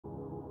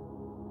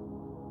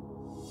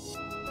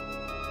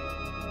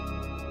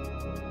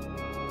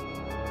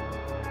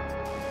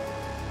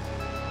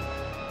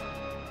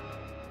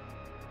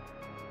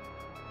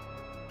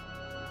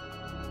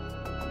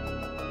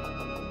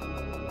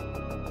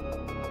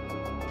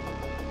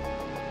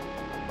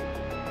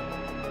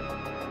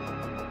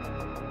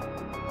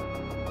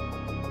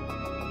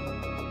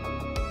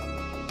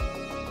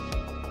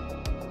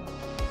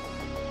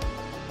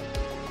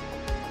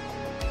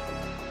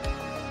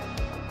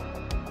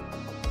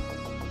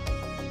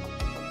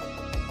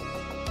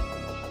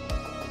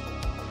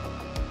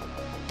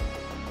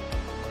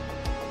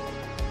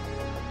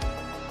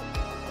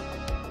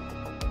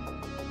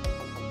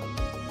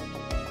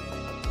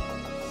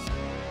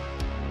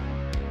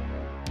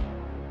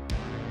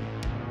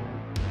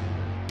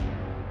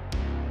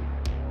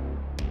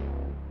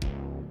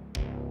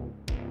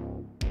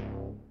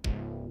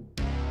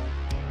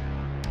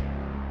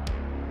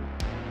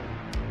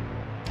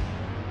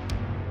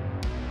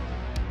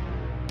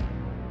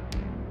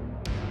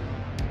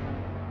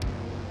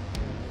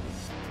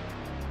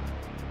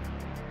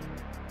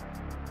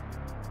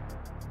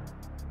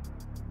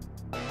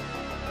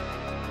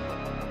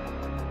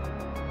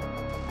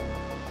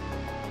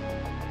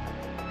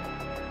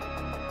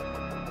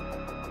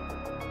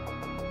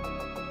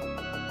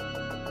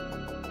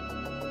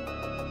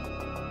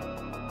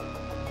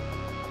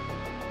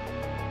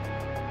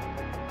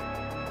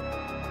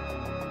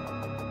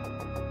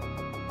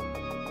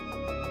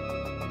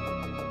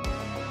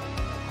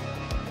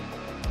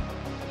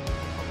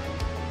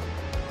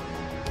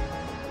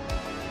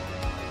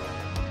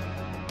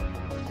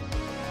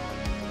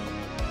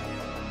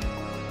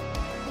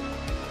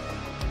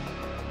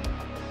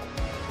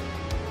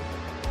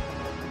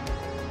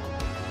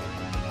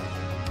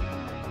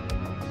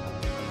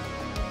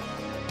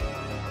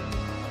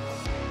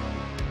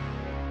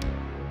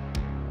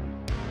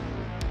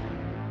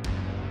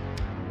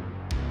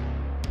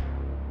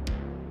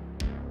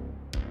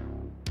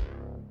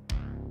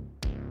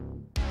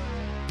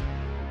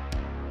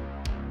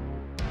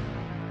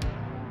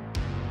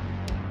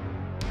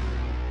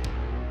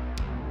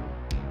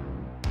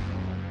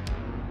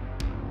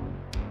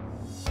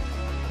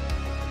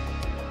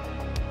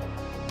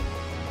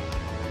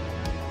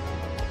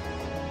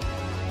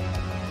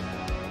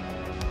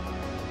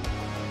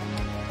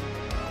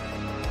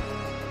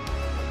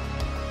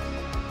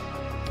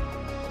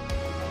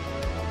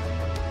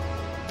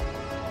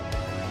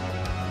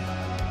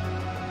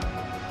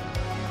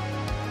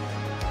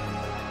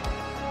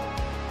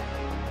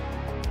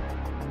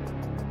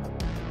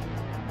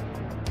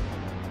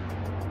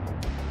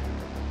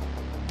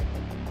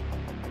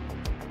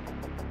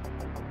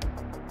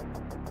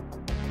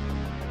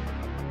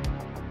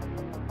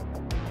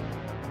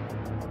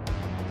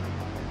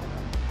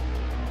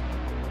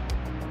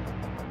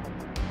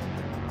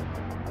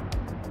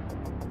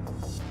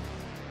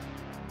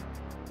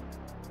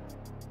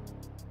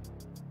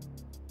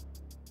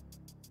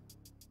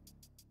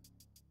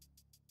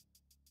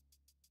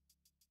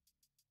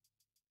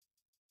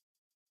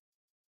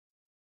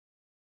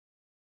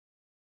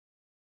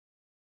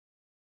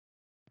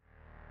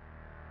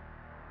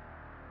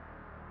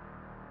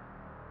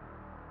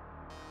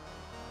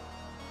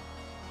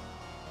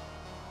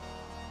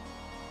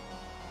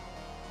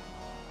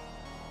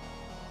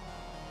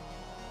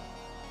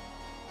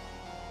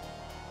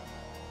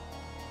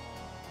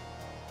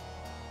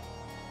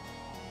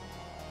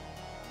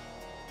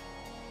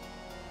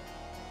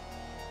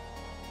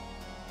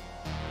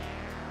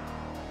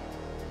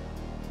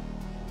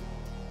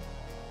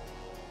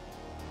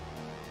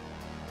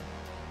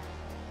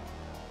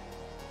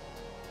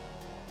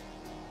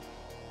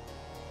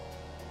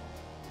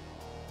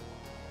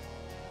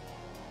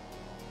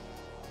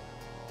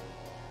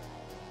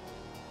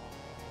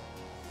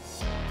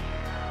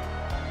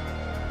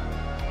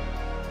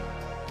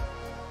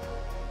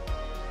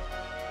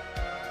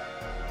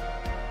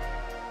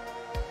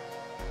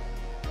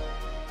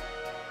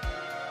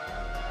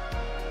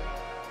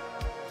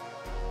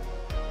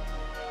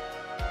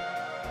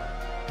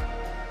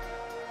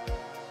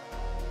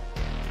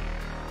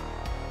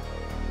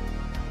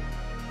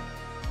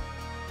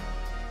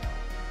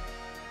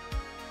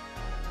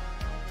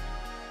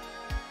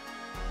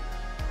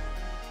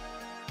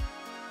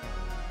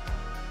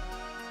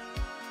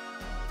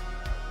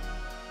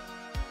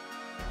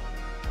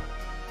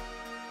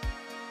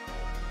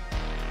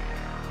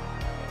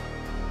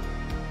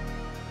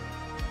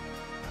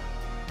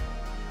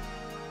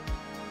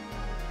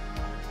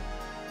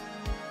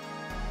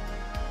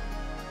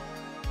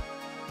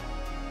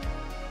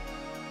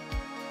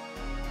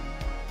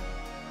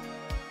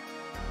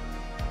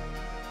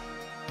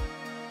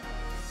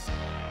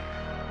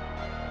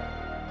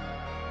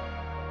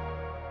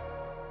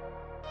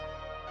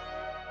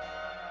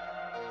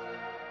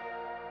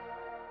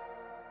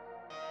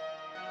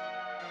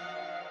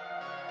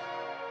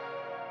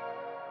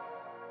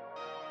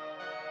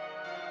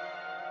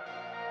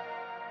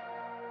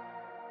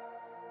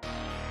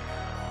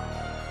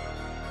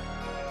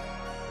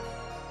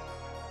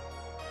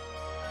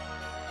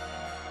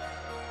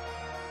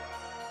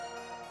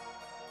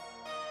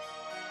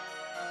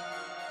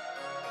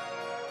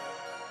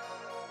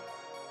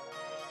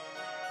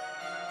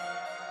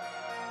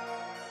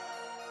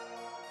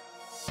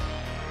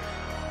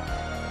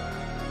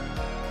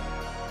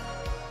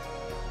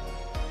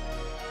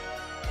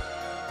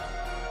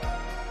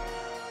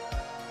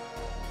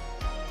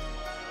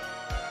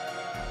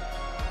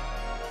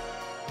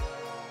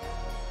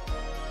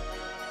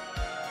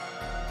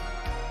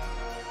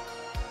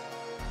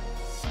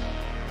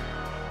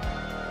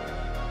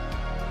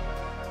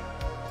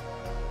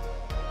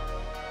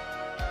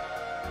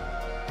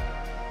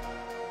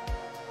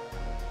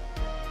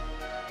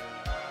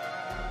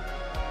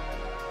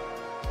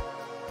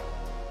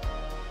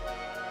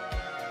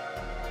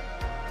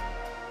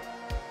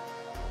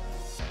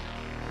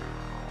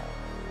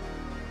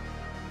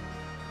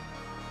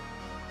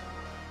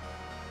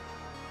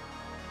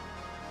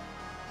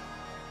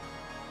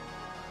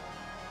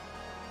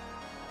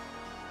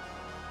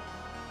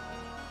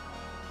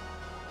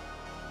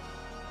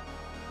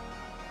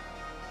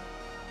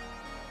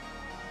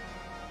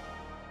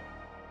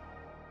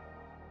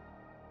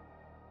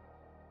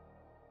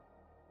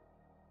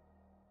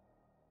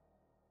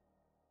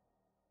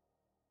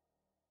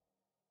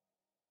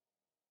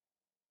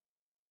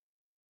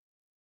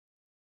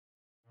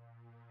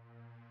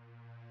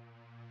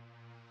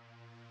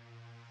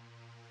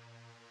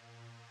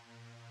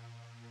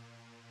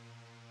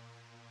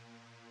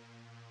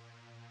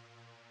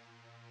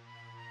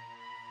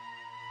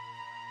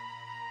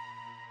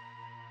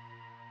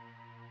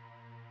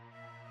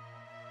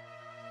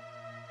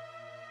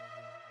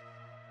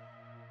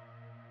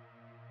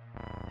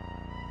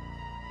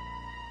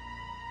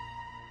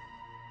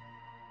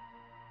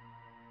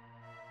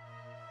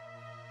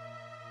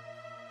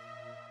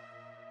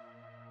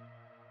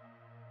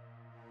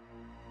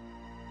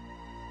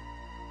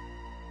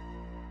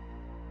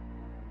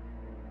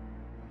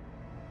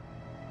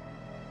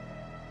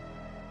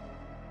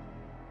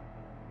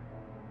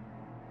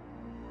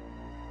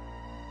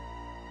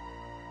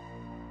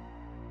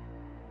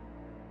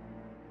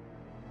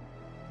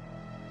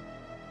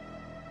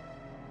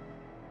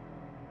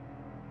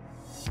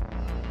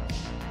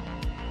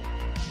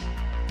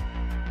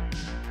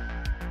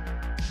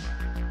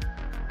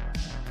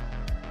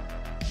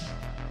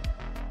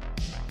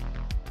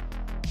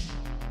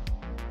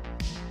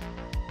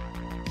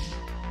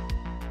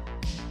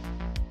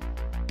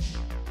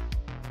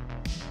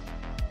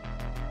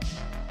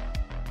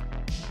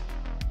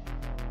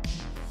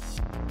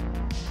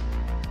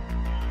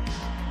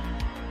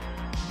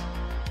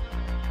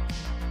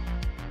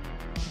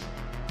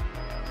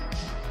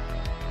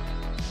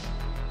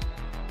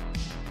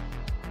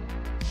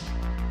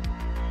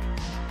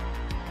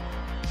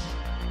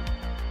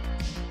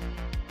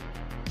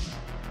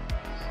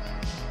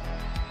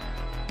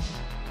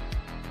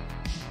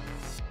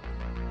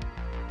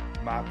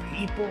My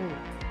people,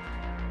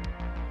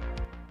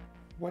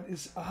 what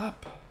is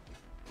up?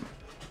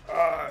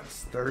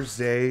 It's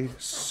Thursday,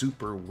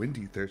 super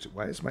windy Thursday.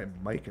 Why is my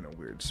mic in a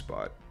weird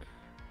spot?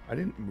 I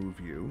didn't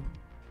move you.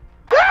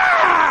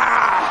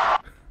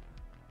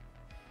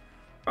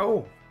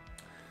 Oh,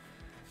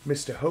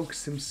 Mr.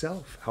 Hoax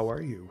himself, how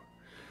are you?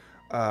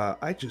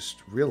 I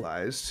just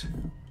realized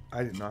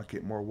I did not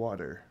get more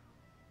water.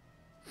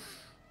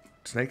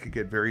 Tonight could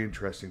get very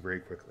interesting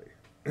very quickly.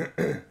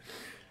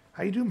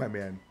 How you doing, my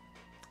man?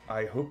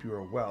 I hope you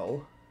are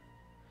well.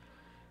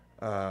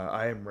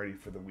 I am ready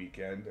for the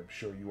weekend. I'm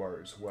sure you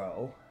are as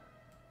well.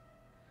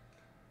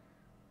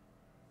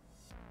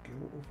 Go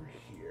over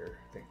here.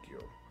 Thank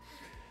you.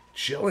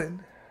 Chillin'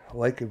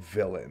 like a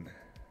villain.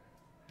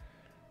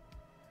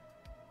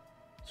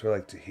 That's what I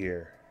like to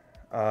hear.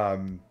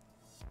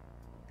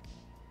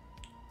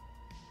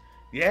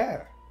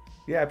 Yeah.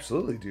 Yeah,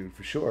 absolutely, dude.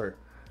 For sure.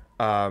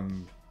 Yeah,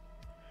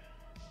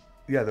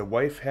 the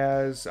wife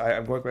has...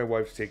 I'm going with my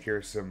wife to take care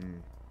of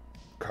some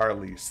car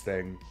lease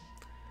thing.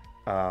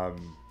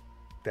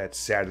 That's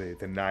Saturday,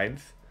 the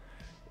 9th.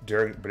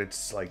 But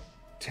it's like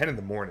 10 in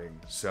the morning,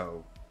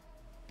 so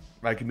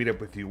I can meet up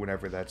with you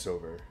whenever that's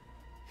over.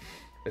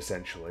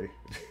 Essentially.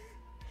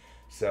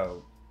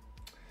 So,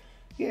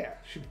 yeah,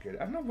 should be good.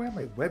 I don't know why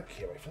my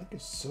webcam, I feel like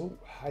it's so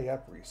high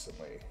up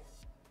recently.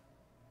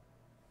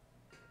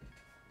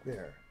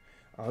 There.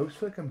 I always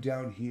feel like I'm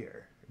down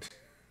here.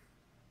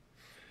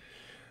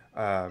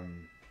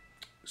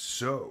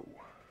 So,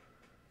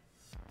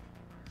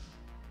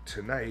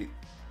 tonight,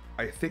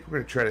 I think we're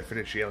going to try to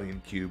finish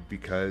Alien Cube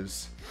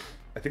because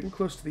I think we're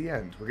close to the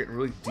end. We're getting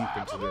really deep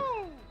into the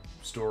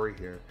story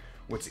here.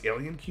 What's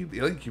Alien Cube? The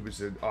Alien Cube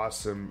is an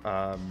awesome,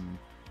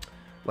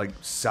 like,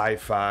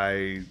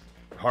 sci-fi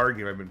horror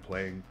game I've been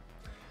playing.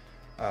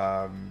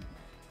 I'm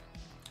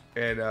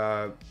going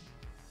to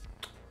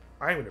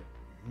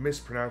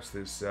mispronounce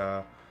this.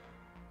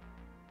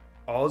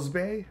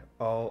 Alsbay?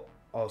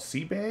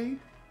 Alsebay?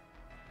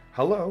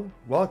 Hello,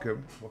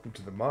 welcome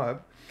to the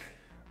mob.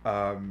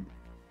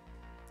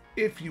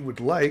 If you would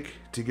like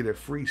to get a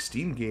free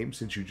Steam game,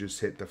 since you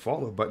just hit the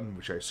follow button,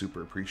 which I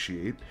super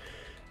appreciate,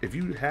 if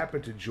you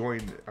happen to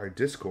join our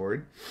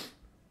Discord,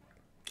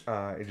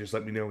 and just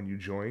let me know when you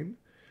join,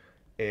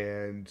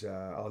 and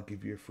I'll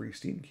give you a free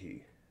Steam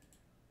key.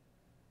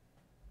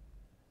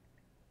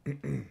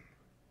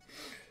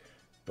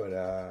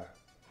 But,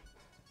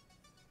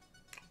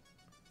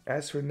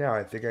 as for now,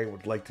 I think I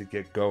would like to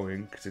get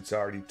going, because it's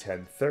already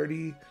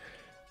 10:30,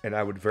 and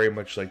I would very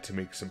much like to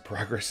make some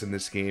progress in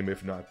this game,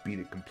 if not beat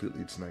it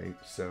completely tonight.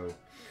 So,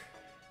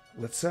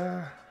 let's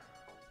go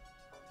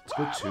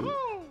to it.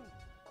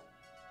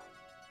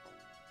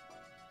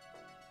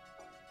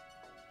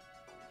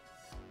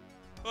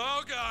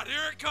 Oh God,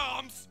 here it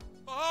comes!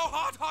 Oh,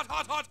 hot, hot,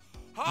 hot, hot!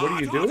 Hot, What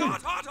are you doing?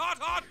 Hot, hot, hot,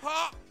 hot,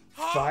 hot,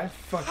 hot, 5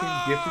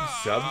 fucking gifted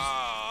subs?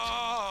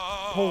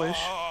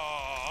 Polish.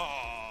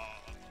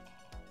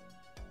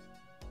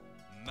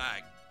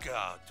 My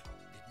God,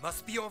 it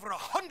must be over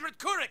 100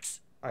 Kuriks!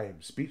 I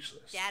am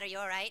speechless. Dad, are you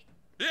alright?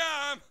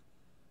 Yeah,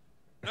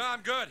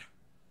 I'm good.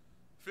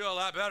 Feel a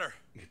lot better.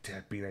 You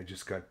Dad Bean, I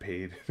just got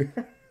paid.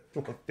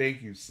 Well,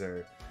 thank you,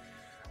 sir.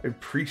 I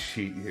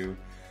appreciate you.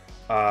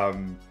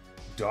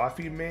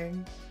 Doffy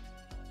Ming,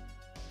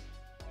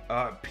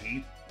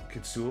 Pete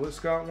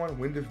Kitsulis got one,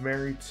 Wind of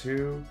Mary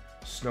 2,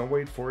 Snow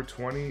White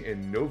 420,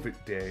 and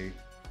Novit Day.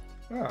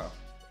 Oh,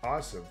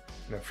 awesome.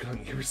 And I'm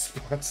feeling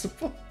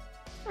irresponsible.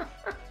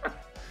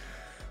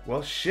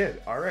 Well,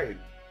 shit. Alright.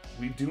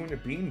 We doing a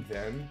beam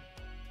then.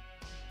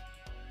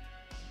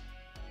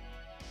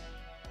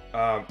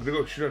 I'm gonna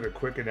go shoot out a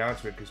quick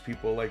announcement because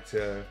people like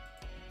to...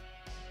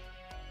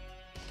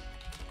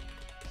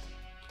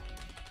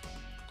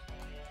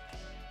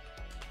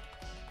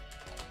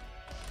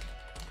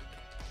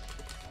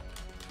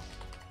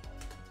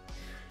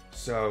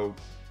 So,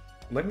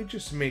 let me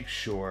just make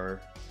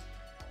sure,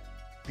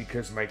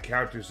 because my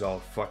counter's all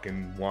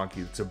fucking wonky,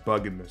 it's a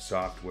bug in the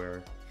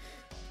software.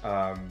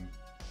 I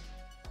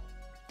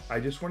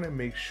just want to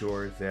make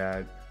sure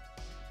that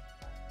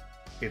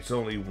it's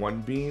only one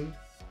Bean.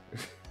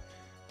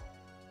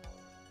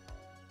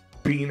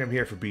 Bean, I'm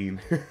here for Bean.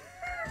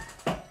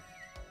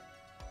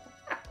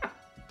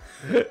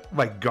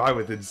 My God,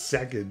 within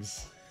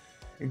seconds.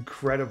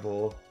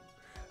 Incredible.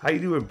 How you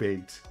doing,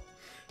 Baked?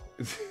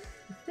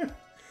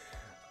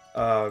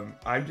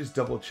 I'm just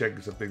double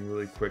checking something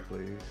really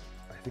quickly.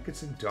 I think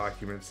it's in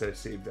documents that I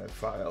saved that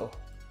file.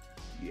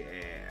 Yeah.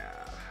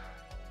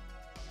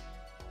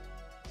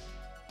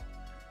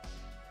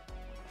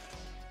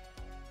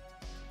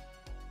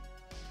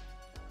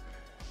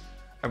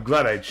 I'm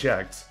glad I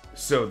checked.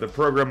 So the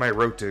program I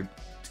wrote to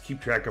keep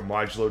track of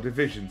modulo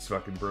division's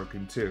fucking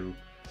broken too.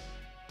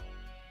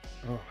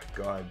 Oh my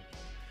God.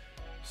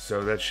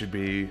 So that should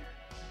be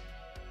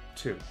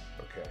 2.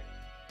 Okay.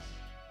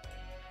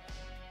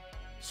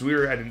 So we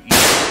were at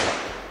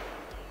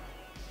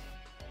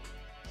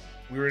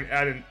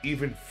an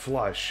even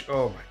flush.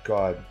 Oh my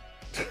God.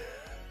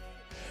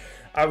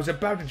 I was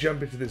about to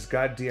jump into this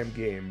goddamn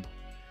game,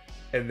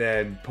 And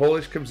then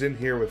Polish comes in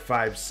here with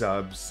 5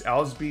 subs.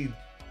 Alsby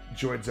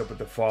joins up with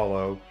the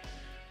follow.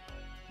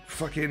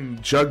 Fucking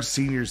Jugg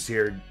Senior's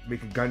here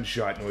making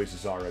gunshot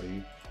noises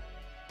already.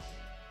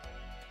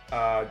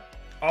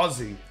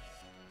 Ozzy,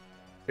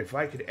 if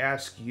I could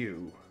ask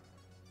you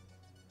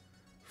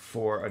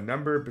for a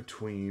number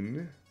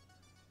between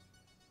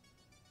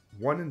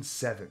 1 and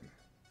 7.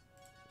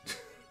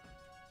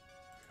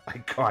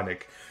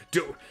 Iconic.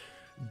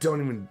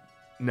 Don't even...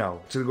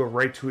 No, it's gonna go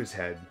right to his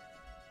head.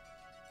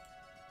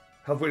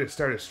 Hell of a way to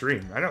start a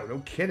stream. I know, no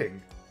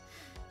kidding.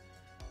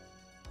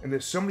 And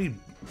there's so many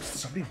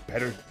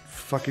better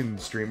fucking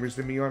streamers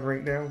than me on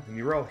right now, and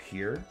you're all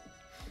here.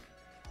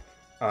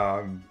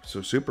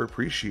 So super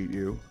appreciate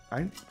you.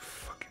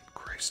 Fucking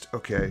Christ.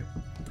 Okay.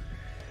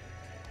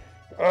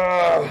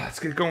 Let's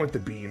get going with the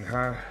bean,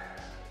 huh?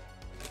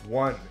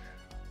 1.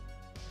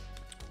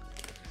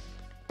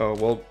 Oh,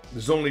 well,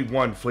 there's only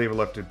 1 flavor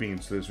left of bean,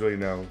 so there's really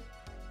no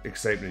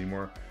excitement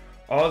anymore.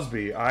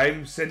 Osby,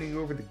 I'm sending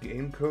you over the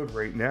game code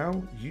right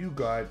now. You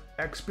got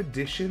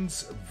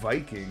Expeditions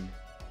Viking.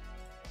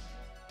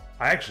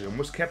 I actually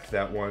almost kept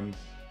that one.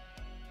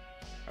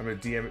 I'm going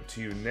to DM it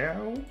to you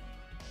now.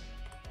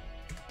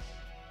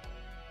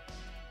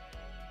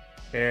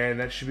 And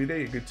that should be there.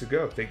 You're good to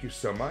go. Thank you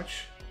so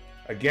much.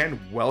 Again,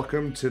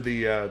 welcome to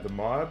the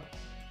mob.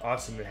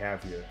 Awesome to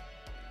have you.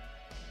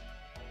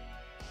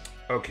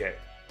 Okay.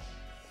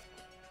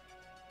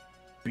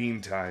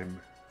 Bean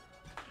time.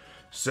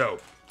 So,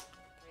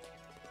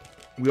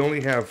 we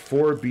only have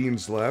 4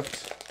 beans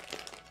left.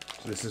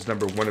 So this is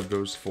number 1 of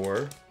those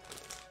 4.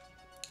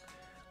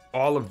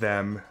 All of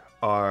them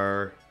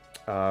are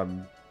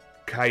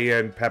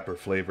cayenne pepper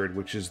flavored,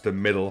 which is the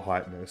middle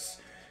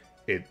hotness.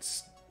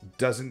 It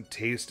doesn't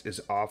taste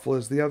as awful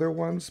as the other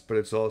ones, but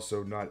it's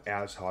also not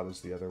as hot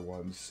as the other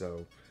ones,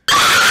 so...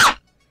 But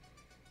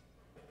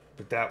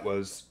that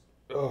was...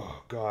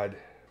 Oh, God.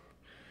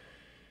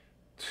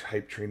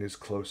 Hype train is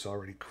close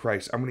already.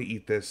 Christ, I'm gonna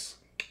eat this.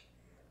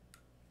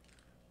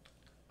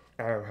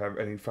 I don't have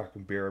any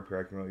fucking beer up here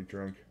I can really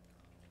drink.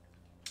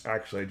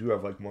 Actually, I do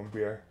have like 1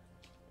 beer.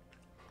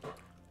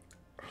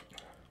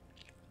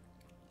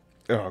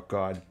 Oh,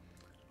 God.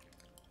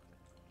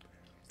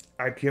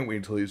 I can't wait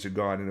until these are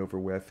gone and over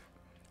with.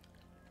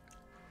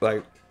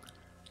 Like,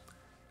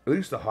 at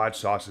least the hot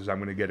sauces I'm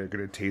gonna get are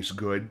gonna taste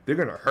good. They're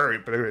gonna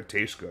hurt, but they're gonna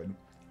taste good.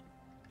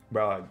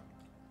 But,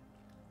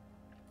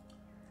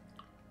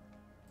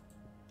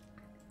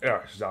 yeah,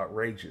 this is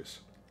outrageous.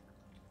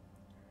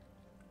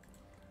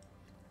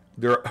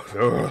 They're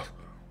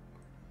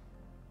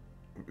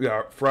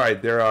yeah,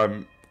 fried.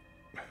 They're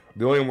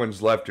the only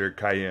ones left are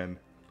cayenne.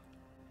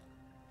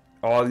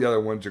 All the other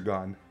ones are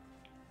gone.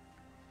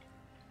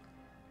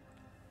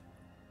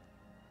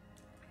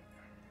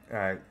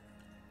 Alright.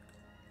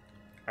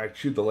 I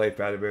chewed the life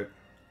out of it.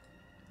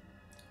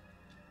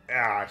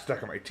 Ah, it's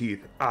stuck in my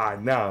teeth. Ah,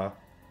 nah.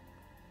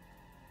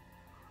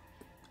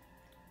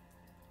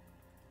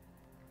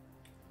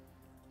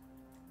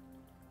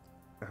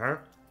 Uh-huh.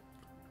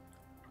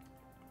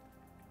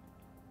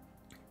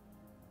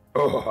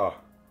 Oh.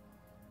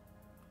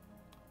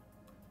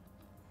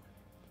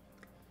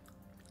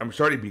 I'm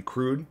sorry to be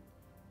crude.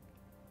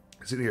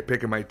 Sitting here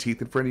picking my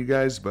teeth in front of you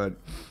guys, but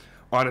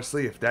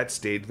honestly, if that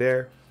stayed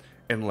there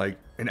and like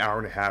an hour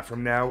and a half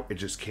from now, it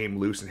just came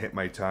loose and hit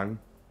my tongue.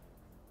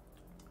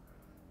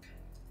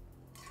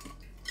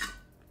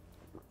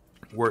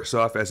 Worse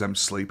off as I'm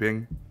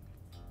sleeping.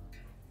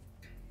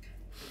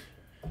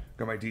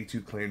 Got my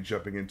D2 clan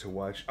jumping in to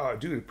watch. Oh,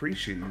 dude,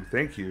 appreciate you.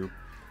 Thank you.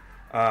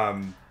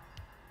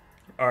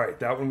 Alright,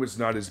 that one was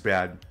not as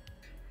bad.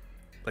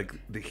 Like,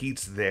 the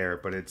heat's there,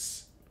 but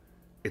it's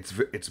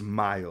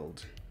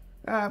mild.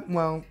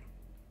 Well,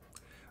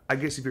 I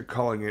guess if you're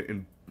calling it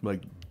in,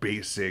 like,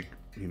 basic,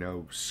 you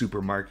know,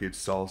 supermarket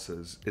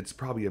salsas, it's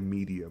probably a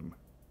medium.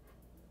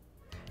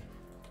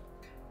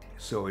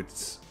 So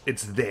it's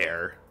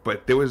there,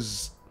 but there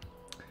was...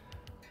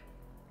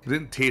 It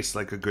didn't taste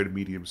like a good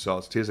medium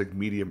sauce. It tastes like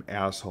medium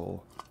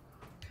asshole.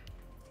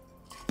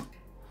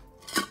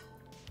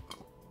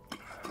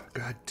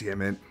 God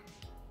damn it.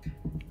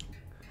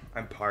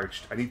 I'm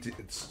parched. I need to...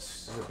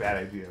 It's a bad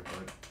idea,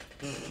 but...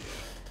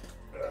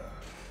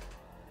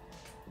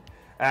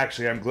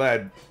 Actually, I'm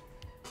glad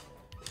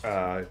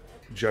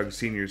Jugg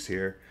Senior's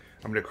here.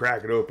 I'm going to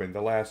crack it open.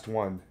 The last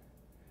one.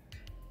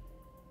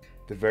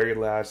 The very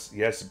last,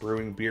 yes,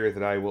 brewing beer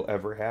that I will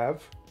ever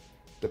have.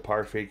 The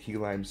Parfait Key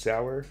Lime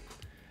Sour.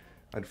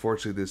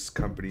 Unfortunately, this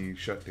company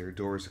shut their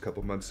doors a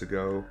couple months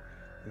ago.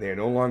 And they are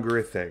no longer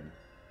a thing.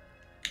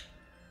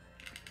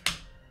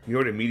 You know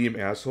what a medium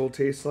asshole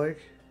tastes like?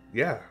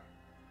 Yeah.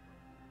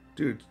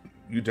 Dude,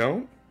 you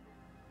don't?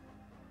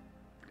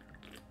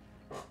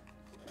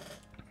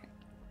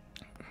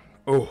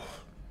 Oh.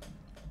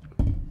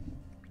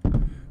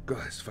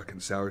 God, it's fucking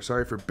sour.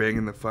 Sorry for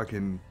banging the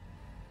fucking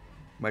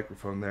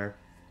microphone there.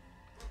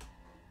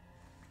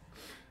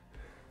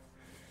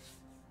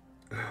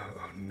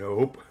 Oh,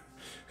 nope.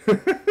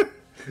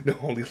 No,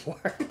 only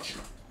large.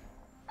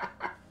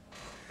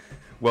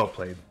 Well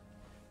played.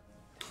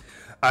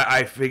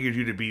 I figured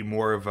you to be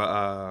more of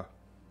a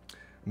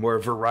more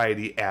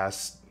variety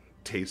ass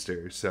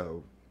taster,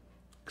 so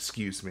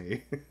excuse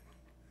me.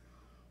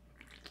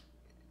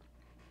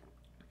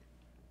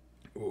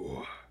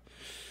 Ooh.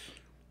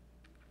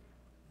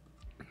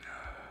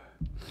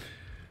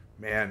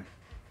 Man,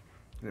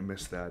 I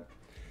missed that.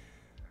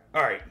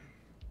 All right,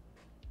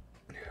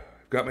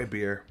 got my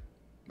beer.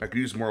 I could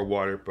use more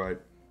water,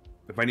 but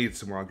if I need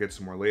some more, I'll get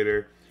some more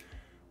later.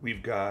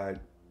 We've got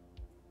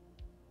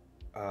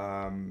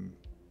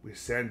we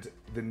sent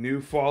the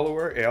new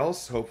follower,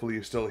 Els. Hopefully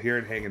you're still here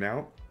and hanging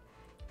out.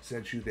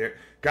 Sent you there.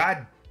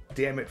 God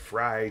damn it,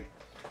 Fry.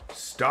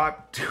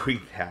 Stop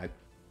doing that.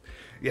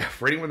 Yeah,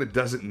 for anyone that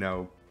doesn't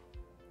know,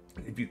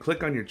 if you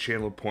click on your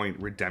channel point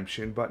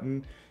redemption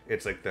button,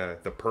 it's like the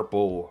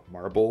purple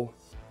marble.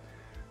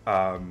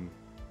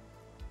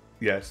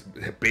 Yes,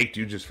 Baked,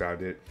 you just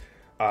found it.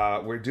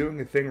 We're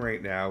doing a thing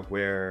right now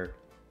where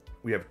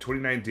we have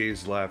 29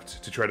 days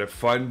left to try to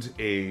fund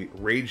a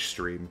rage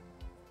stream.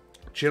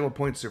 Channel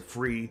points are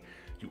free.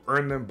 You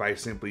earn them by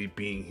simply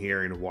being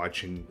here and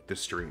watching the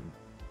stream.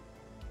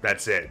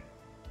 That's it.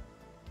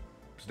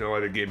 There's no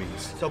other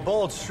gimmies. It's a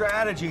bold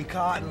strategy,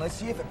 Cotton. Let's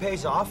see if it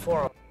pays off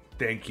for him.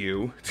 Thank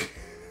you.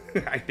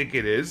 I think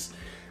it is.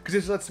 Because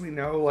this lets me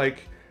know,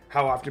 like,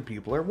 how often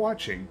people are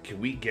watching.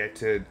 Can we get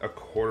to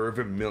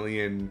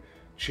 250,000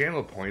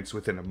 channel points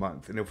within a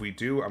month? And if we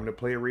do, I'm going to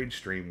play a rage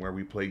stream where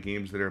we play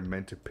games that are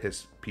meant to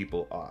piss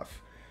people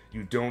off.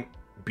 You don't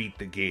beat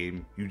the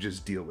game, you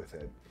just deal with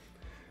it.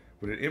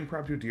 Would an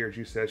impromptu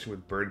DRG session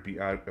with Bird be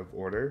out of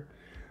order?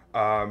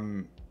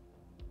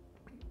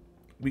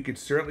 We could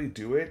certainly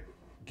do it.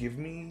 Give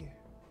me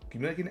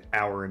like an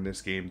hour in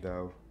this game,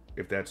 though,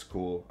 if that's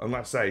cool.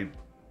 Unless I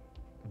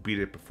beat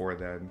it before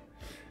then.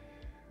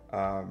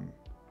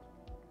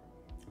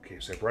 Okay,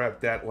 so I brought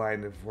up that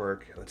line of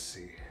work. Let's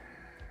see.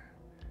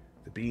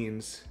 The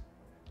Beans,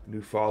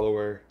 new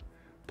follower,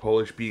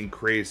 Polish being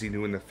crazy,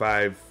 new in the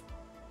 5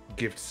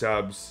 gift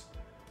subs.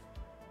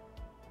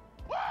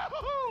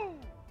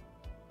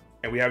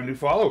 And we have a new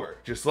follower,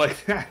 just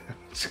like that.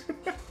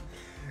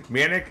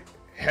 Manic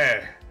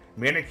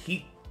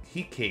Heat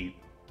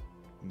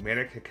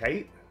Manic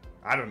Hikate?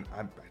 I don't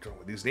know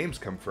where these names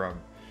come from.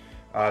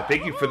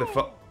 Thank you for the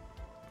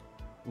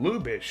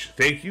Lubish,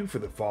 thank you for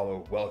the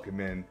follow.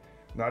 Welcome in.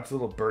 Not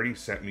little birdie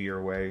sent me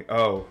your way.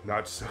 Oh,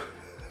 not so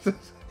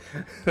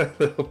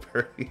little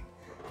birdie.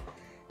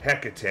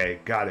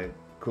 Hecate, got it.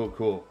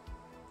 Cool.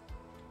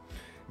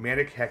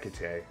 Manic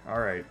Hecate.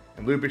 Alright.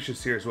 And Lubish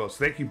is here as well.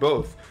 So thank you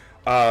both.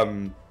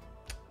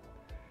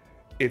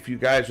 If you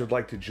guys would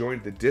like to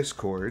join the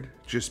Discord,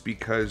 just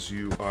because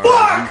you are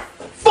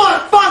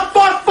Fuck!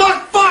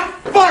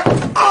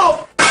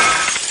 Oh!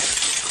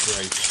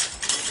 Christ.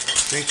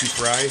 Thank you,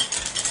 Fry.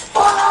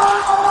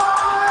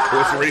 I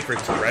wasn't ready for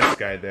Tourette's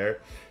guy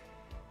there.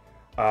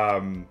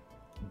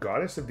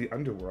 Goddess of the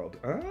Underworld.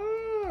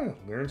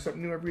 Learn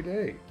something new every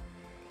day.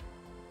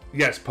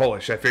 Yes,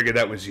 Polish. I figured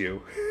that was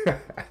you.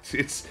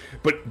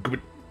 But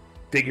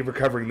thank you for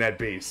covering that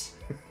base.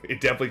 It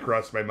definitely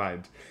crossed my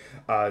mind.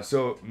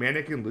 So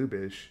Manic and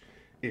Lubish,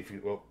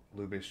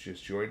 Lubish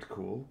just joined.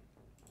 Cool.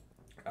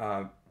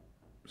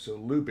 So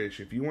Lubish,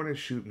 if you want to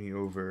shoot me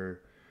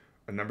over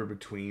a number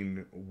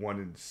between 1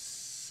 and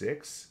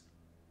 6,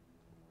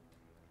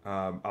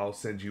 I'll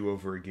send you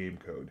over a game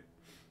code.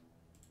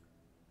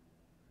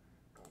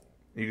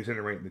 You can send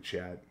it right in the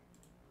chat.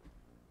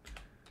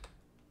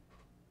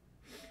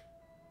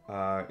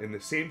 And the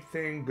same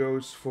thing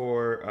goes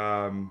for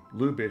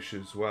Lubish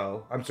as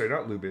well. I'm sorry,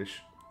 not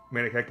Lubish.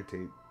 Manic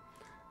Hecate.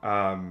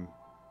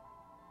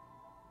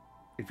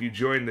 If you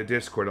join the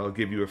Discord, I'll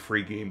give you a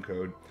free game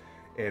code.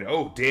 And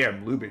oh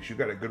damn, Lubish, you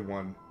got a good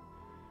one.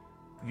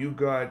 You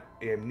got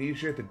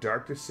Amnesia, The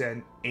Dark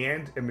Descent,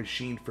 and A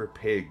Machine for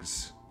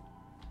Pigs.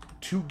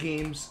 2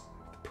 games,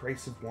 the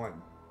price of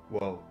 1.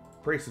 Well,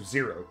 price of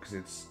 0, because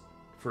it's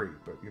free,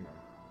 but you know.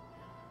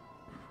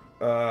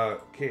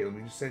 Okay, let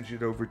me just send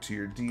it over to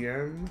your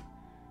DM.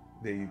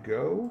 There you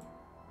go.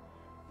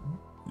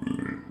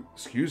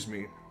 Excuse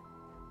me.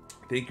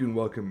 Thank you and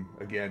welcome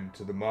again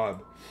to the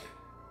mob.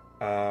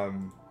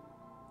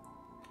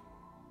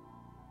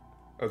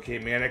 Okay,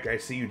 Manic, I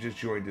see you just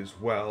joined as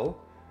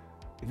well.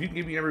 If you can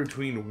give me a number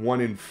between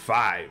 1 and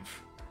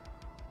 5.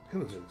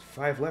 There's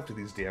 5 left of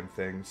these damn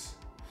things.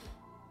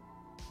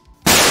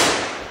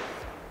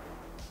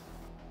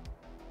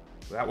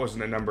 That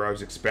wasn't a number I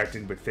was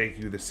expecting, but thank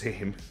you the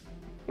same.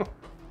 Oh,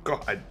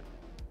 God.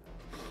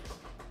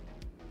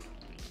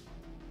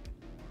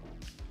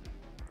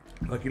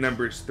 Lucky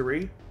number is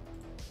 3.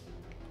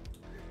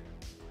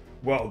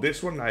 Well,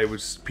 this one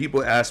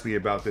people asked me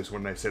about this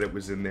one and I said it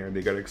was in there and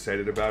they got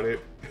excited about it.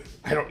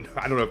 I don't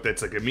know if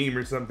that's like a meme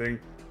or something.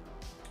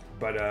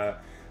 But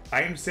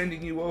I am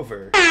sending you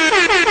over.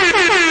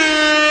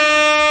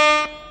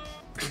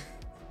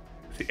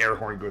 The air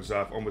horn goes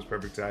off, almost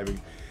perfect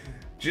timing.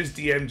 Just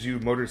DM'd you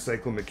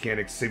Motorcycle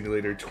Mechanic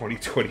Simulator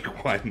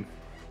 2021.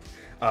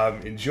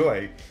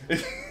 Enjoy.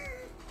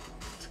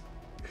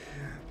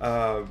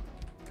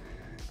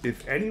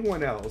 If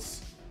anyone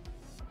else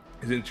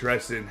is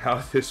interested in how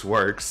this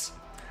works,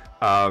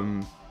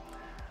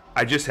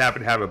 I just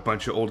happen to have a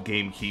bunch of old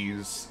game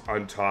keys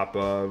on top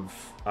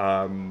of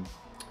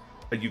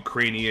a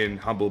Ukrainian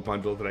Humble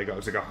Bundle that I got. It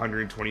was like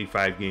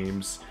 125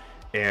 games,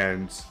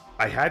 and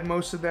I had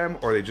most of them,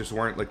 or they just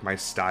weren't like my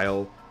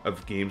style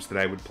of games that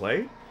I would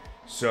play.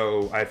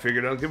 So I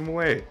figured I'll give them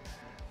away.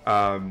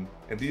 And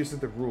these are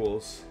the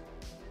rules.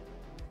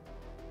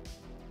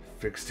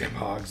 Fixed him,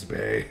 Hogs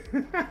Bay.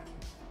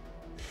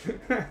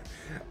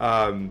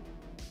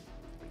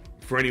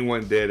 For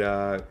anyone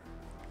that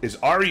is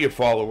already a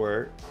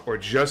follower or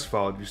just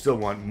followed, you still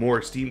want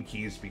more Steam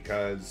keys,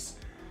 because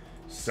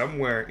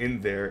somewhere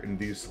in there, in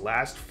these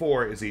last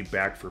 4, is a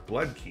Back for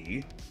Blood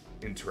key.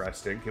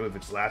 Interesting. Can't believe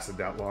it's lasted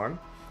that long.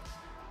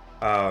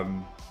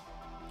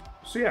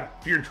 So yeah,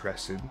 if you're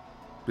interested,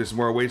 there's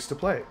more ways to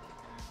play.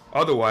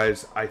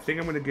 Otherwise, I think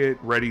I'm going to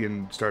get ready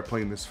and start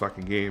playing this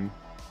fucking game.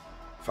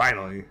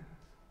 Finally.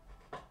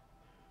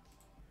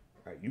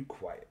 Alright, you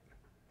quiet.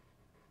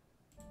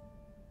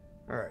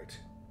 Alright.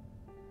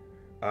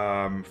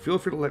 Feel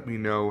free to let me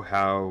know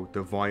how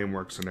the volume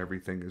works and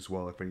everything as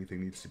well, if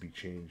anything needs to be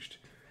changed.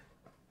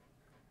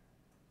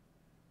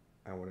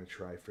 I want to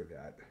try for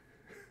that.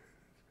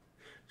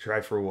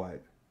 Try for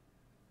what?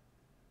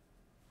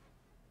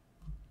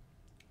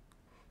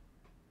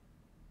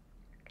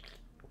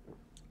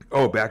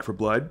 Oh, Back for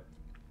Blood?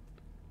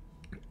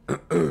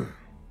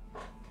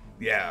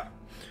 Yeah.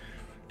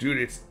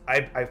 Dude,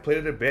 I've played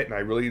it a bit and I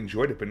really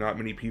enjoyed it, but not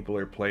many people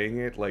are playing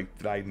it, like,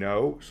 that I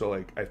know. So,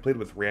 like, I've played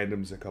with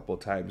randoms a couple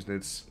of times, and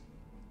it's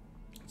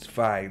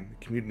fine.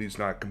 The community's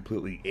not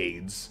completely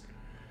AIDS,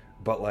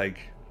 but, like,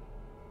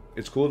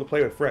 it's cool to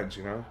play with friends,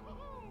 you know?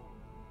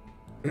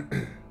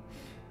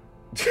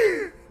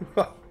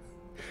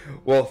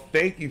 Well,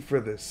 thank you for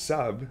the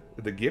sub,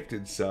 the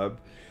gifted sub.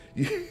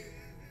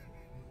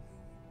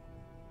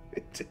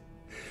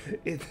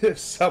 The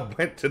sub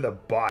went to the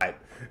bot.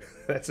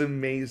 That's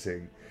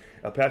amazing.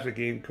 I'll pass the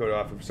game code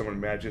off if someone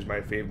matches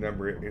my fave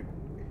number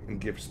and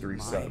gives 3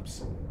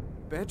 subs.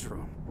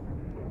 Bedroom?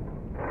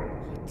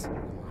 What am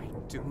I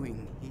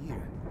doing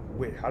here?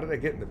 Wait, how did I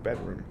get in the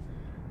bedroom?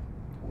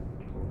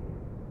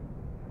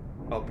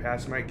 I'll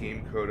pass my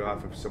game code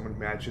off if someone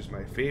matches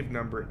my fave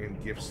number and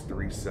gives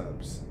 3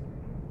 subs.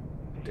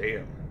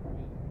 Damn.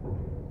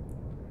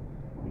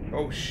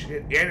 Oh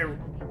shit. And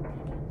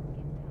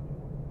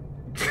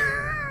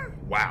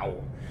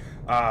wow.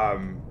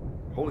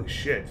 Holy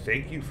shit.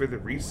 Thank you for the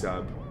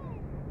resub.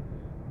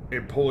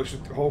 In Polish.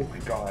 Oh my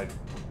god.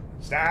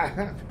 Stop.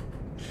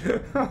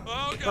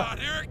 Oh god,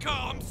 here it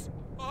comes!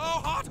 Oh,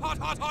 hot, hot,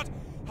 hot, hot!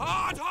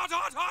 Hot, hot,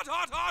 hot, hot,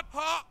 hot, hot!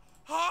 Hot,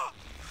 hot,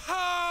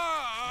 hot!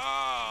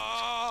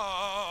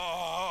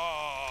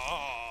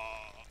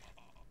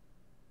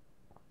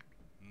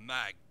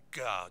 My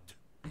god.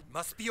 It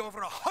must be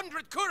over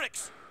 100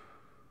 Kuriks!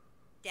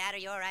 Dad, are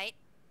you alright?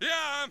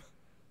 Yeah,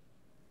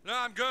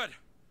 I'm good.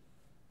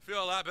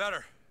 Feel a lot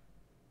better.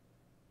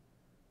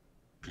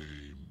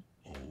 Game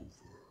over.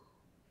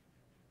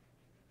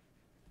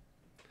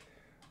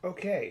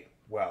 Okay,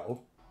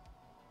 well.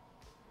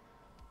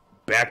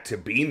 Back to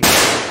Bean.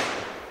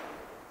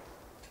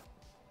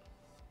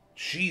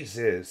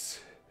 Jesus.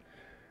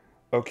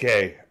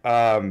 Okay,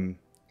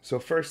 so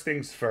first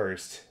things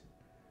first.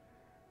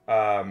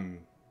 So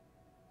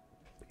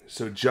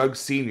Jugg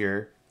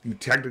Sr., you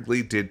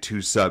technically did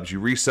 2 subs. You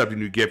resubbed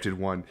and you gifted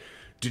 1.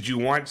 Did you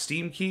want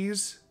Steam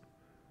keys?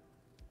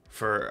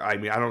 I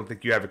mean, I don't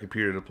think you have a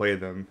computer to play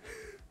them.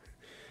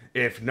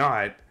 If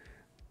not,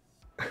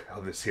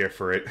 I'll just here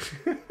for it.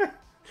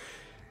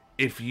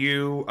 If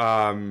you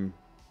don't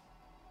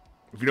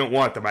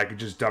want them, I could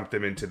just dump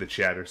them into the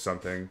chat or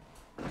something.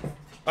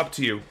 Up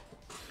to you.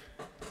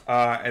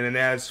 And then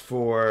as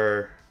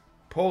for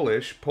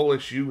Polish,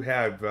 you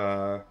have,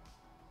 I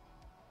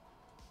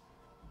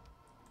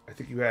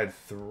think you had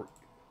 3.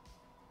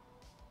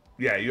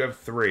 Yeah, you have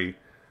 3.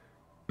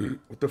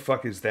 What the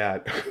fuck is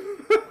that?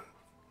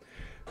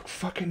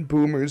 Fucking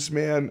boomers,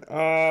 man.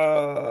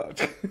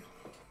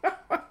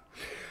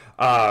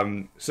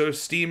 So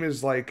Steam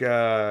is like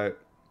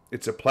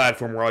it's a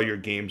platform where all your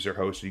games are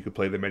hosted. You could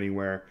play them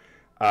anywhere.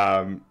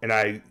 And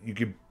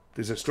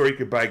there's a store you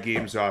could buy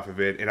games off of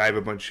it, and I have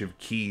a bunch of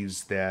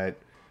keys that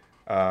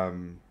that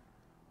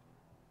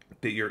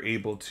you're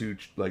able to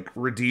like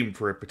redeem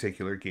for a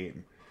particular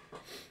game.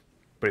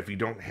 But if you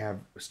don't have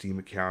a Steam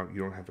account,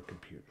 you don't have a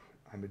computer.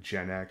 I'm a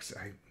Gen X.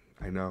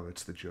 I know,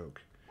 it's the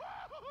joke.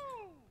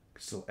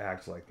 Still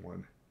act like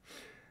one.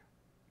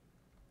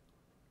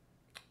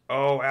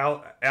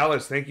 Oh,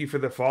 Alice, thank you for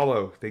the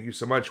follow. Thank you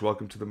so much.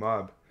 Welcome to the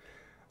mob.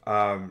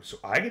 So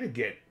I gotta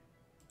get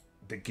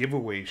the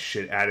giveaway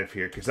shit out of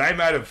here, because I'm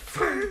out of...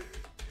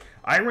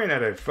 I ran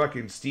out of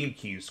fucking Steam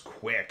keys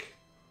quick.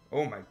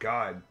 Oh my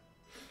god.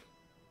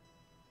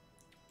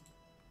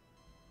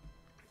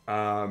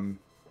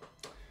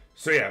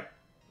 So yeah.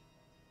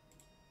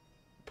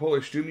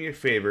 Polish, do me a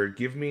favor.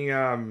 Give me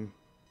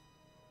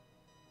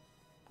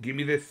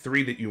the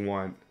 3 that you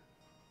want.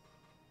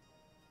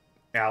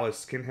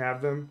 Alice can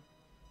have them.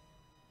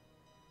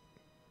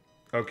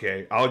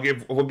 Okay,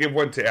 we'll give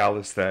one to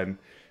Alice then,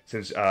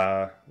 since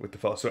with the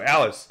fellow. So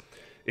Alice,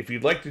 if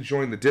you'd like to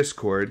join the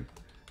Discord,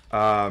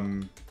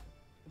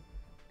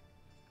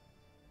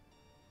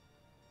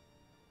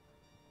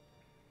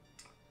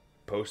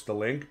 post the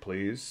link,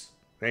 please.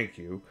 Thank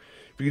you.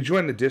 If you could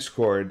join the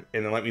Discord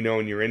and then let me know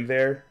when you're in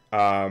there,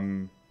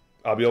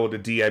 I'll be able to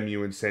DM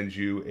you and send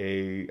you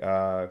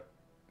a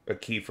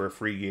key for a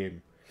free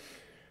game.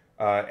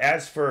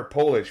 As for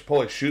Polish,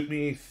 shoot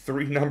me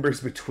 3 numbers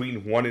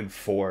between 1 and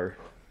 4.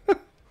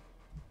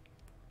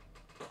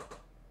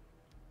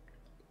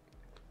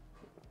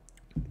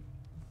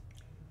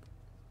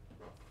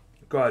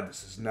 God,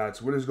 this is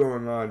nuts. What is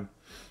going on?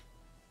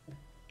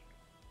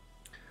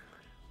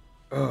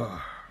 Ugh.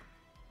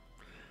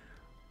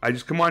 I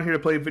just come on here to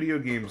play video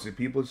games and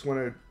people just want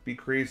to be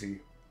crazy.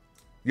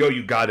 Yo,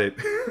 you got it.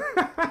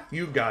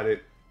 You got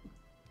it.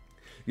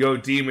 Yo,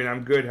 Demon,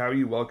 I'm good. How are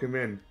you? Welcome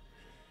in.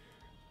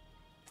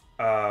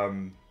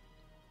 Alright,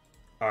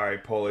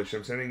 Polish.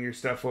 I'm sending your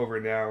stuff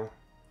over now.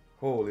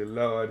 Holy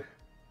Lord.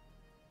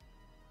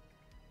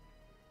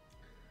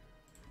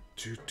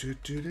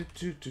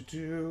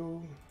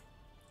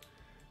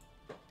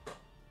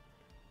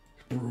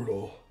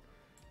 Brutal.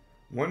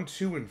 1,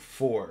 2, and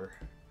 4.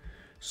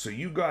 So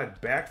you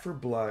got Back for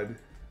Blood,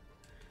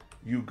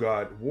 you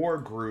got War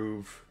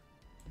Groove,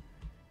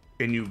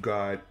 and you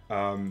got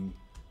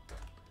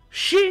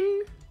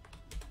Shing.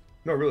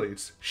 No, really,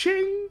 it's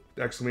Shing!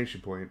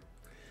 Exclamation point.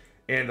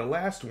 And the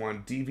last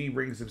one, DV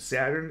Rings of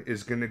Saturn,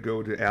 is gonna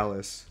go to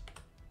Alice.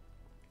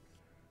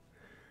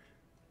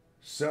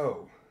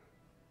 So,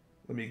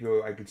 let me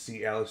go. I can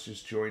see Alice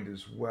just joined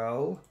as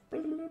well.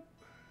 There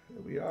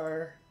we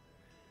are.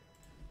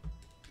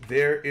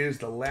 There is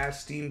the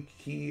last Steam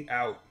key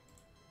out.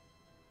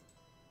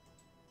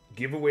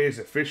 Giveaway is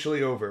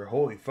officially over.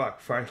 Holy fuck,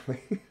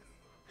 finally.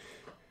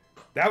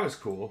 That was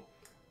cool.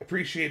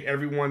 Appreciate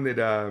everyone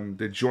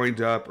that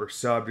joined up or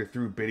subbed or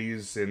threw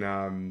biddies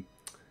and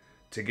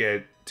to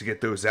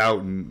get those out,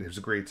 and it was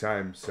a great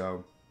time.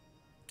 So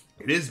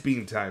it is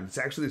bean time. It's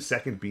actually the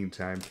second bean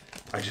time.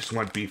 I just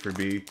want B for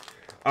B.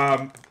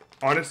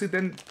 Honestly,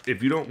 then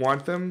if you don't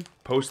want them,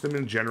 post them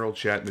in general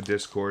chat in the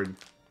Discord,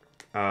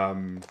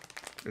 and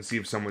see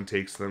if someone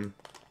takes them.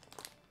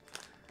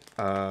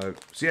 So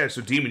yeah,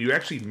 so Demon, you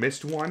actually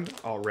missed one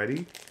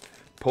already.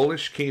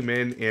 Polish came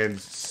in and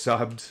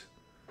subbed.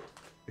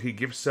 He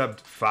gift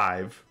subbed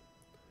 5.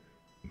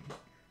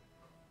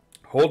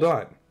 Hold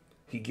on.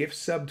 He gift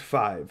subbed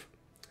 5.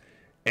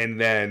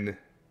 And then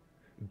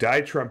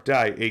Die Trump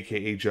Die,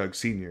 aka Jugg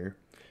Sr.,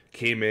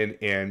 came in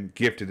and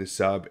gifted a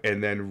sub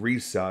and then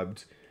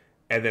resubbed.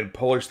 And then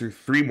Polish threw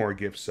 3 more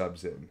gift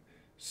subs in.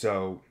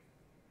 So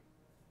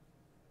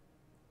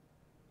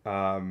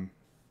I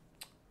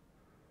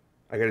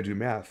gotta do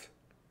math.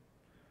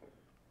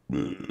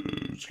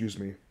 Excuse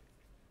me.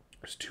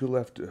 There's 2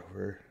 left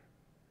over.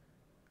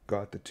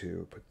 Got the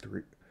 2, put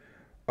 3.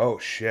 Oh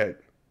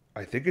shit.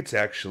 I think it's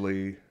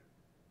actually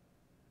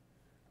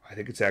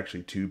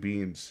 2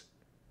 beans.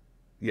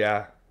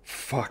 Yeah.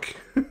 Fuck.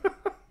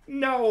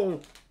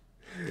 No.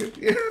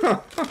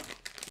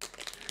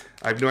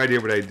 I have no idea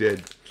what I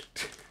did.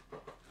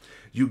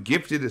 You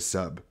gifted a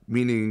sub,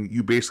 meaning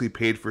you basically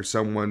paid for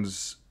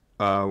someone's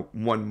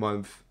 1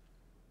 month,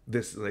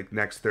 this like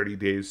next 30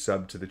 days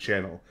sub to the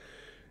channel.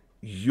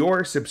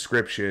 Your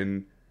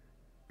subscription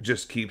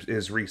just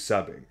is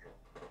resubbing.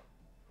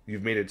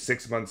 You've made it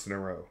 6 months in a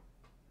row.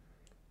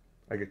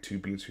 I get 2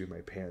 beans for my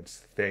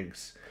pants.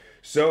 Thanks.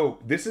 So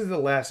this is the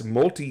last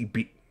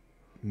multi-bean.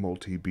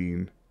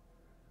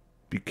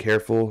 Be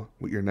careful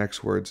what your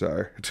next words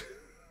are.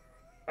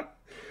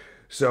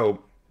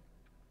 So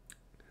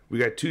we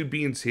got 2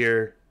 beans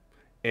here,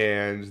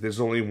 and there's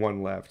only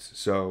 1 left.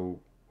 So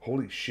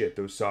holy shit,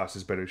 those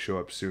sauces better show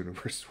up soon.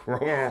 We're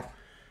gonna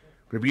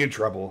be in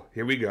trouble.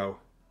 Here we go.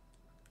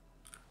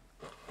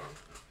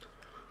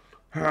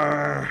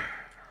 It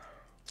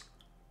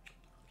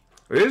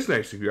is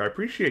nice of you. I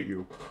appreciate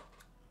you.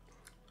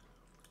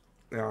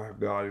 Oh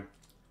God.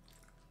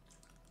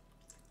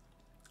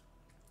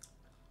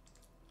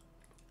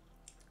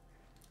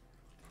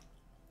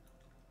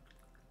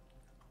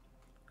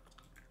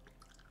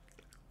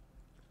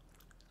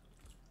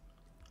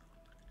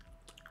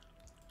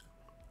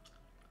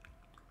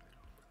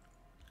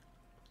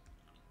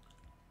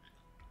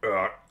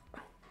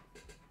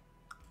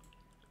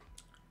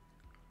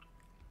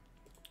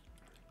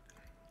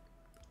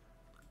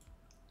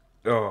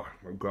 Oh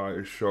my God,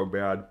 it's so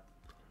bad.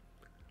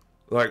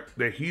 Like,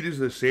 the heat is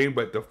the same,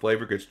 but the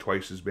flavor gets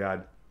twice as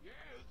bad.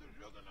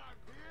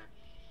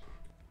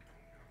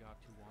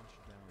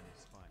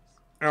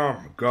 Oh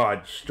my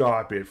God,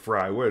 stop it,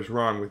 Fry. What is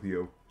wrong with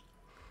you?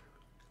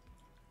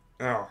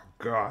 Oh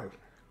God.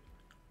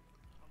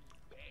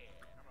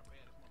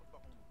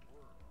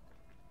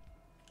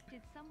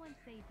 Did someone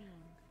say beans?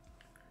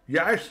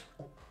 Yes,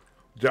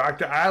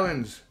 Dr.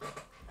 Islands.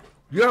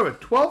 You have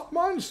it 12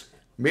 months.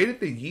 Made it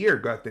the year.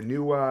 Got the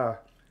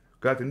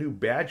new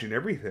badge and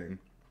everything.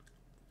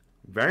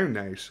 Very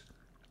nice.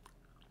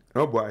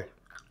 Oh boy.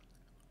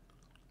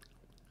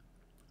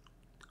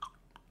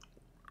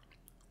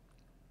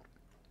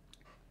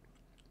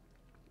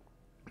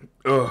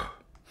 Ugh.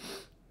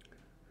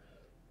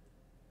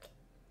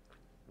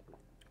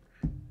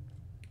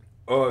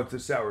 Oh, it's a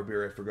sour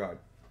beer. I forgot.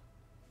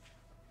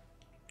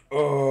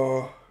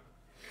 Oh.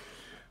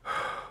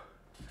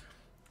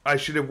 I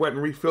should have went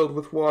and refilled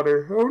with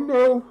water. Oh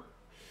no.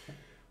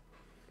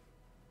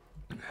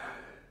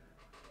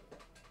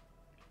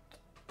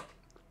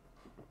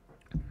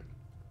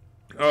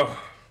 Oh.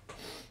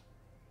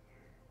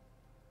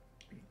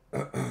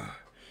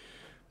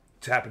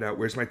 Tapping out.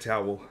 Where's my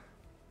towel?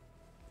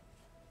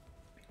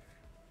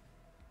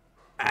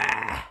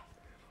 Ah.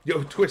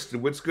 Yo,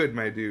 Twisted, what's good,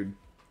 my dude?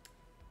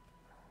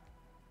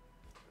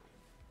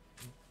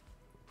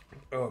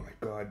 Oh my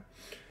god.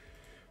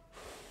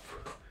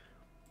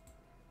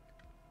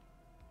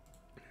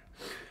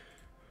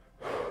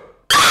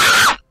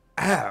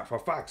 Ah, for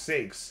fuck's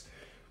sakes.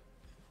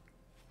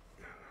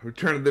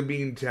 Return of the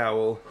bean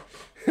towel.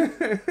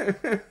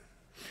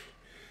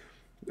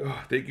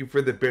 Oh, thank you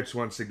for the bits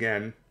once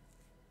again.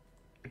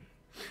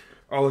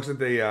 Oh, looks like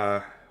they,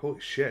 holy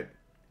shit.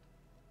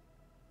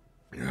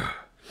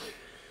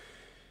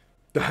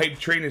 The hype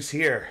train is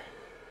here.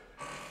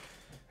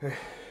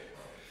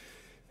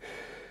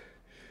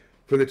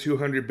 For the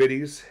 200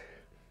 biddies.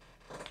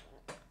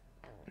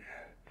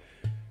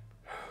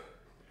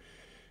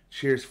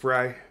 Cheers,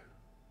 Fry.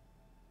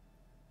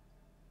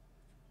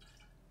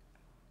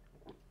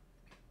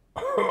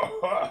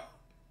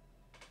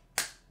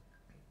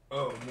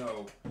 Oh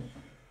no.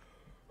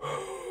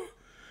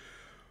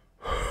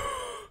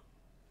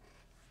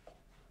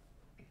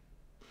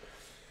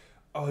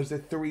 Oh, is there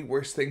 3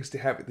 worst things to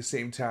have at the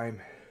same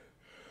time?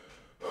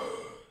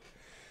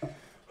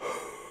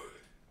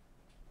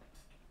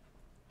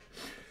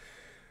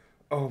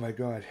 Oh my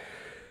god.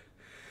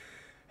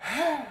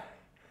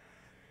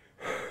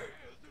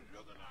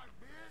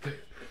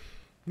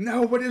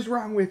 No, what is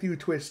wrong with you,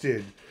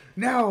 Twisted?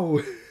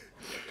 No!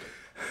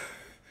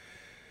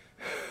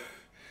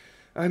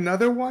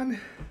 Another one?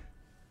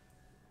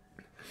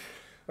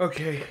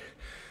 Okay.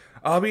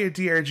 I'll be at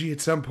DRG at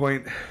some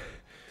point.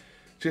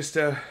 Just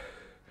not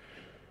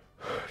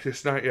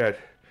yet.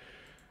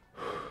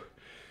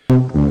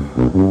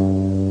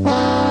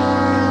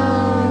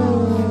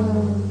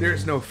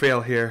 There's no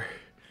fail here.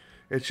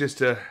 It's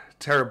just a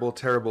terrible,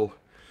 terrible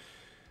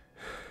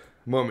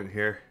moment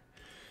here.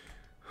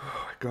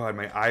 Oh my god,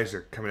 my eyes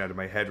are coming out of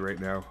my head right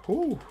now.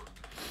 Ooh.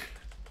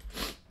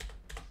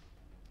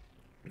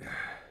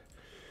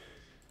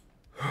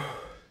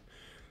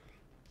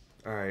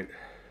 Alright.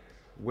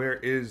 Where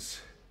is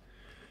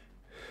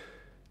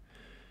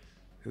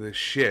the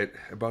shit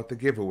about the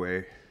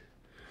giveaway?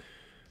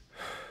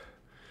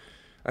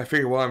 I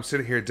figure while I'm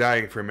sitting here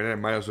dying for a minute, I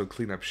might as well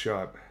clean up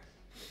shop.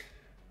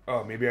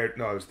 Oh, maybe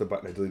no, it was the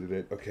button. I deleted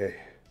it. Okay.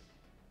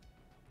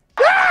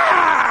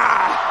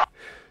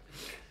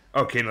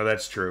 Okay, no,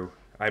 that's true.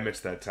 I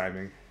missed that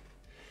timing.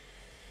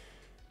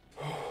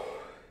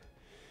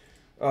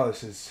 Oh,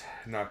 this is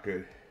not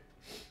good.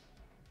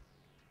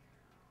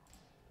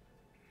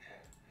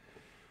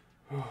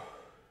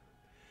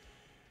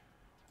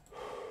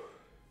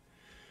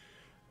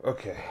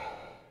 Okay.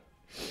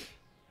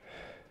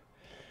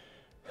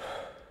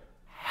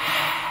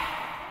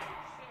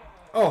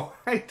 Oh,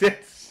 I did.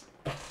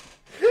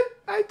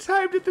 I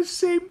timed at the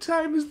same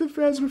time as the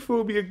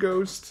Phasmophobia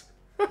ghost.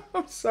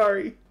 I'm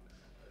sorry.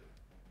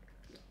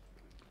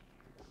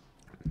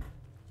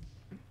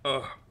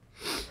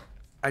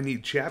 I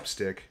need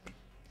chapstick.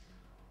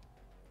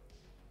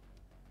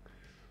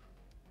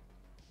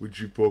 Would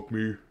you fuck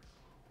me?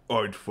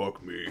 I'd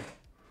fuck me.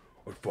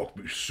 I'd fuck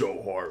me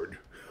so hard.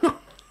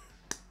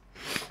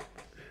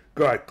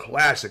 God,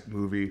 classic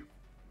movie.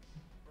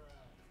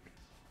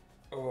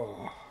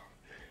 Oh.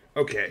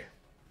 Okay.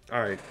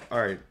 Alright.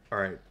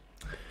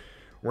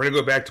 We're gonna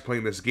go back to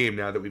playing this game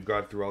now that we've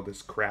got through all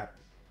this crap.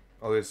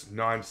 All this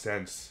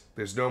nonsense.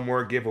 There's no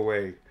more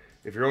giveaway.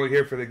 If you're only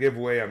here for the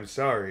giveaway, I'm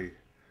sorry.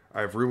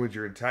 I've ruined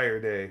your entire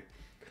day.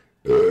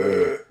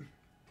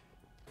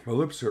 My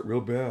lips hurt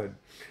real bad.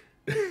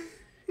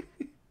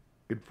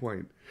 Good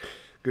point.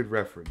 Good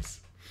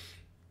reference.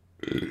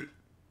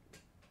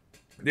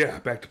 Yeah,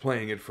 back to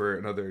playing it for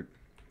another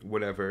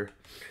whatever.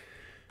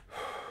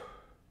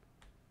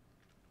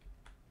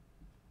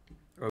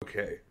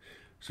 Okay.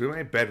 So we're in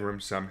my bedroom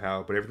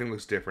somehow, but everything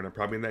looks different. I'm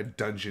probably in that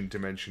dungeon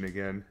dimension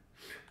again.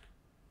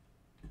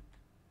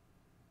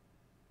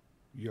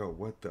 Yo,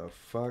 what the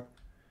fuck?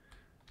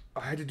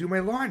 I had to do my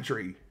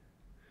laundry.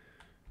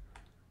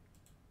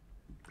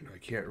 I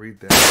can't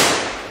read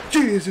that.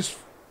 Jesus.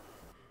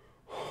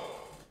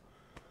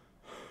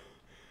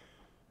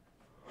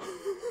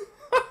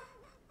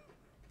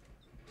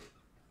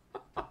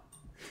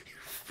 You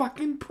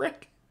fucking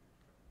prick.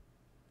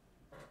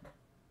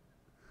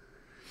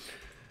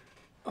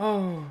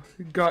 Oh,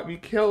 it got me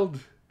killed.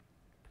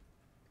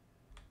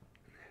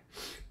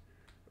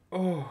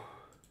 Oh.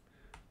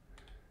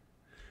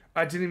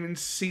 I didn't even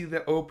see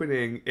the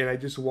opening, and I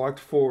just walked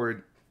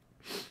forward,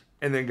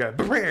 and then got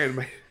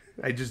bam!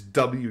 I just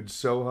W'd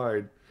so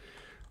hard.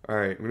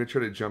 Alright, I'm gonna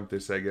try to jump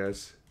this, I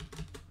guess.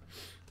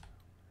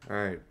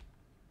 Alright.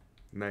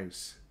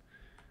 Nice.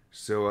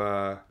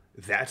 So,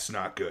 that's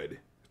not good.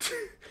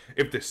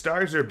 If the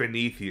stars are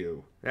beneath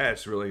you,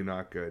 that's really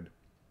not good.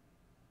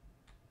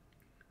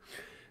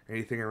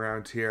 Anything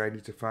around here I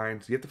need to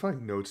find? You have to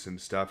find notes and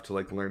stuff to,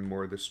 like, learn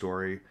more of the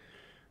story.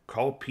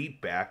 Call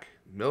Pete back.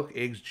 Milk,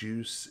 eggs,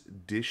 juice,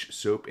 dish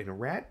soap, and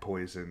rat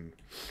poison.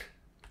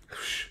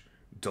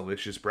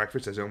 Delicious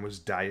breakfast as I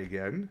almost die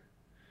again.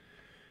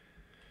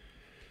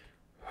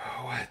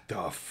 What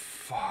the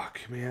fuck,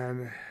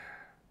 man?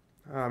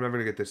 I'm never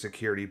gonna get the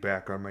security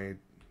back on my,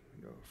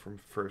 from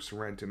first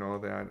rent and all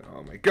that.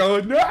 Oh my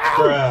god, no!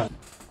 Bruh.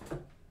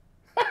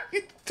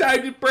 You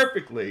timed it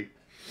perfectly.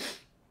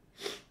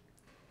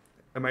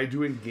 Am I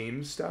doing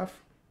game stuff?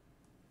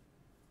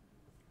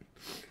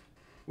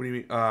 What do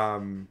you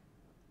mean?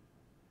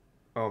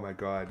 Oh my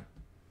god.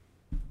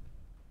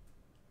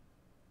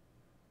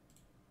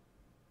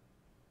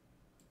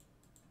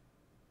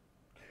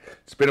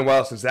 It's been a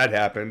while since that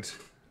happened.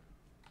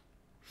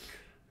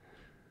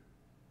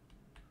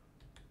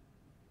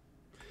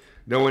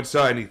 No one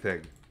saw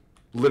anything.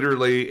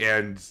 Literally,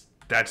 and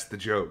that's the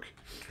joke.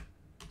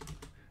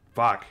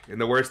 Fuck.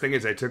 And the worst thing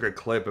is I took a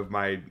clip of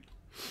my...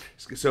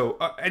 So,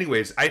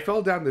 anyways, I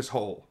fell down this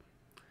hole.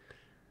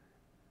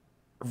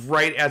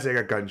 Right as I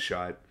got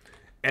gunshot.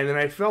 And then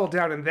I fell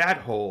down in that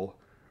hole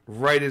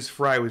right as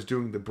Fry was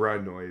doing the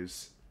bruh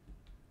noise.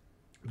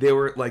 They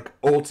were like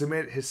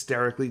ultimate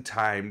hysterically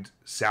timed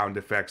sound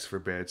effects for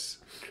bits.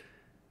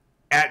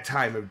 At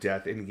time of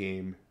death in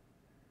game.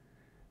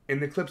 And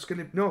the clip's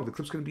gonna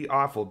be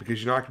awful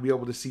because you're not gonna be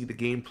able to see the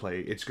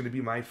gameplay. It's gonna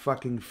be my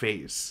fucking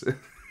face.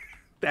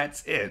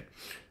 That's it.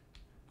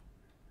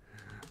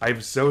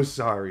 I'm so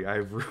sorry.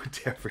 I've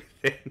ruined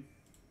everything.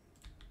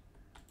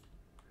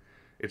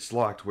 It's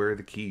locked. Where are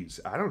the keys?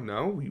 I don't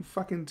know. You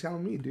fucking tell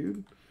me,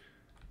 dude.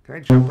 Can I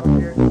jump up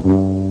here?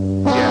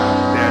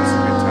 Yeah, that's a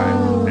good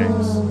time.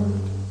 Thanks.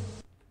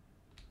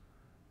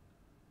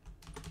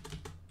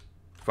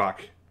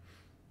 Fuck.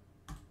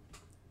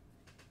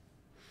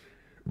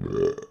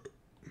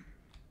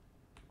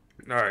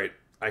 Alright.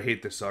 I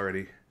hate this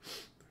already.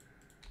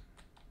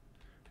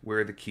 Where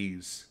are the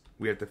keys?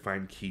 We have to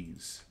find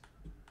keys.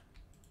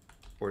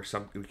 Or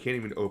something. We can't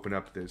even open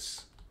up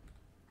this.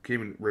 Can't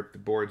even rip the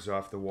boards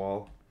off the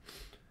wall.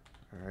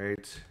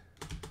 Alright.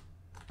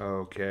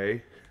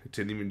 Okay. It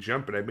didn't even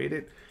jump, but I made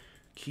it.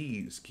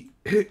 Keys.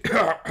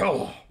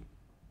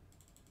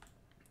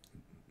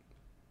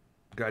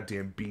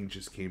 Goddamn bean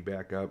just came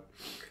back up.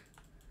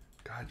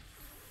 God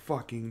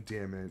fucking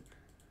damn it.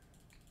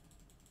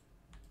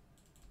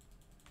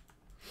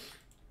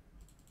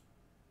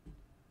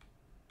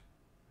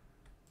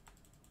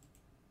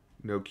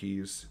 No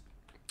keys.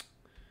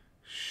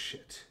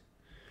 Shit.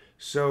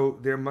 So,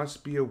 there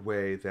must be a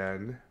way,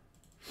 then.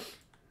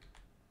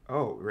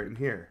 Oh, right in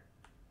here.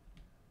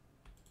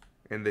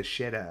 In the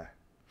shitter.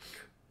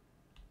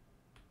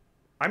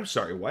 I'm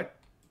sorry, what?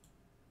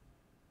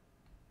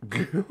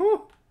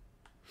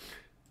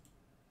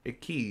 A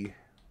key.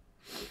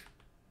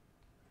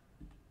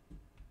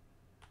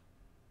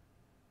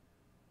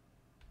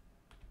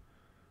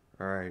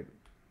 Alright.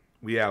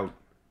 We out.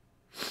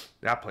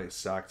 That place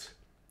sucked.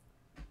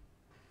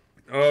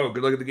 Oh,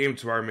 good luck at the game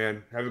tomorrow,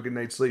 man. Have a good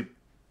night's sleep.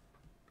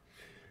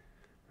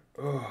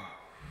 Oh,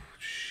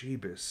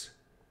 Sheebus.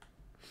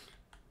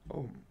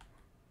 Oh,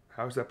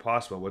 how is that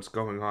possible? What's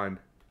going on?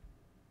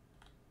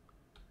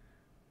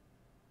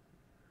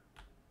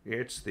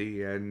 It's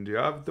the end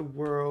of the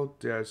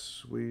world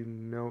as we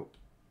know.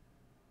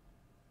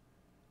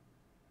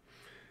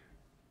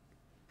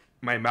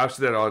 My mouse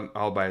did that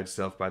all by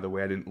itself, by the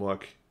way. I didn't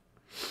look.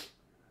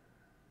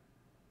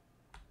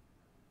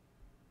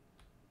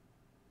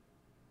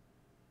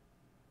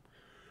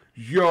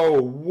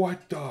 Yo,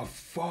 what the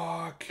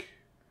fuck?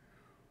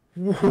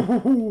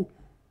 Whoa.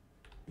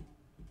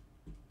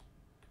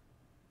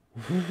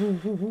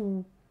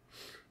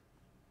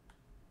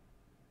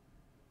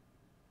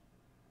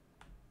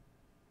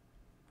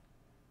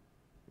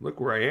 Look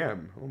where I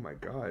am. Oh my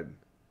god.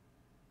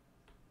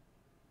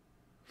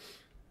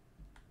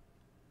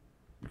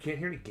 You can't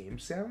hear any game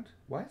sound?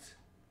 What?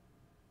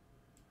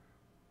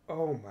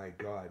 Oh my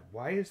god.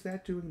 Why is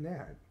that doing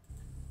that?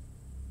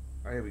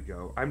 There we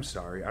go. I'm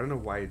sorry. I don't know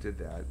why it did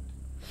that.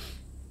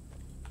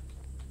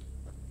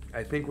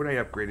 I think when I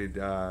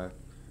upgraded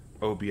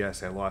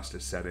OBS, I lost a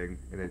setting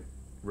and it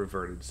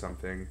reverted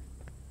something.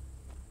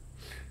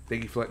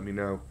 Thank you for letting me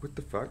know. What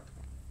the fuck?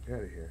 Get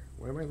out of here.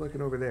 Why am I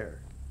looking over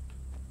there?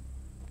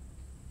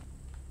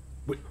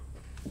 Wait.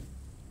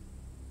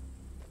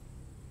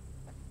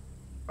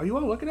 Are you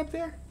all looking up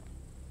there?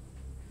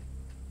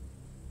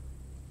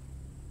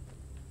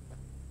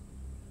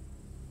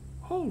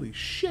 Holy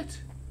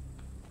shit.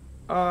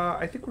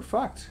 I think we're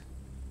fucked.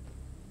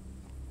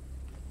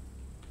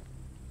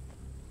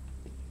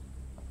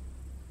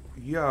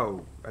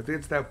 Yo, I think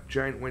it's that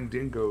giant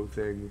Wendigo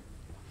thing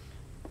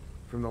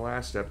from the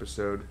last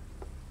episode.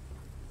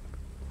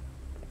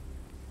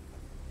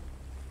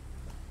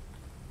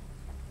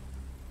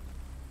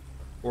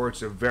 Or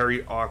it's a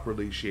very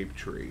awkwardly shaped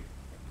tree.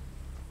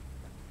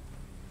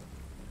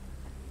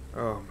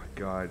 Oh my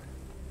god.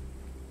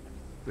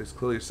 There's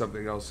clearly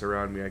something else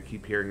around me. I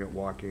keep hearing it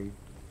walking.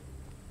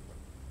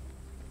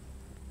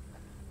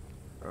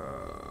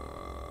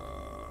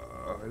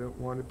 I don't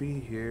want to be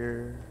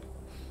here.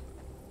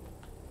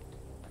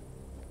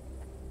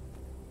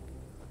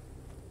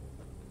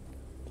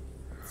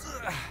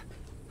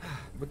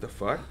 What the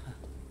fuck?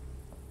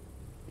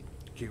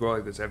 Can't go on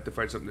like this. I have to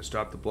find something to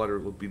stop the blood or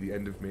it will be the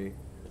end of me.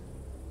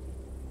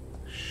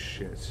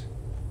 Shit.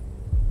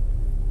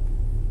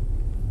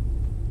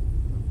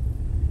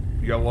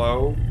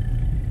 Yellow.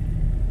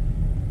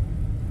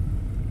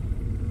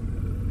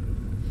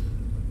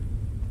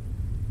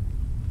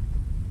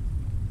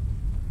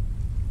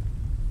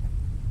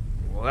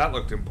 Well, that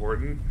looked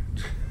important.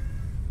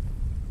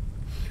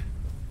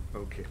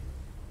 Okay.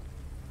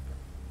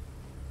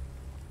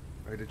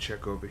 I had to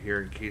check over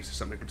here in case there's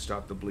something that could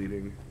stop the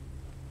bleeding.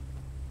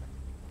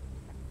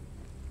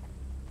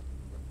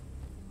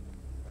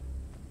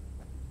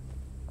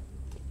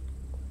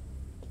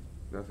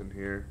 Nothing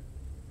here.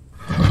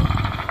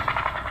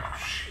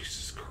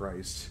 Jesus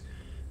Christ.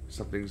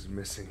 Something's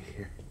missing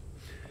here.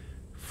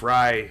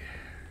 Fry.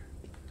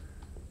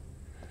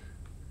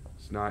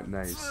 It's not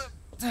nice.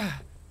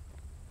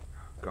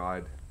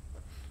 God.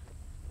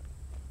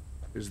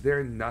 Is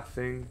there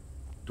nothing?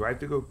 Do I have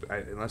to go?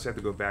 Unless I have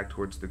to go back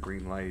towards the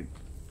green light.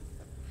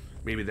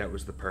 Maybe that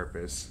was the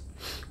purpose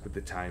with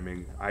the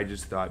timing. I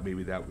just thought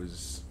maybe that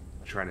was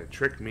trying to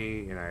trick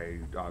me, and I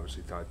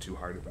obviously thought too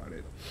hard about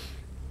it.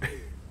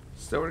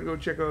 So I'm going to go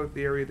check out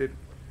the area that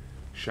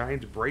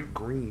shines bright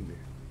green,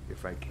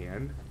 if I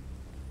can.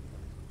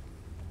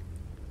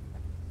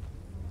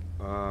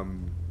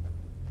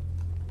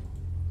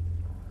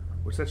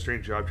 What's that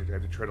strange object? I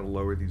have to try to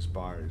lower these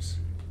bars.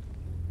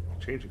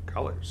 Changing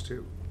colors,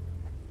 too.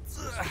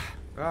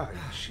 Ah,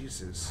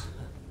 Jesus.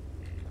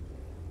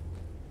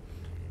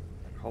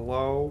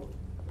 Hello?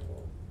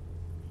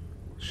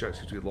 Shut,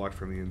 seems to be locked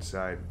from the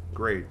inside.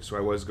 Great, so I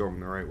was going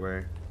the right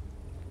way.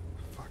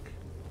 Fuck.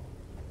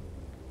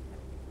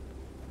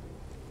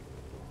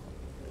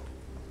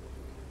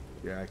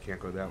 Yeah, I can't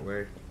go that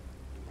way.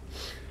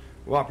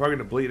 Well, I'm probably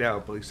going to bleed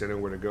out, but at least I know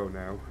where to go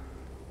now.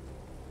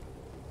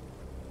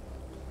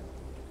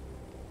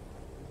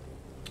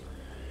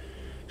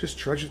 Just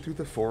trudging through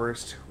the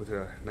forest with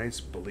a nice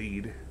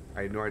bleed.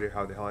 I had no idea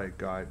how the hell I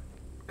got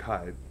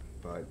cut,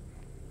 but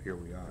here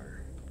we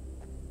are.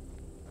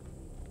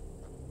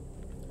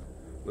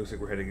 Looks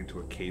like we're heading into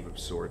a cave of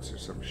sorts or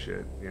some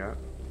shit, yeah.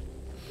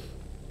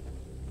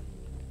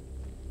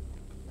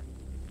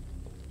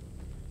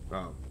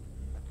 Oh.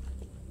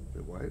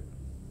 Wait, what?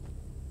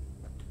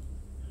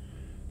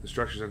 The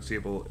structure's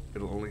unstable.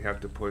 It'll only have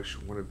to push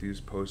one of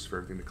these posts for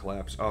everything to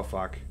collapse. Oh,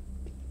 fuck.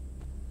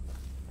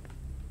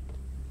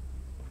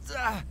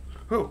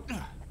 Oh!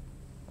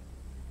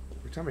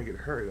 Every time I get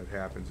hurt, that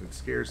happens. It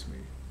scares me.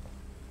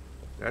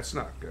 That's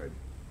not good.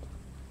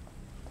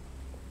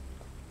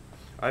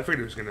 I figured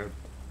it was gonna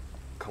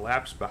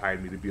collapse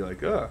behind me to be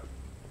like,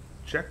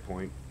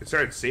 checkpoint. It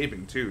started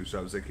saving too, so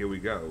I was like, here we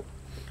go.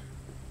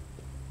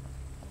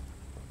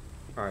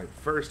 Alright,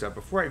 first up,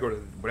 before I go to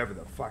whatever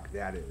the fuck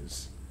that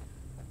is,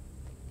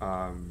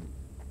 let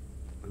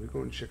me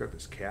go and check out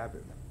this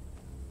cabin.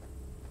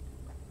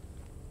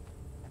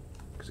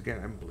 Because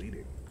again, I'm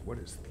bleeding. What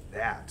is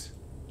that?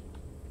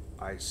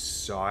 I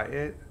saw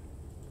it.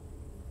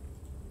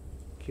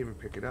 Can't even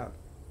pick it up.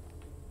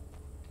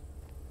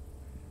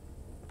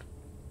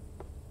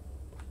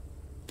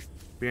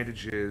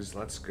 Bandages,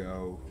 let's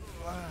go.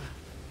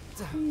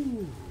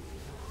 Ooh.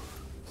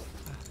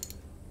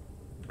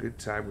 Good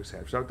time was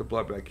had. Stop the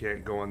blood, but I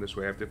can't go on this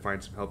way. I have to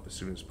find some help as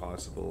soon as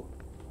possible.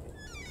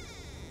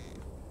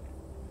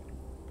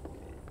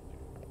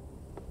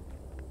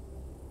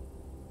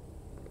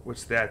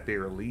 What's that? They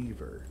are a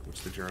lever.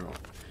 What's the journal?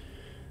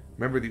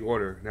 Remember the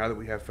order. Now that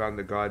we have found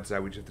the God's Eye,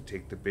 we just have to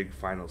take the big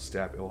final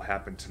step. It will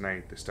happen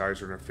tonight. The stars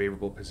are in a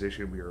favorable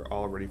position. We are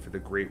all ready for the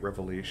great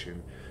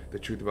revelation. The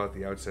truth about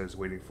the outside is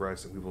waiting for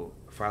us, and we will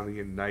finally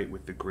unite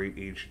with the great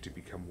ancient to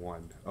become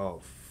one.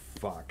 Oh,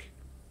 fuck.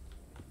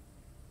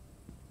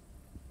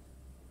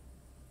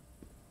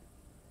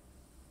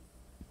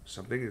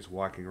 Something is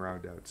walking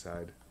around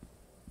outside.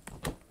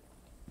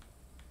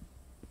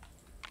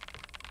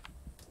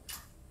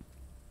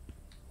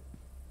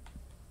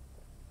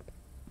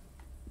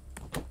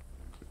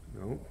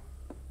 No.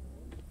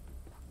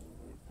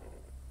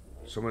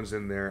 Someone's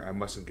in there. I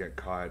mustn't get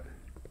caught.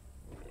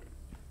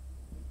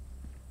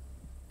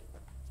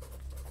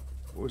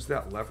 What was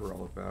that lever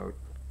all about?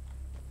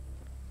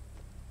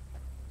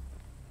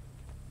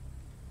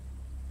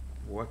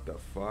 What the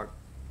fuck?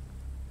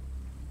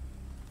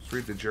 Let's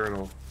read the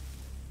journal.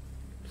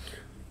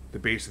 The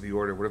base of the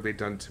order. What have they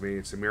done to me?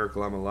 It's a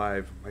miracle I'm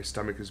alive. My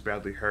stomach is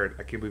badly hurt.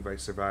 I can't believe I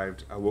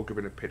survived. I woke up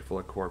in a pit full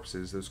of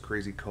corpses. Those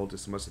crazy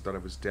cultists must have thought I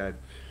was dead.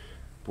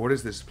 But what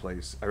is this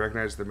place? I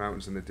recognize the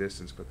mountains in the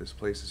distance, but this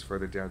place is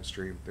further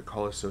downstream. The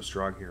call is so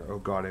strong here. Oh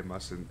god, I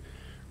mustn't.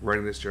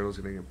 Writing this journal is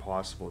getting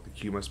impossible. The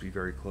cue must be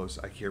very close.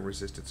 I can't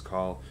resist its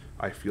call.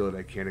 I feel it.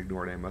 I can't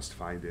ignore it. I must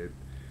find it.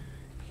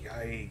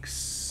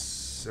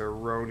 Yikes.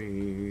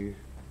 Saroni.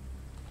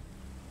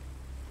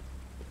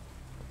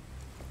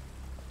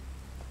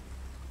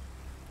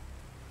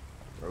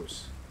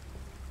 gross.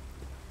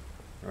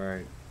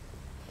 Alright.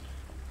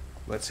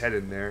 Let's head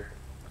in there.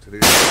 To the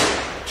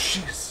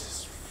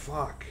Jesus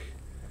fuck.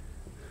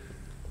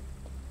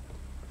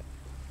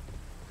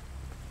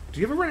 Do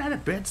you ever run out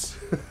of bits?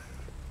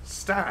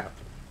 Stop.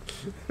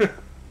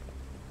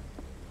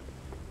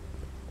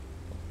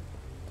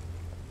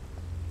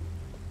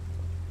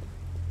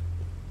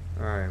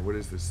 Alright, what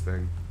is this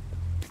thing?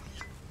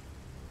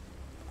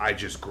 I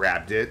just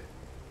grabbed it.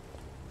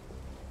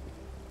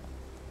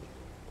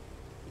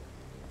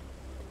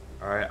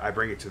 Alright, I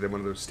bring it to them,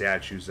 one of those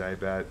statues, I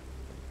bet.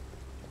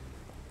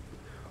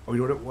 Oh, you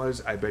know what it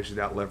was? I bet you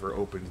that lever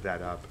opened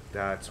that up.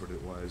 That's what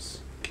it was.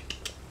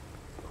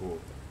 Cool.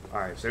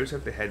 Alright, so I just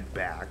have to head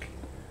back.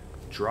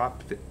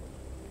 Drop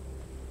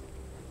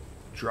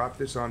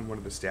this on one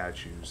of the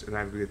statues, and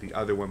I'm going to get the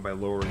other one by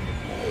lowering the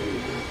pole.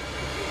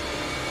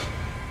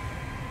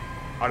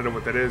 I don't know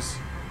what that is.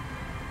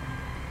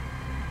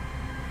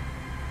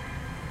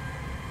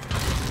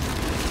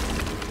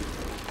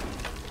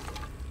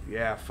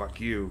 Yeah,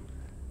 fuck you.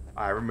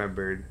 I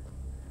remembered.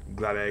 I'm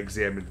glad I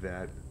examined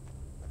that.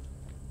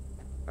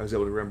 I was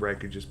able to remember I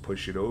could just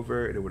push it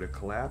over and it would have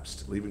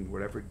collapsed, leaving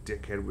whatever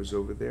dickhead was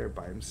over there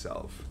by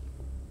himself.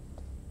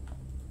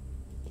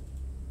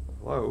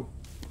 Hello?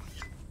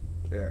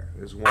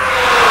 There's one.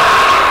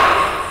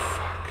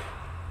 Fuck.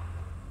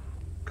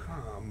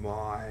 Come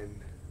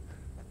on.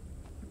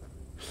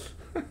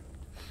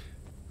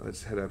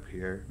 Let's head up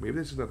here. Maybe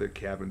there's another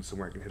cabin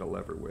somewhere I can hit a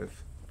lever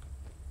with.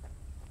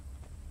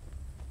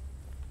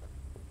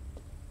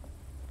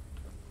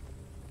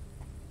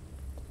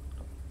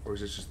 Or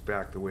is this just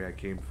back the way I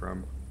came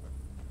from?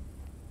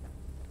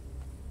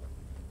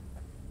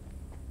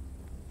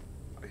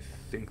 I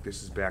think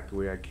this is back the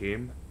way I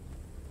came.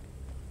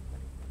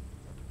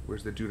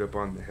 Where's the dude up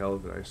on the hill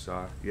that I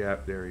saw? Yeah,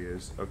 there he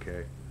is.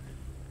 Okay.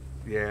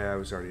 Yeah, I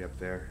was already up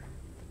there.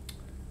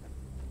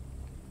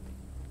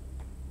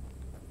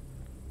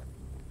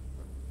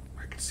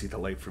 I can see the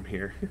light from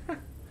here.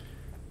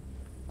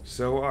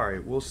 So,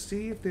 alright, we'll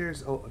see if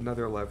there's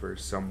another lever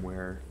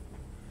somewhere.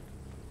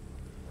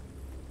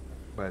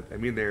 But, I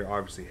mean, there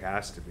obviously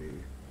has to be.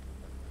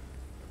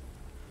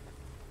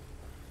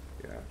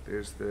 Yeah,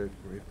 there's the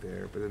right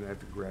there. But then I have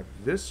to grab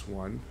this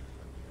one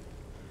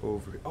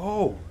over.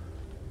 Oh!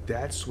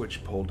 That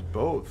switch pulled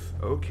both.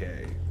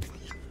 Okay.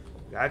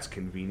 That's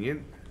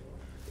convenient.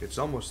 It's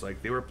almost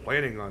like they were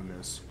planning on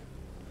this.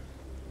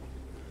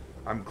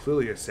 I'm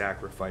clearly a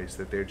sacrifice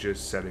that they're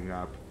just setting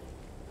up.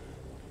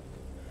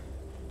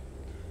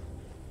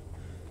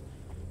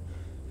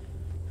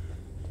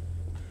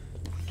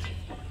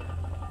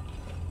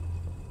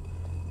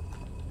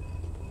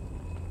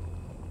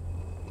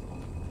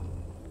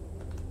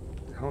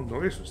 The hell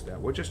noise was that?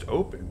 What just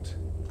opened?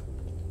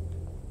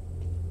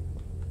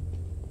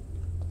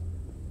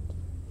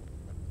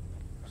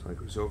 It's like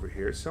it was over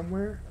here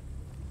somewhere.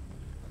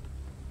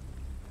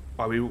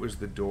 Oh, maybe it was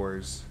the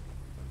doors.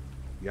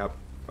 Yep.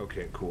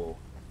 Okay, cool.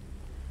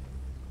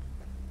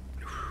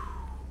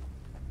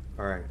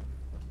 Alright.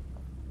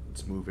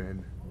 Let's move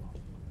in.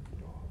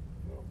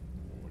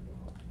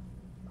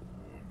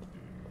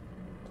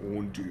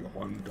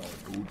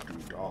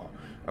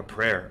 A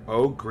prayer.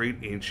 O great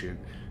ancient,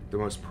 the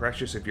most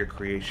precious of your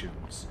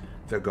creations,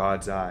 the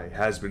God's eye,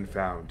 has been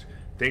found.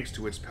 Thanks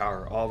to its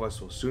power, all of us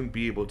will soon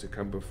be able to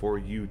come before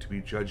you to be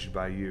judged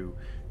by you.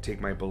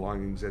 Take my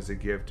belongings as a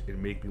gift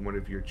and make me one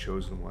of your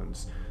chosen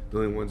ones, the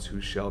only ones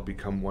who shall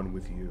become one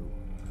with you.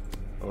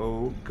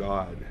 Oh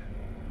God.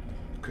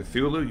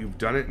 Cthulhu, you've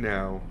done it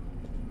now.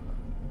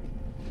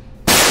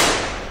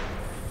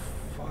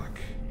 Fuck.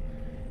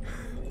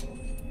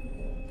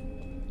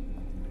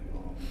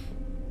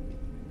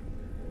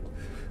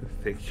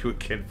 Thank you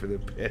again for the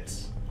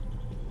bits.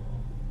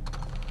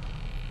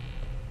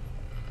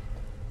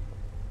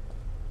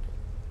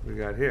 What we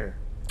got here?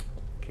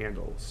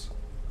 Candles.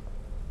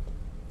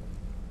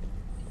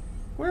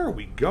 Where are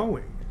we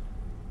going?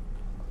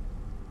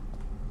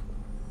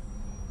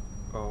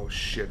 Oh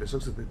shit, this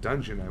looks like the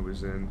dungeon I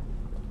was in.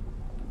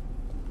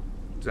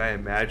 Did I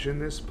imagine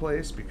this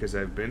place because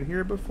I've been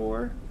here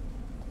before?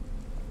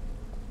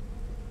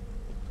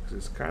 Because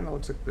this kind of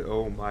looks like the...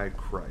 Oh my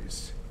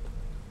Christ.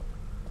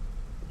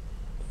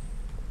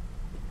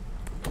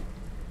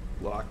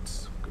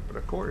 Locked. But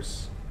of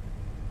course.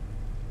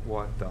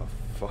 What the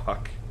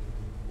fuck?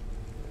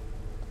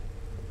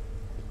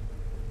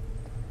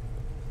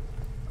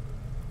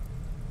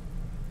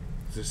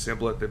 There's a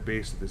symbol at the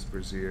base of this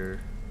brazier.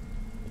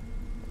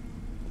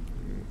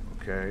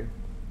 Okay.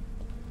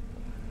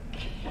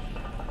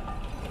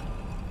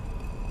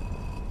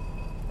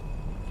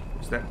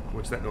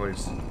 What's that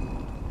noise?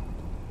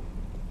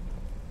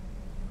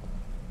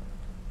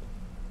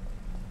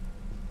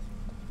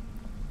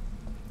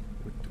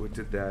 What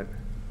did that?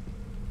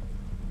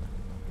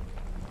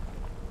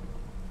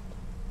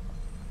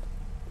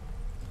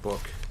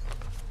 Book.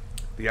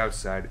 The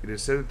outside. It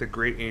is said that the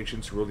great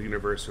ancients ruled the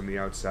universe from the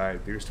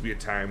outside. There used to be a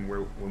time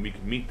when we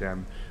could meet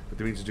them, but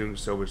the means of doing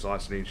so was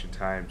lost in ancient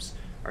times.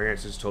 Our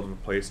ancestors told of a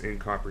place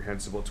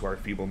incomprehensible to our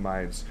feeble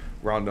minds,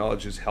 where all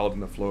knowledge is held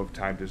and the flow of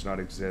time does not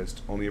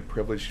exist. Only a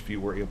privileged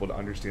few were able to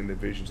understand the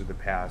visions of the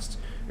past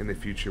and the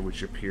future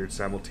which appeared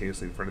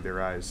simultaneously in front of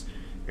their eyes,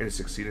 and to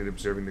succeed in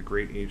observing the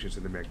great ancients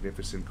and the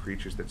magnificent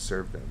creatures that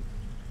served them.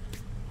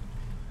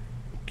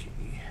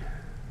 Okay.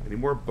 Any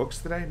more books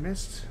that I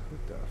missed?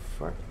 What the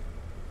fuck?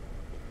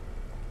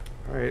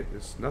 Alright,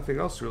 there's nothing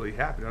else really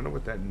happening. I don't know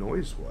what that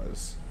noise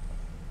was.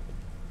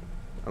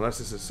 Unless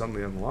this is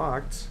suddenly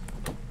unlocked.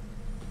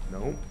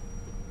 No.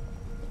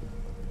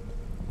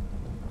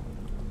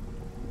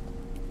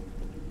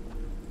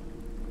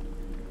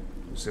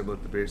 Symbol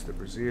at the base of the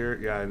brazier.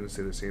 Yeah, I didn't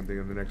say the same thing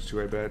in the next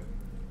two, I bet.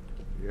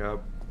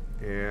 Yep.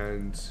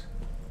 And...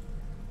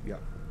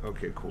 Yep.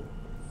 Okay, cool.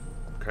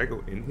 Can I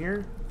go in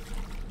here?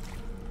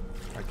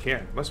 I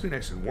can't. Must be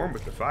nice and warm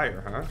with the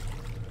fire, huh?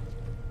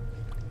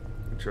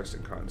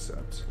 Interesting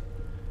concept.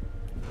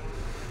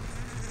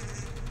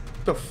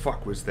 What the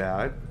fuck was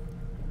that?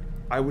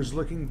 I was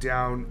looking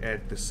down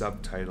at the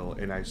subtitle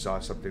and I saw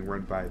something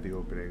run by the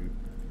opening.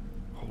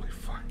 Holy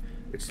fuck.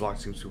 Its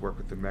lock seems to work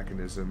with the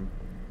mechanism.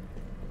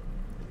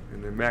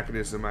 And the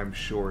mechanism, I'm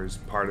sure, is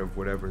part of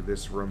whatever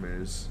this room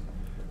is.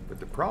 But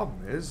the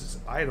problem is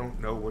I don't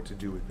know what to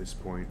do at this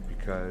point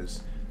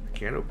because I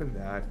can't open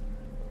that.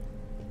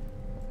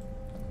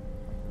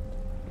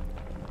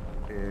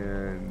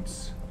 And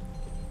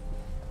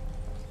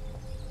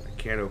I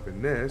can't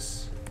open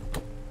this.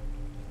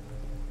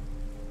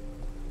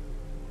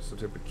 Some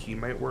type of key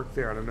might work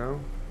there, I don't know.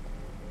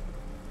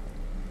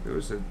 There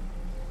was a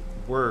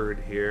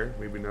word here,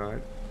 maybe not.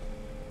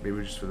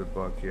 Maybe just for the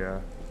book, yeah.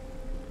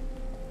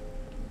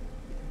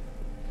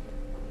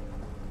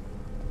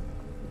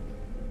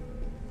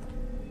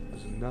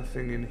 There's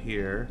nothing in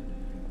here.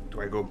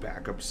 Do I go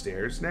back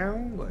upstairs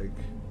now? Like...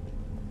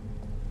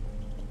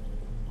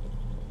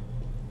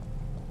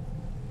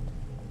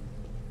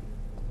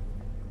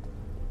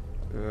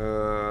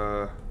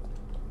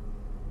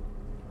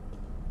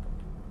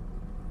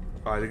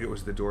 Oh, I think it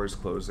was the doors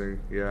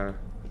closing. Yeah,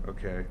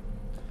 okay.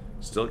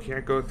 Still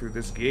can't go through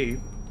this gate.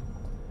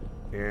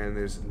 And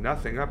there's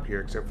nothing up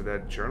here except for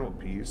that journal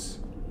piece.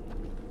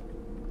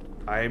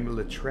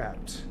 I'm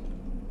trapped.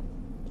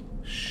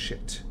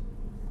 Shit.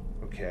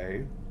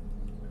 Okay.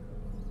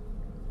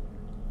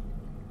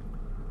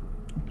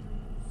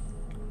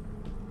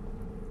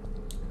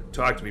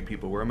 Talk to me,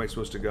 people. Where am I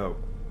supposed to go?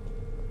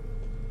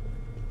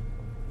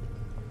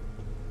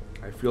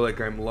 I feel like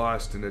I'm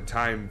lost in a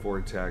time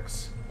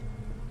vortex.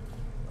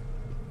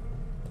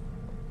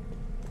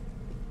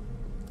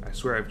 I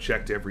swear I've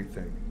checked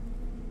everything.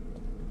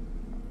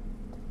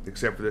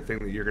 Except for the thing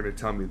that you're going to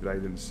tell me that I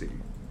didn't see.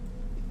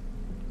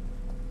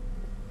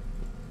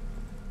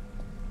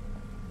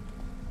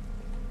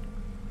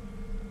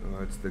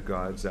 Oh, it's the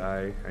God's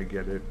Eye. I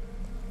get it.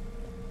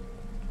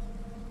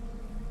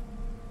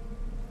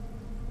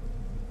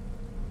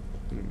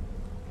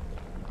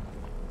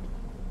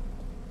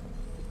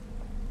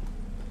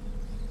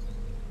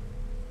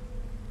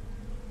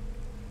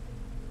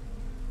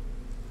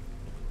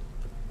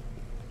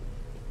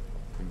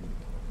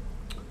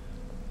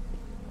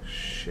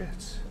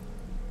 Shit.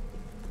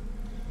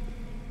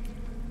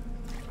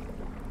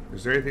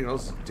 Is there anything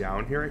else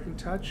down here I can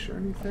touch or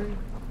anything?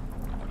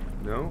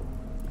 No?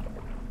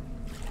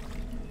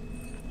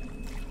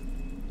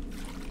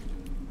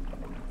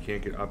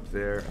 Can't get up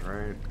there,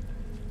 alright.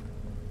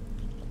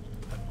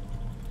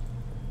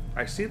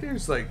 I see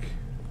there's like...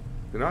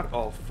 They're not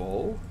all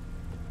full.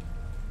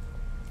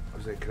 I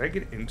was like, could I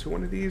get into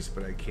one of these?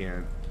 But I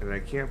can't. And I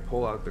can't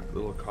pull out the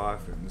little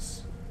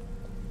coffins.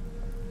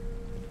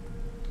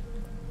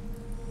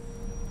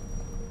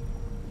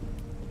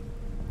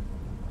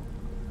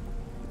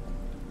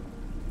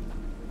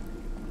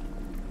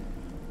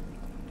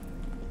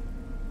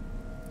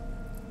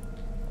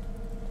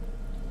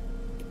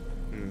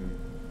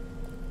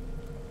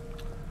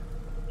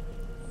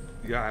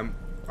 Yeah,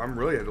 I'm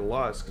really at a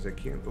loss because I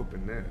can't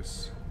open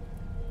this.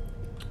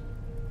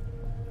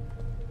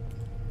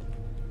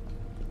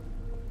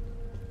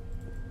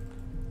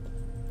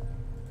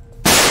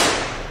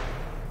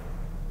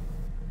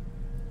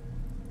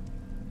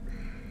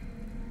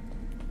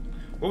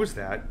 What was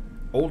that?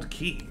 Old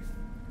key.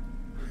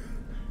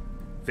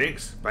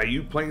 Thanks. By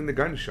you playing the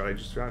gunshot, I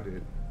just found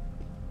it.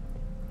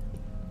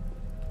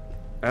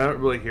 I don't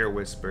really hear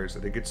whispers.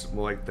 I think it's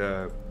more like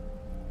the...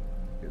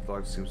 The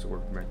lock seems to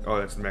work. Oh,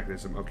 that's the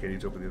mechanism. Okay, I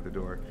need to open the other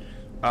door.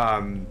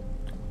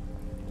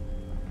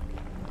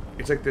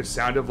 It's like the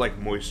sound of like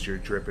moisture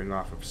dripping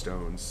off of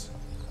stones.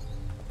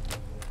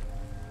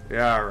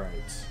 Yeah,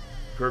 alright.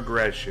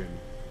 Progression.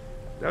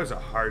 That was a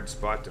hard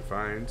spot to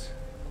find.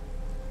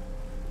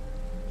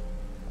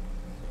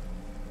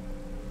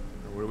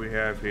 What do we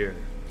have here?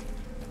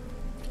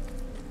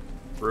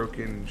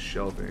 Broken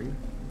shelving.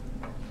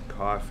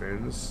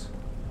 Coffins.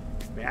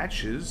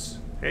 Matches.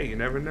 Hey, you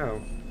never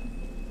know.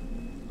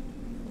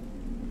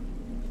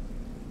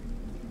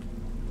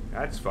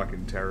 That's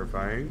fucking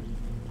terrifying.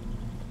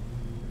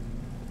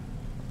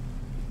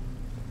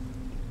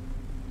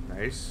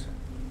 Nice.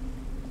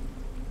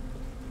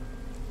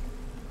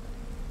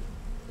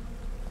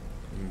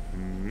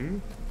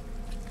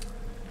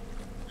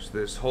 So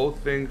this whole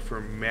thing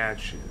for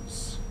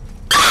matches.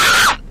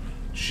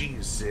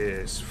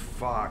 Jesus,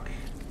 fuck.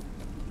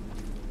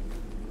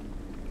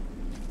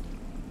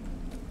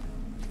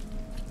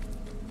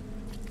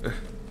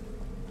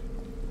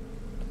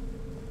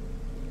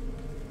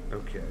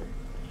 Okay.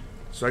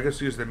 So I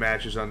guess use the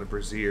matches on the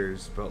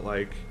braziers, but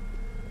like,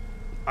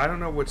 I don't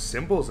know what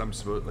symbols I'm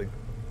supposed, like,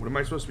 what am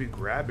I supposed to be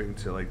grabbing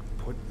to like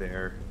put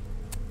there?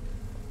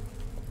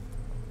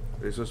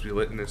 Are they supposed to be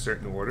lit in a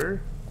certain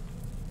order?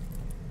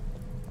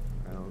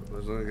 I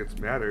don't think it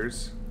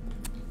matters.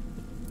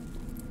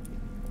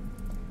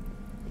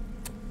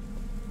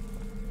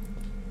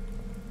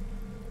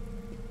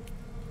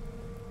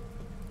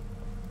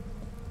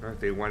 Alright,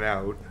 they went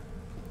out.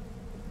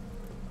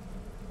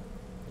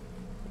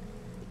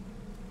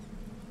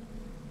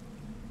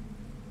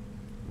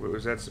 What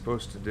was that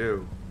supposed to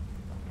do?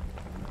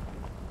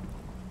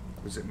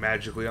 Was it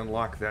magically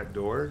unlock that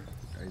door?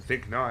 I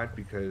think not,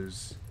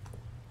 because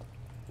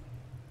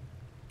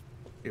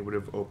it would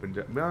have opened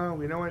up. No,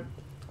 you know what?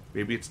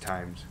 Maybe it's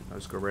timed. I'll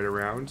just go right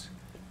around.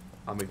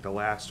 I'll make the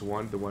last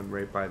one, the one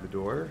right by the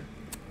door.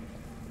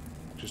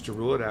 Just to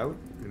rule it out,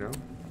 you know?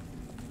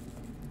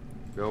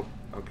 Nope.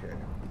 Okay.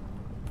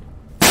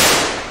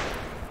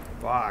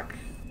 Fuck.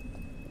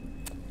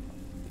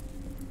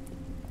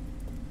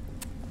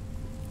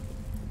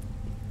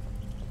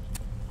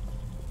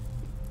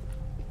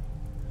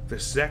 The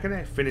second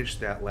I finished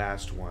that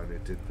last one,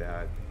 it did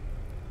that.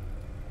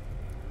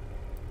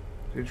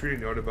 Didn't you read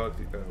a note about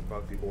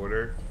the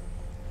order?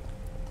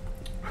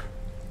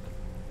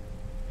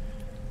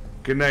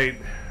 Good night.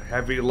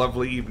 Have a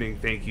lovely evening.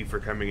 Thank you for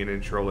coming in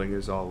and trolling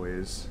as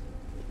always.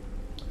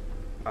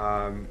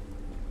 I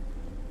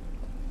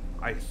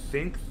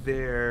think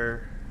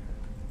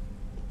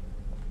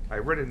I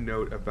read a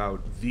note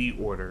about the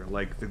order,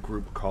 like the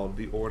group called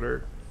the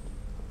order.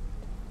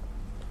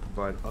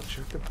 But I'll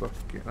check the book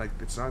again. Like,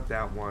 it's not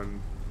that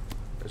one.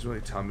 It doesn't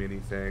really tell me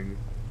anything.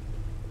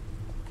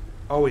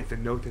 Oh wait, the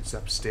note that's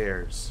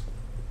upstairs.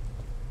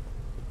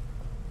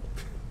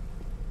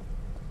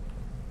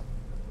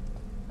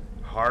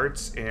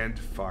 Hearts and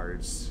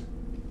farts.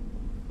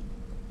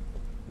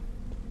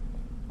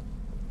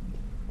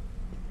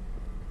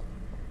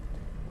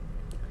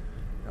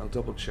 I'll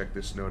double check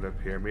this note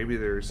up here. Maybe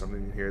there's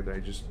something here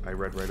that I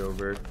read right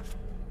over.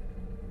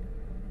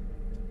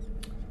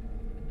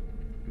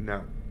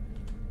 No.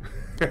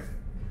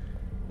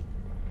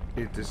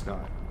 It does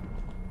not.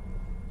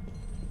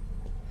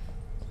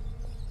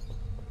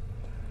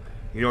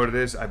 You know what it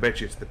is? I bet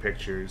you it's the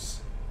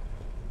pictures.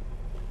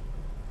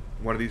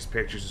 One of these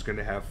pictures is going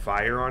to have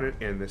fire on it,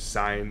 and the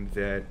sign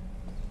that...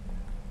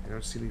 I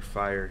don't see any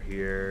fire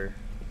here.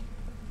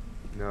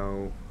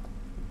 No.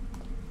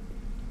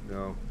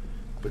 No.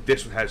 But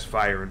this one has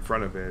fire in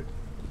front of it.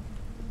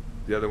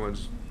 The other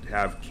ones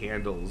have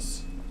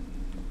candles.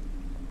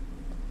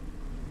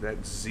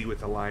 That Z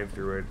with a line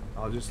through it.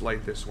 I'll just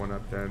light this one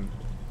up then.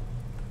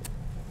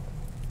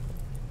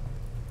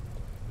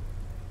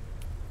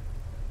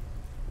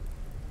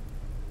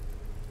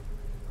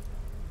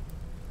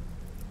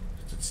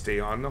 Does it stay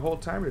on the whole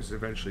time, or does it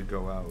eventually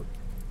go out?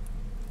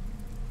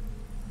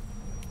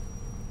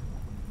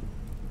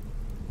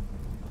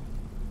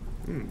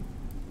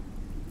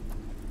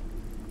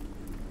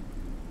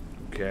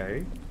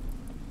 Okay.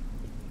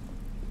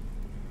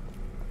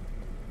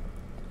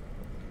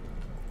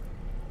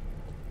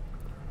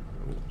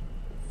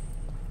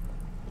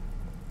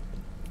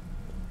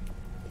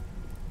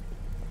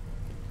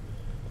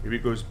 Maybe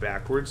it goes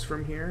backwards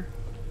from here.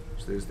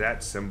 So there's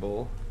that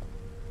symbol.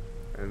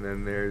 And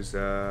then there's,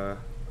 I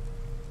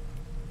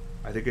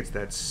think it's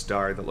that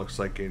star that looks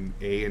like an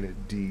A and a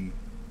D.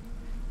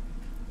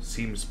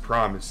 Seems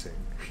promising.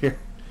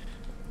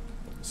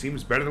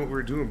 Seems better than what we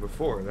were doing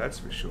before, that's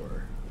for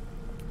sure.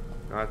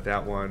 Not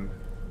that one.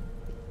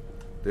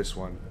 This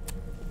one.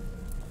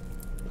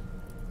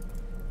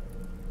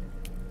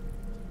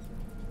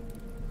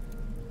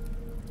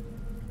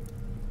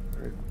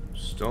 Alright,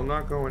 still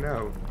not going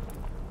out.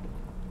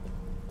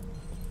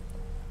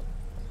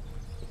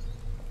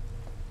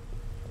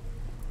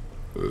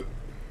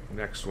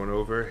 Next one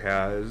over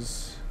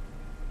has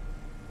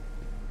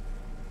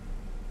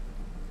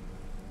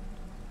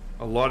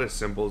a lot of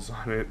symbols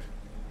on it.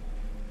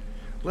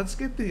 Let's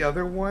get the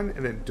other one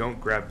and then don't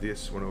grab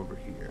this one over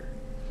here.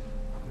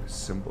 This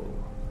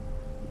symbol.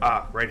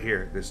 Ah, right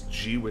here. This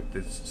G with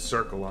this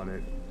circle on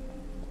it.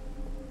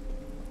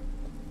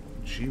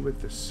 G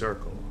with the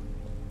circle.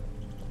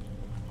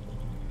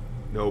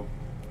 Nope.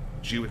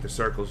 G with the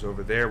circle's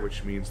over there,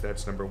 which means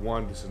that's number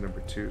 1. This is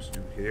number 2. So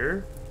do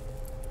here.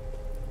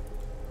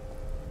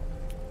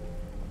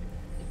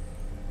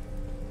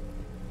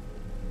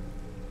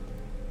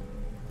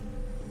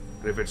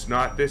 And if it's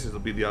not this, it'll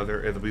be the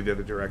other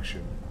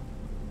direction.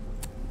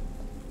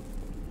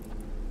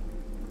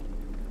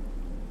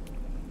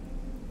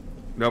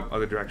 Nope,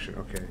 other direction,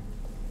 okay.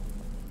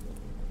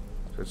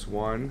 So it's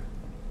 1.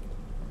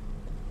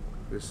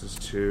 This is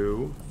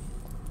 2.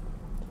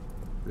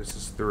 This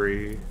is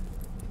 3.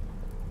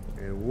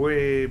 And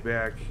way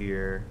back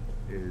here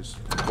is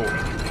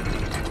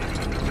 4.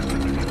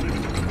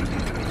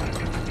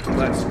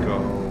 Let's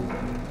go.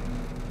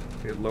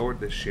 It lowered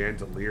the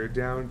chandelier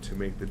down to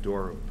make the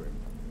door open.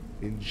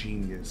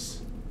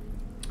 Ingenious.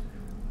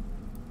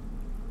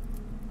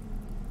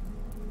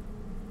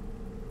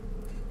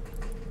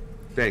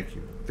 Thank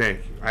you. Thank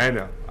you. I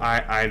know.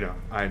 I know.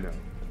 I know.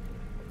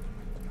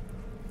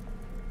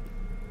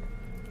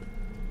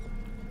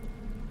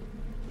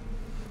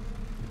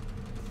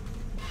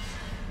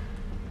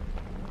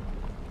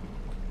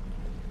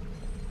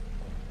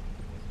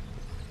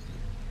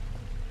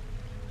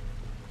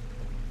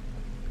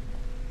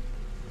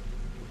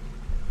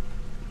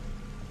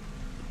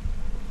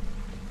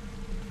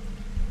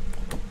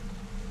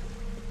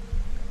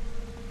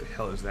 The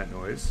hell is that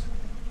noise?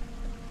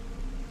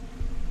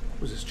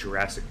 Was this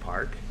Jurassic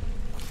Park?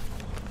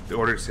 The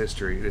Order's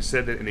history. It is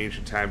said that in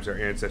ancient times our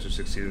ancestors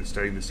succeeded in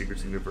studying the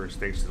secrets of the universe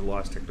thanks to the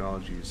lost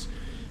technologies.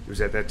 It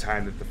was at that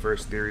time that the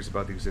first theories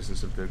about the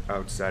existence of the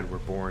outside were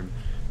born.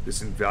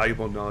 This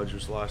invaluable knowledge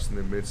was lost in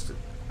the midst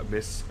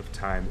of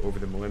time over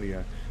the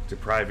millennia,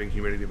 depriving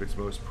humanity of its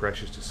most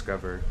precious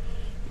discover.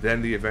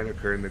 Then the event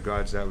occurred and the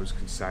God's Eye was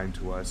consigned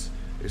to us.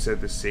 It is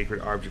said this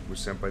sacred object was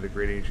sent by the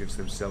great ancients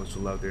themselves to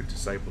allow their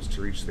disciples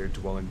to reach their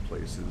dwelling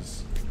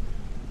places.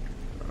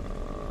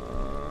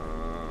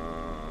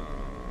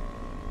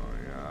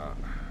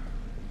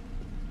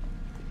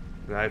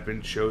 And I've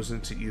been chosen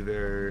to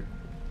either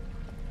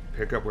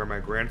pick up where my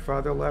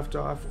grandfather left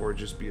off or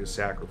just be a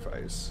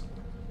sacrifice.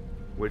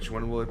 Which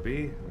one will it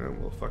be?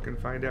 We'll fucking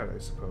find out, I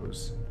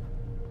suppose.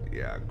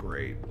 Yeah,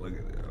 great. Look at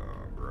it.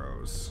 Oh,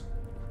 gross.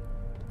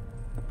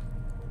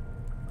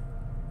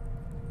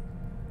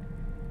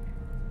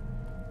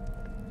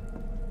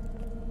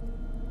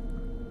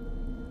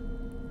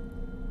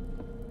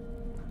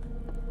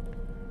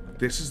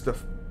 This is the...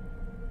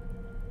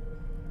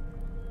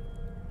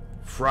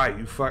 Fry,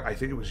 you fuck. I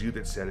think it was you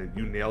that said it.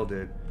 You nailed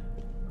it.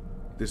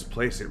 This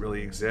place, it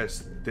really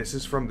exists. This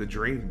is from the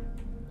dream.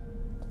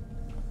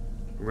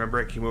 Remember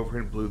I came over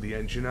and blew the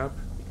engine up?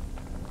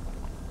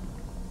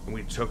 And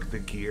we took the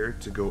gear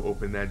to go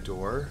open that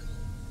door?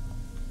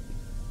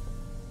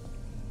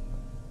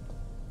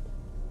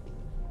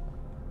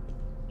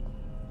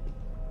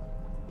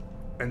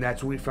 And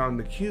that's when we found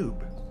the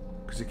cube.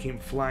 Because it came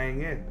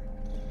flying in.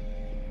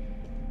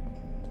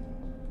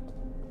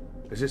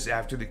 Is this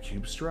after the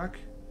cube struck?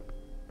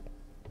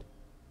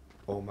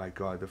 Oh my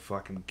god, the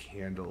fucking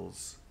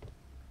candles.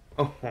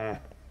 Oh,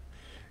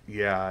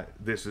 yeah,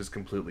 this is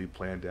completely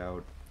planned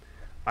out.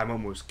 I'm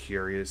almost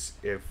curious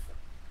if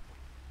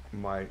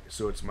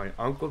so it's my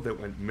uncle that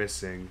went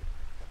missing,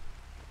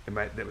 and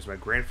that was my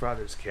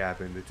grandfather's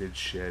cabin that did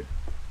shit,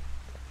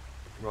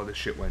 where all this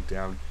shit went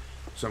down.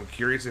 So I'm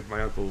curious if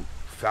my uncle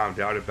found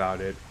out about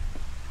it,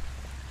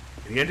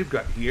 and he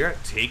got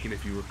taken,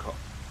 if you recall.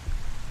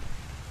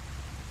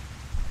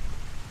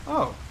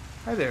 Oh,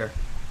 hi there.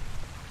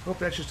 Hope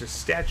that's just a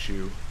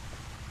statue.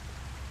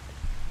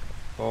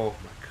 Oh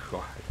my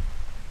god.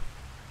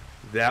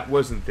 That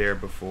wasn't there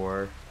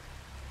before.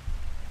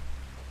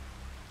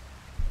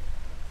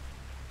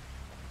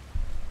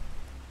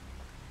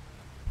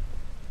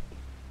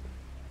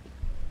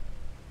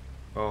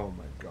 Oh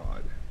my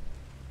god.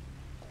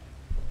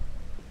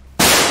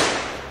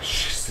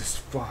 Jesus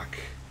fuck.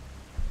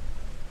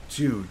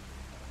 Dude,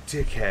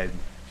 dickhead.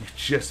 You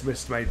just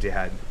missed my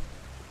dad.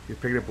 You're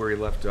picking up where he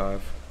left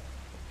off.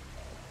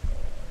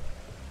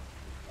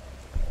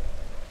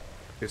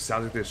 It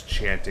sounds like there's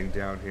chanting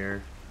down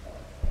here.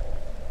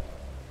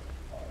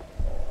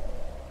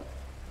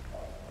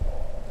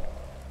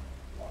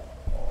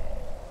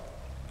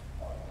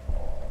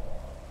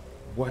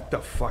 What the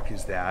fuck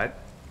is that?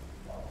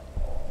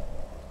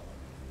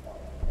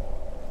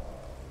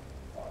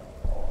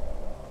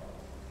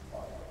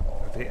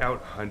 Are they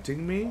out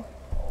hunting me?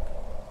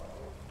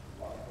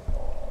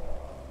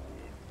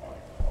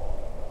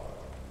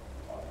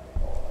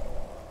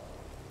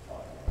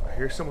 I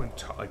hear someone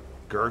like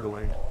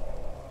gurgling.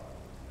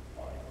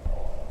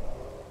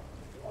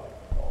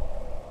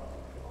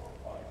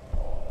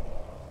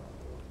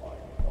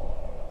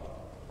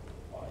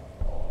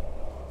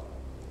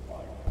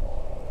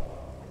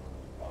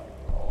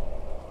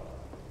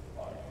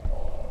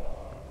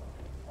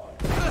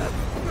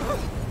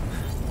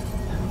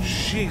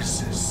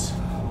 Jesus.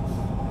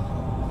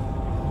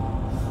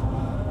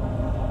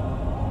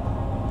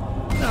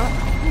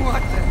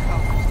 What the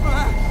hell?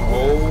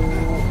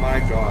 Oh my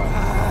god.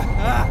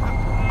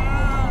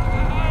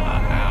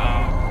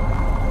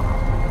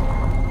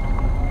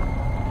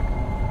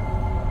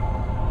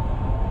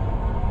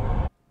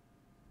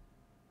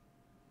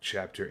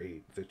 Chapter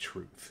 8, The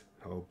Truth.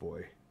 Oh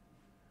boy.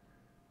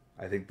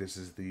 I think this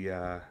is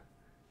the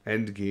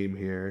end game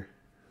here.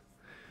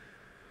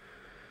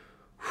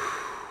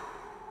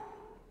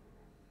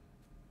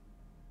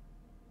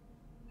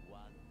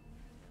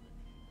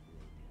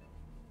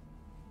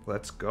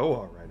 Let's go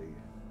already.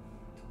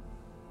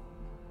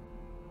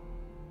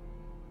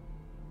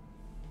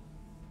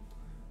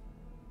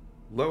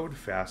 Load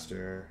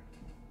faster.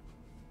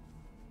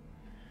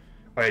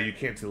 Oh yeah, you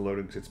can't see the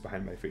loading because it's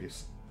behind my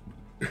face.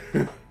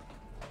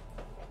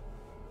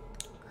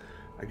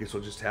 I guess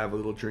we'll just have a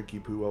little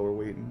drinky poo while we're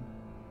waiting.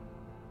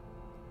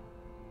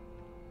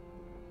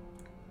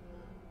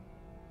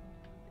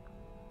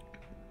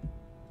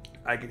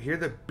 I could hear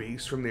the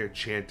bass from there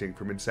chanting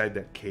from inside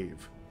that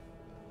cave.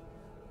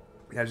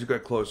 As you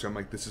got closer, I'm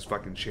like, this is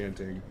fucking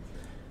chanting.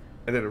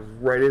 And then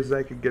right as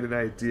I could get an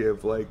idea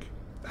of, like,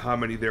 how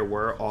many there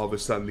were, all of a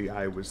sudden the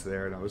eye was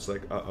there, and I was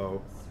like,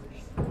 uh-oh.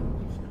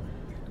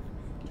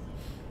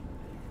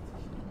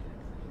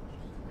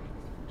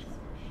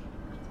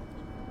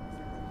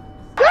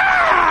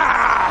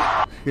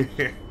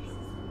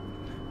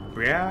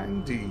 Yeah,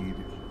 indeed.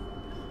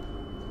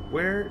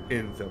 Where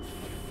in the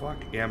fuck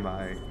am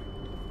I?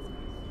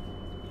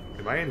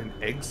 Am I in an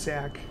egg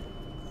sack?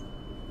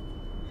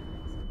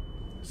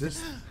 Is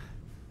this...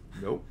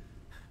 Nope.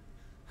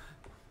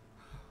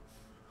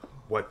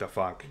 What the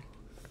fuck?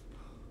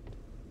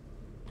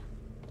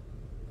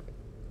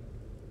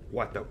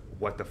 What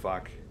the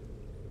fuck?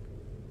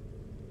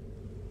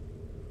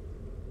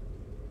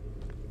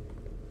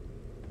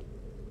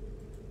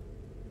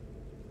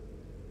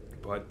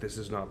 But this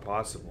is not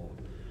possible.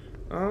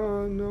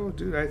 Oh, no,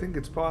 dude, I think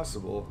it's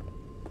possible.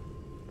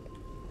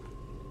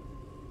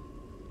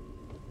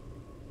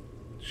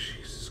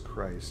 Jesus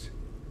Christ.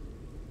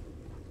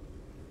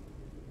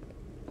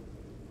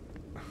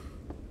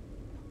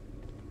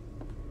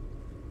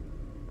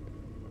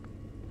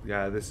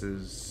 Yeah, this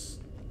is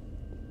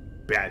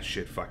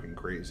batshit fucking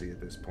crazy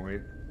at this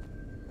point.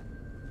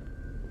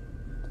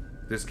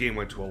 This game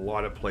went to a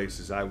lot of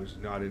places I was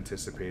not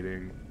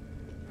anticipating.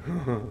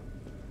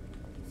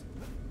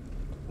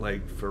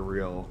 Like, for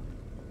real.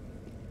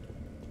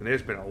 And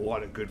there's been a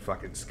lot of good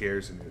fucking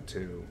scares in it,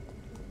 too.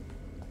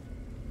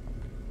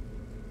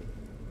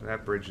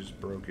 That bridge is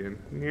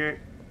broken. Yeah.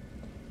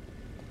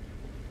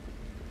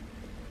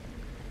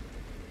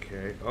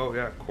 Okay. Oh,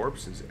 yeah,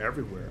 corpses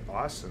everywhere.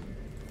 Awesome.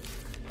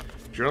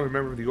 Journal of a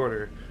member of the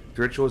Order.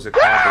 The ritual is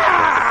accomplished, but the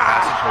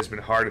passage has been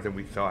harder than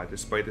we thought.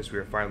 Despite this, we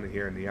are finally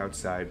here on the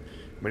outside.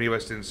 Many of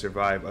us didn't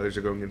survive. Others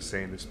are going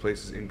insane. This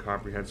place is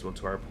incomprehensible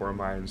to our poor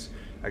minds.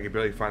 I could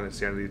barely find the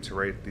sanity to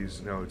write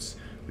these notes.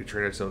 We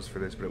trained ourselves for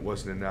this, but it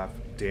wasn't enough.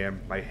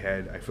 Damn, my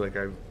head. I feel like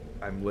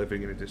I'm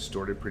living in a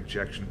distorted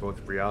projection both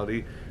of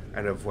reality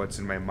and of what's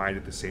in my mind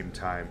at the same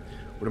time.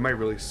 What am I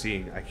really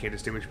seeing? I can't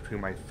distinguish between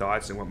my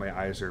thoughts and what my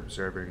eyes are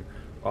observing.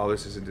 All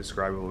this is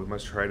indescribable. We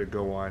must try to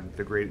go on.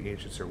 The great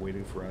ancients are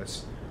waiting for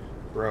us.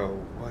 Bro,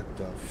 what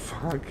the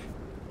fuck?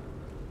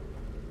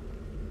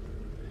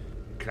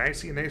 Can I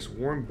see a nice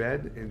warm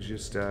bed and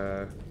just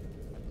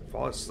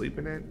fall asleep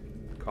in it?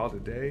 Call it a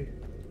day?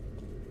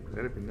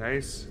 That'd be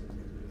nice.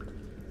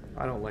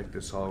 I don't like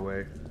this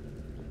hallway.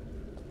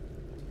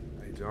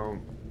 I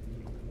don't.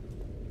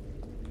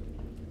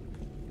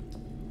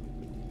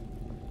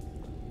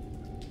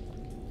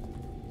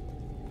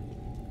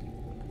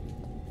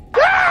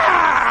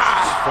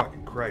 Jesus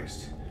fucking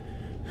Christ.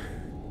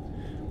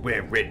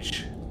 We're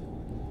rich.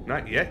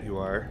 Not yet, you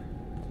are.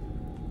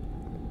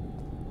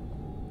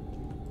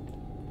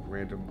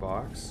 Random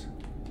box.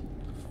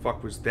 The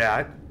fuck was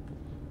that?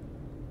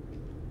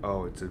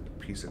 Oh, it's a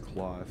piece of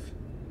cloth.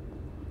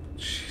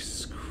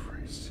 Jesus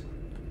Christ.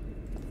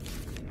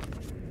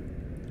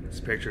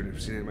 This picture,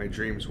 I've seen it in my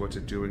dreams. What's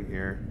it doing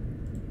here?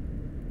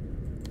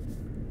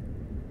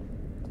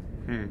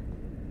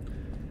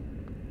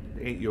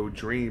 Ain't your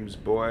dreams,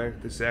 boy.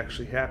 This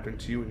actually happened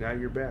to you, and now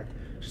you're back.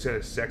 She said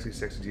a sexy,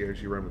 sexy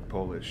DRG run with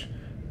Polish.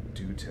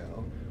 Do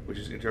tell. Which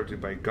is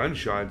interrupted by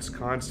gunshots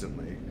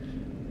constantly.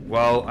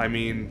 Well, I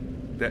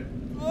mean, that...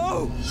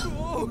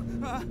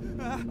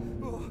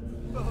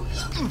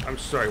 I'm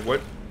sorry, what?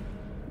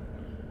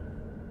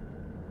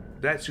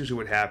 That's usually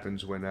what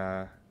happens when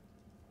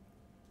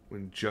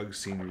Jugg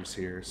Senior's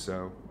here,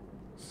 so...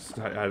 It's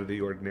not out of the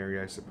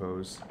ordinary, I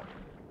suppose.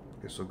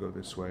 Guess we'll go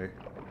this way.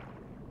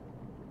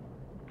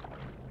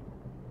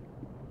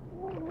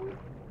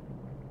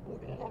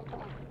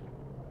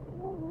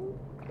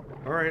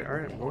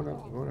 Alright, going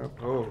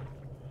up. Oh.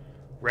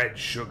 Red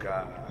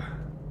sugar.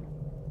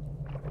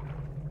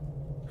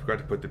 Forgot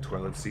to put the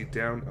toilet seat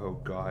down. Oh,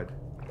 God.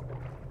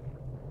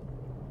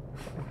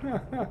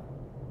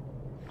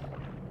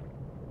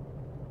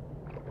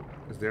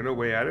 Is there no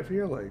way out of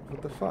here? Like,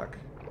 what the fuck?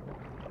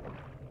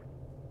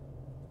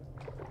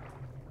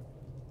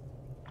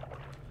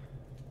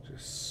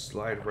 Just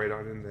slide right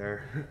on in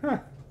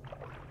there.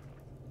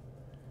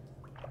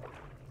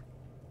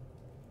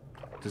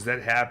 Does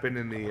that happen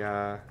in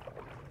the,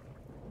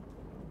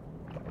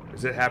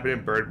 Does that happen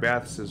in bird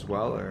baths as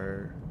well,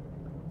 or...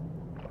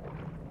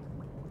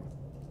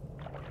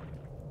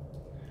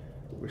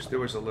 Wish there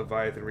was a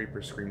Leviathan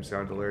Reaper scream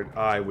sound alert.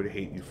 I would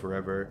hate you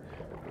forever.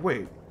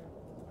 Wait.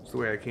 That's the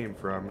way I came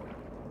from.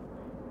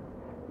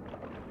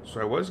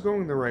 So I was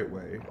going the right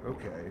way.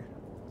 Okay.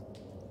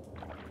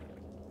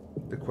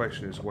 The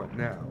question is, what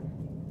now?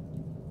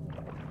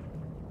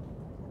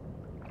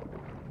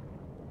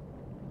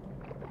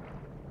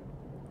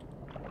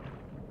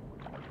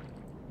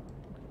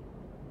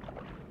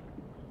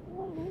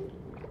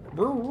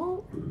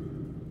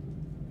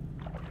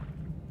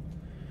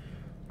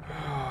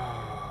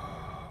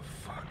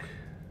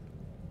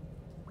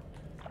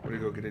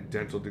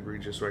 dental degree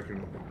just so I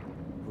can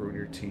ruin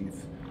your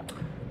teeth.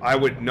 I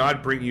would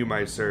not bring you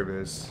my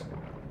service,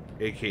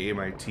 aka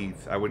my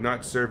teeth. I would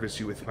not service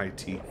you with my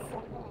teeth.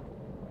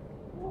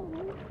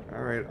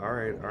 Alright,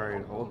 alright,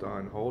 alright. Hold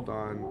on, hold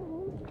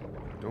on.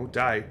 Don't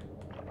die.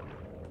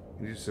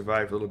 You need to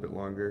survive a little bit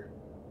longer.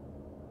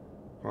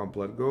 Come on,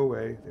 blood, go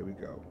away. There we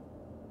go.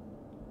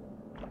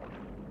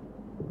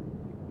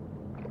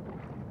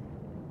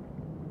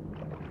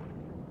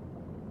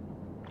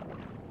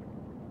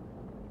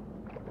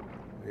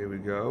 Here we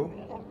go.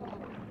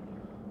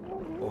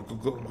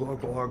 Glug, glug,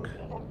 glug, glug.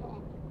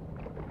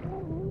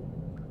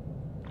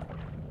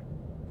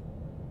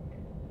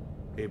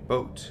 A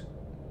boat.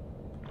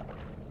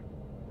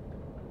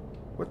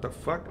 What the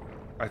fuck?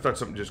 I thought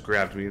something just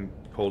grabbed me and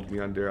pulled me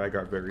under. I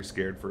got very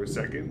scared for a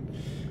second.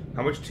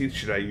 How much teeth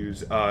should I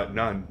use?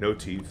 None. No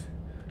teeth.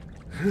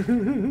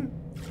 I'm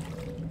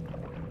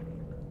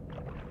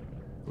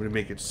gonna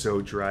make it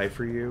so dry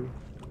for you.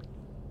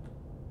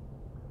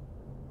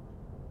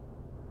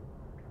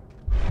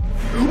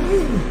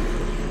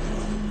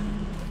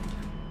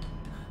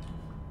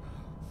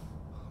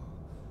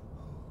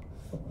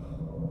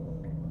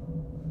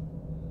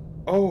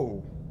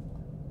 Oh.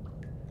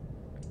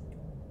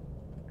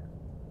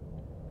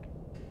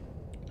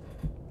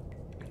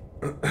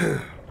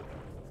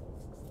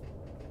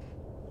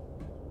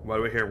 Why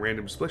do I hear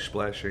random splish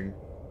splashing?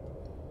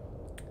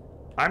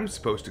 I'm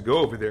supposed to go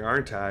over there,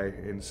 aren't I?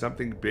 And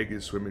something big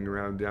is swimming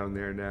around down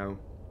there now.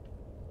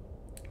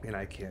 And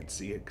I can't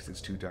see it because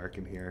it's too dark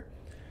in here.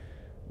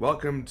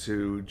 Welcome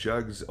to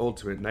Jugg's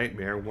Ultimate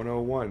Nightmare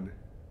 101.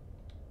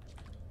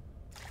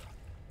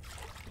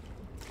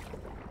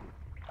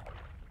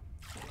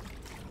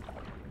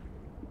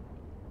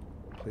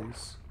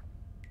 Please.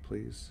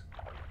 Please.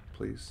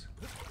 Please.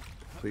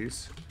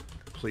 Please.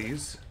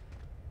 Please.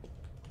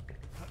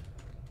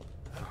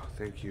 Oh,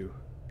 thank you.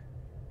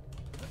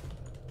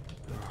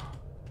 Oh.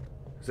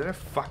 Is that a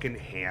fucking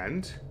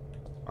hand?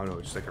 Oh no,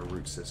 it's just like a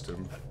root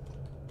system.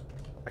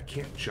 I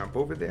can't jump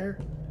over there?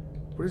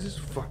 What is this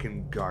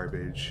fucking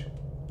garbage?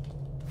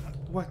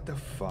 What the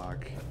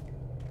fuck?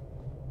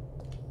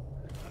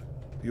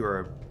 You are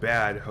a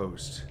bad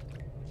host.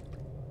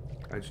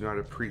 I do not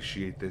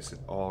appreciate this at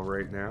all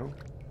right now.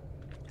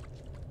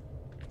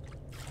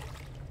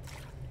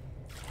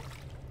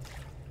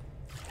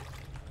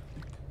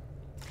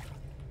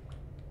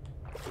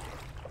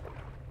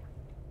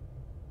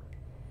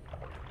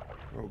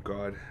 Oh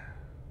god.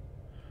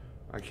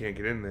 I can't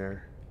get in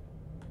there.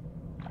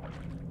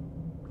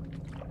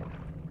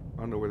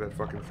 I don't know where that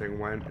fucking thing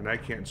went, and I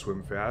can't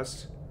swim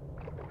fast.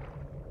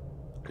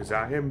 'Cause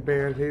I am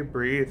barely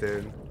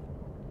breathing.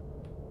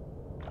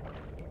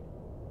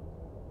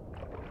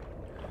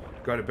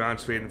 Gotta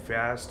bounce fading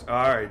fast.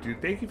 Alright,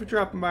 dude, thank you for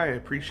dropping by. I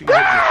appreciate it.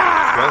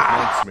 12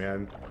 months,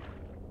 man.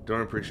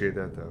 Don't appreciate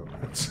that, though.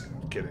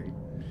 I'm kidding.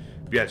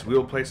 But yes, we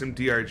will play some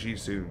DRG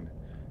soon.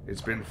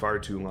 It's been far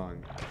too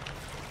long.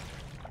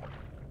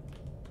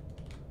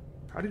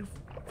 How do you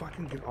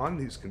fucking get on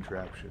these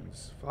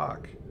contraptions?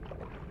 Fuck.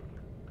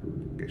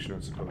 Guess you're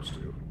not supposed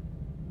to.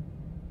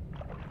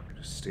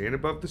 Just staying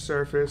above the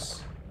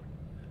surface.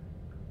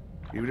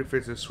 Even if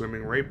it's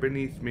swimming right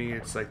beneath me,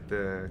 it's like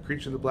the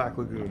creature in the Black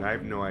Lagoon. I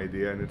have no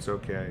idea, and it's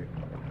okay.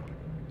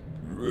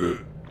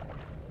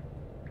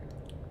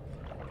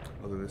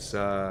 Although this,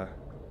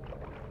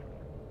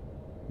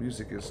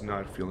 music is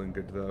not feeling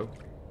good, though.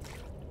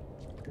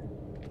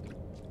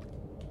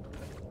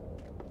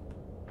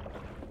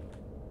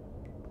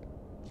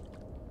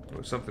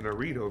 There's something to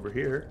read over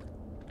here.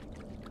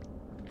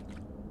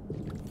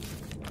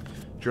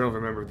 Journal of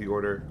a Member of the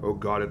Order. Oh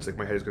god, it's like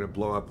my head is going to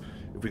blow up.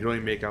 If we can only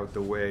make out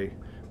the way,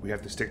 we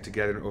have to stick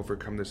together and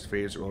overcome this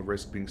phase, or we'll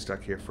risk being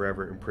stuck here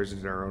forever,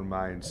 imprisoned in our own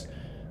minds.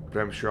 But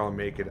I'm sure I'll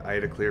make it. I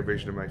had a clear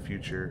vision of my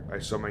future. I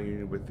saw my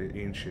union with the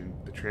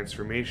Ancient, the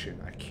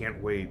transformation. I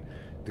can't wait.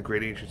 The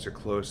Great Ancients are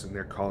close, and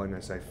they're calling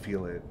us. I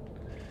feel it.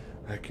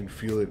 I can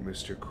feel it,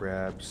 Mr.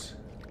 Krabs.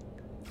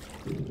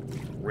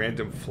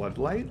 Random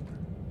floodlight?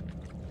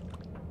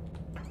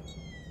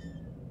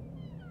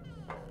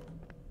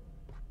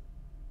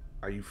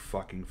 Are you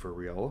fucking for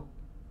real?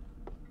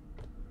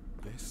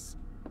 This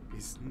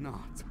is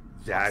not.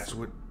 That's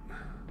what...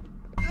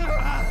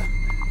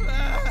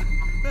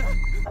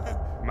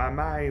 My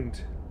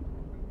mind.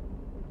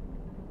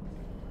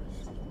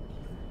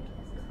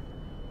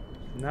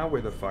 Now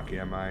where the fuck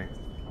am I?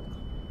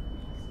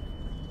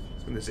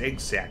 It's in this egg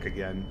sack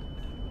again.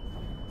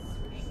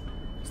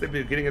 It's the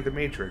beginning of the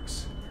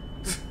Matrix.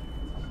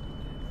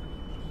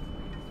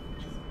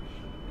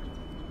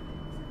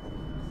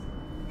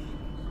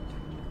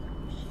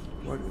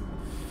 What the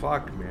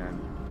fuck, man?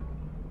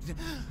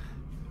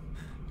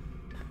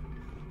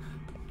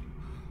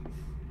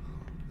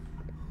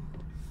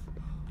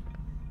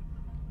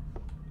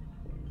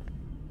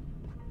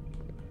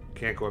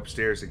 Can't go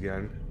upstairs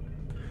again.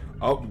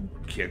 Oh,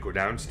 can't go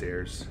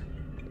downstairs.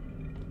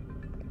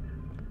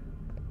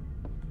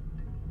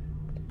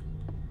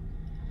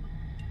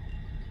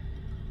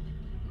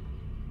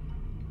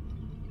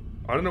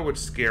 I don't know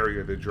what's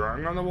scarier, the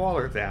drawing on the wall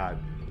or that.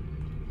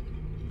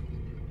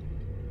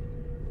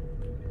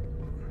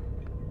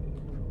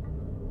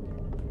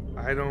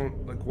 I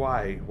don't, like,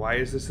 why? Why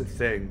is this a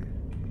thing?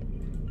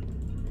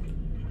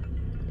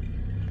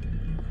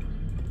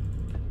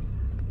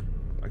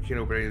 I can't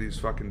open any of these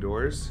fucking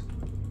doors?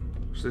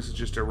 So this is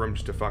just a room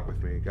just to fuck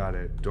with me. Got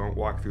it. Don't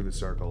walk through the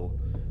circle.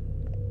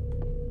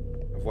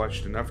 I've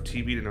watched enough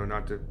TV to know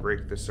not to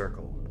break the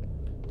circle.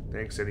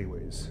 Thanks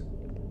anyways.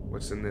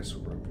 What's in this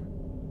room?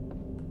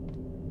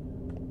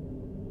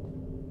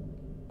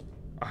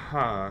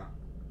 Uh-huh.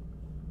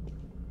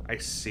 I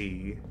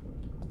see.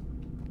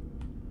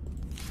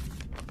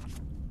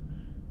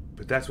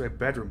 But that's my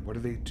bedroom. What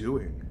are they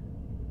doing?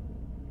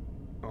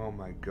 Oh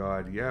my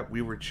god. Yeah,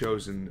 we were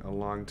chosen a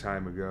long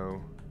time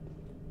ago.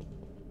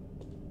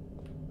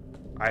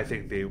 I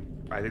think they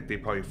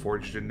probably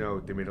forged a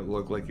note. They made it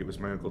look like it was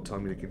my uncle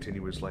telling me to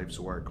continue his life's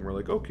work. And we're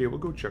like, okay, we'll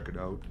go check it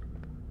out.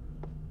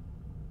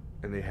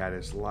 And they had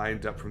us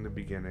lined up from the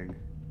beginning.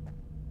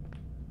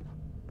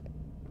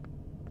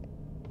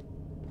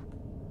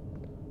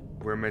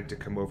 We're meant to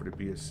come over to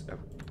be a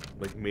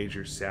like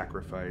major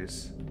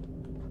sacrifice.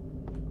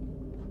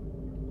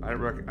 I don't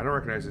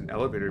recognize an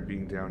elevator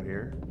being down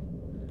here.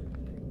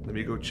 Let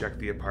me go check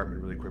the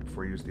apartment really quick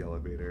before I use the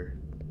elevator.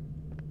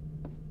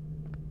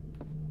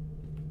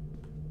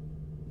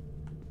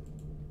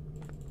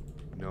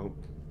 Nope.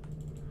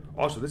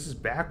 Also, this is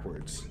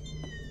backwards.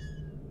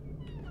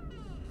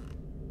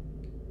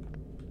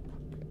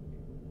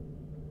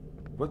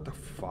 What the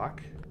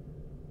fuck?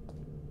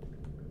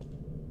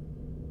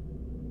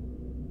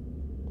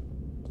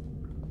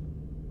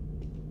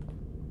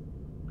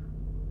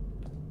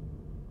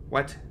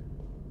 What?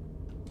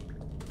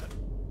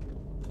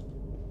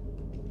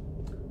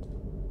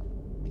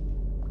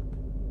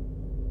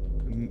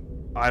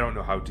 I don't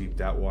know how deep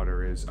that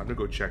water is. I'm gonna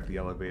go check the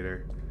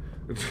elevator.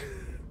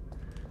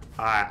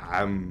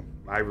 I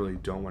really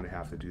don't want to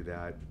have to do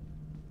that.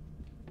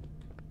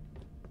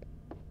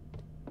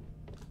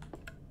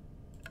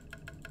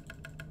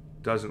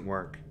 Doesn't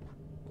work.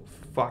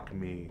 Fuck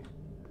me.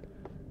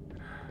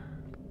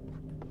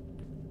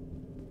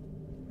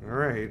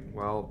 Alright,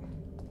 well.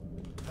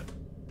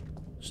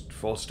 Just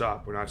full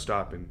stop. We're not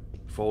stopping.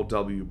 Full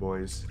W,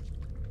 boys.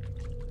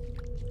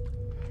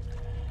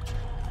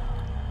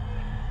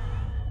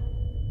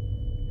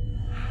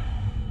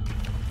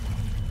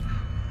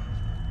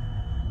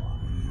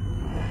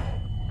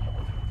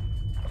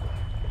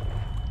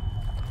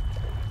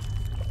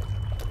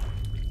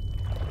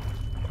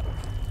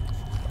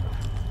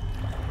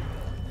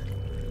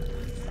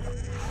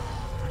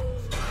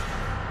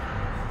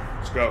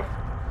 Go.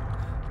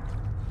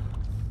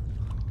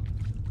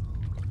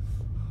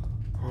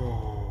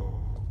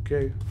 Oh,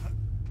 okay.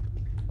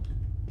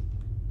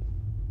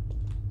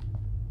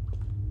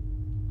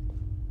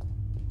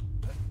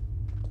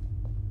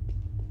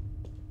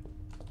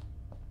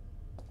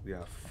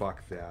 Yeah,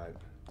 fuck that.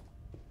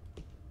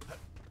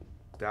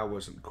 That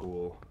wasn't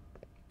cool.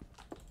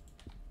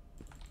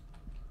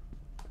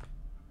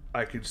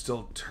 I could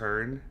still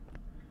turn.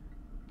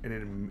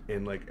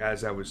 And like,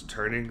 as I was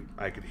turning,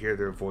 I could hear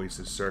their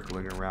voices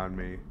circling around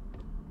me.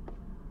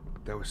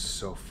 That was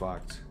so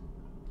fucked.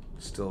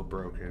 Still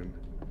broken.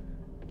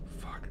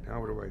 Fuck, now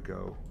where do I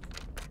go?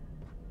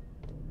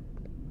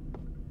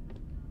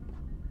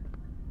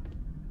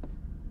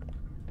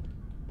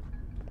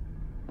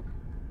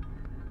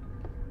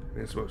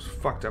 Man, it's the most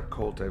fucked up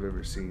cult I've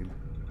ever seen.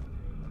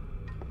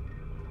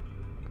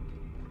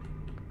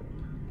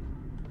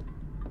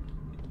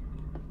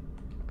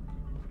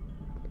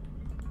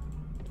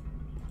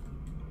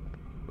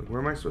 Where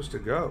am I supposed to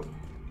go?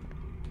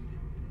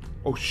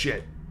 Oh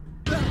shit.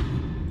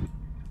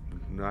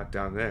 Not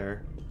down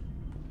there.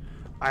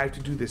 I have to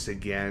do this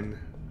again.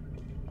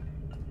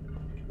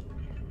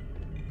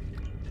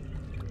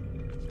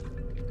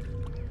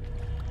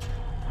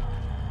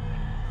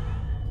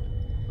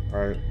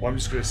 Alright, well I'm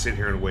just gonna sit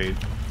here and wait.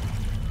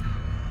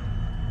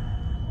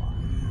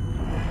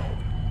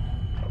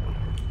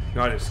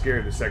 Not as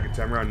scared the second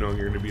time around knowing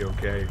you're gonna be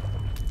okay.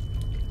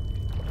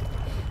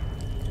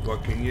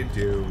 What can you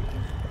do?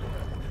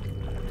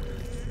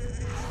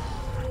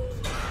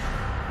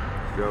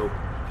 Go.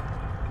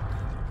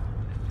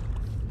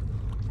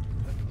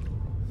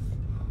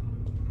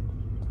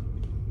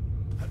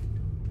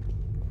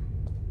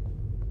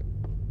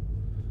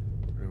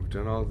 We've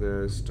done all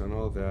this, done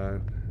all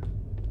that.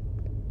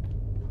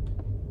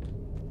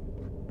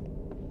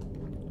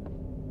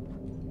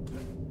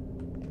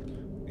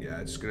 Yeah,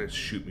 it's gonna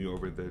shoot me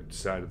over the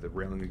side of the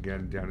railing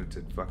again, down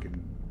into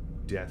fucking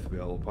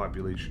Deathville,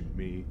 population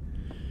me.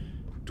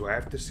 Do I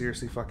have to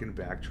seriously fucking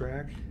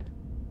backtrack?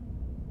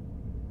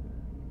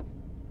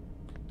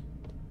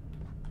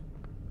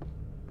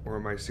 Or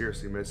am I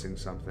seriously missing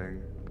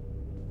something?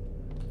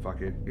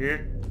 Fuck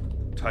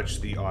it.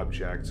 Touch the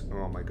object.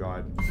 Oh my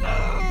god.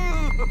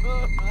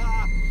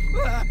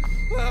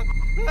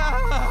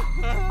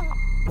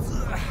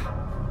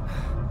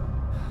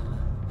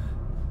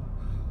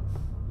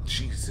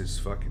 Jesus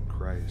fucking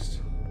Christ.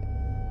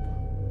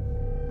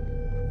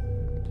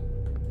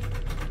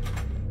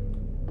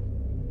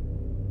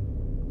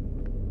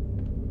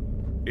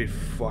 It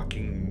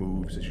fucking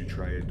moves as you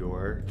try a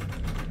door.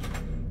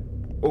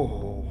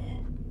 Oh.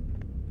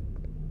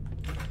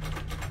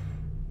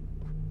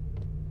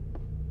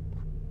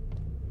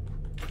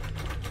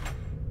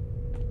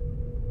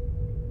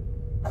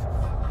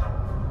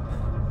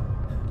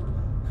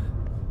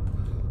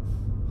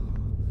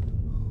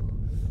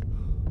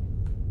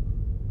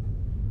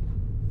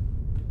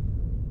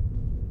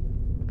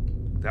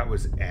 That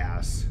was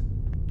ass.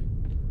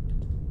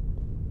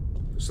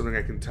 There's something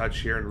I can touch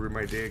here and ruin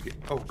my day again.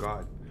 Oh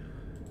god.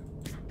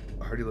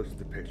 I already looked at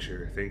the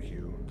picture. Thank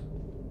you.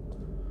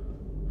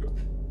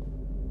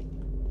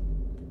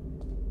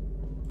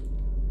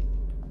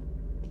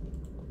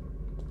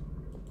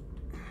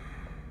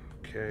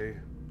 Okay.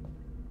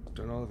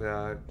 Done all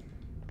that.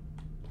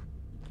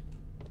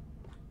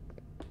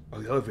 Oh,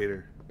 the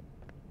elevator.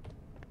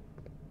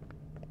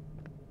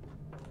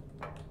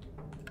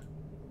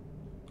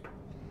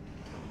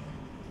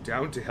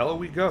 Down to hell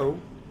we go.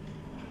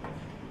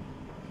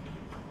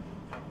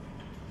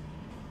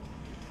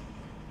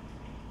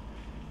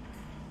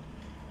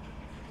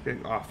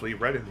 Getting awfully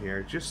red in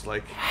here, just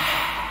like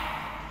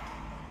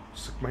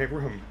my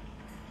room.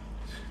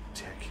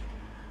 Dick.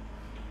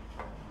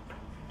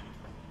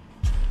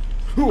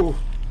 Ooh.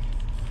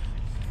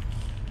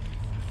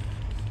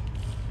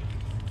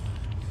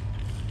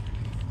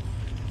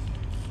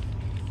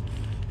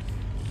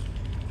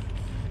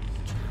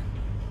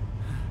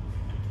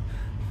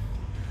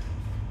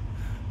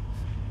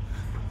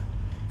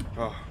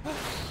 Oh.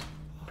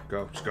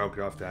 Go, just go, get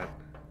off that.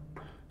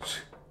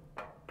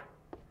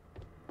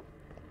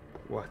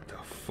 What the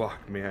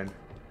fuck, man?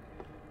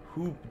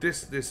 Who,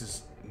 this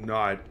is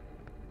not...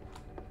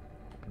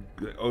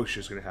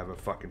 OSHA's gonna have a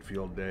fucking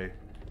field day.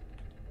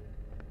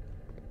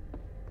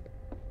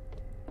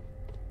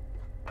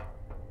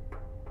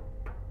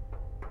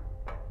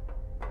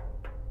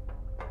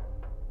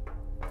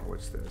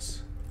 What's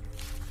this?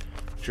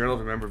 Journal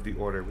of a member of the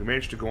Order. We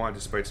managed to go on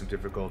despite some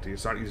difficulty.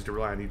 It's not easy to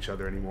rely on each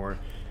other anymore,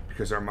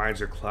 because our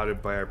minds are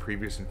clouded by our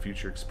previous and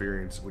future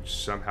experience, which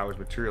somehow is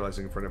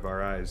materializing in front of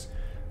our eyes.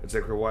 It's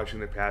like we're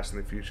watching the past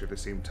and the future at the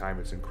same time.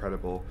 It's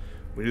incredible.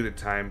 We knew that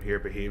time here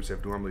behaves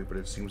abnormally, but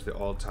it seems that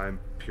all time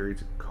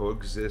periods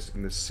coexist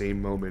in the same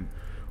moment.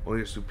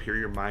 Only a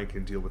superior mind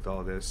can deal with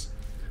all this.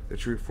 The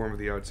true form of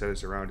the outside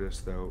is around us,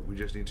 though. We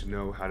just need to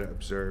know how to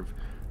observe.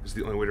 This is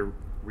the only way to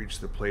reach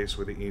the place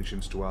where the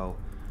ancients dwell.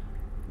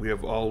 We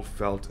have all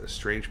felt a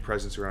strange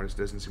presence around us. It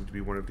doesn't seem to be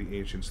one of the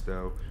ancients,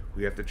 though.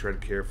 We have to tread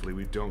carefully.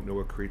 We don't know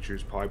what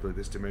creatures populate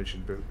this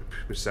dimension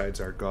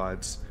besides our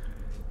gods.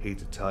 Hate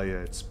to tell you,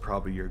 it's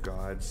probably your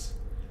gods.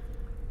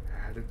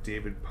 Had a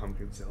David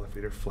Pumpkins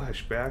elevator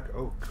flashback?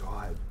 Oh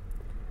god.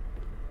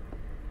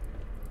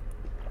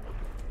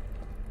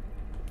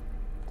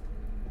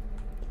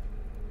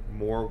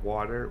 More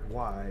water?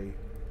 Why?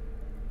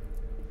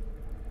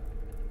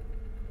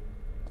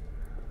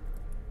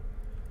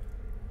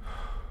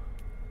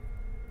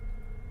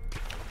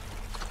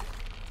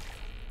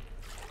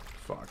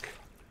 Fuck.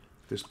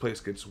 This place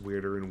gets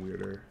weirder and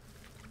weirder.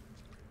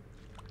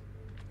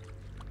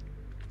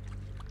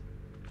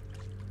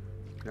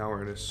 Now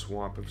we're in a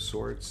swamp of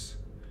sorts.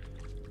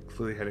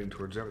 Clearly heading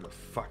towards whatever the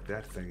fuck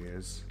that thing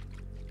is.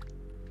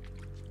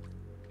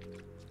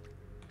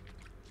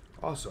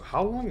 Also,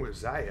 how long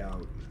was I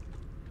out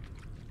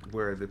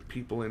where the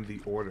people in the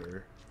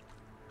Order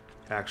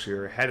actually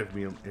are ahead of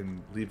me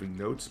in leaving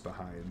notes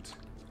behind?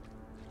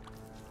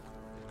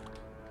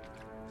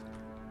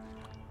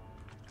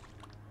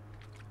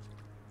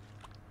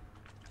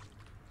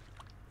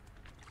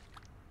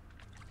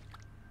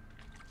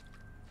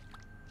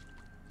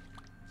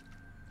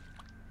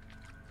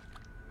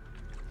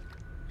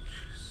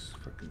 Jesus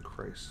fucking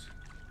Christ.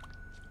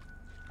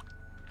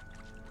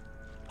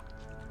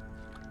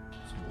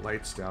 Some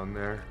lights down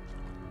there.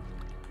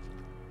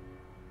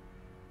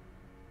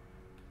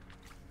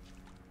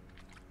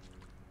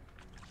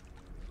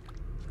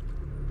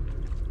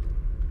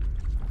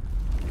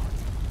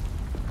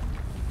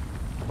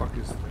 What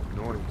is that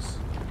noise?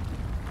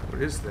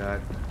 What is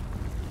that?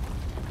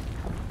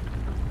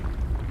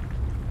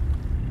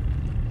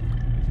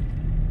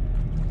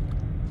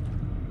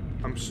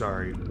 I'm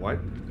sorry, what?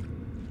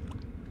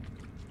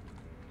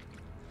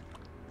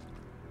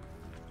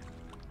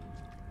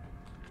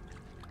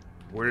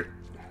 Where?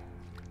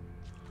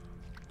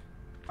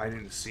 I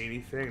didn't see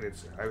anything.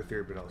 I have a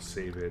theory, but I'll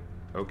save it.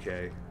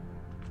 Okay.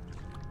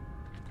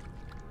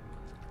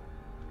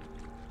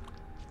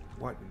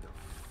 What in the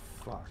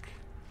fuck?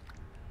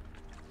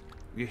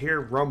 You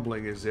hear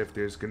rumbling as if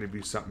there's going to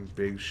be something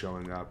big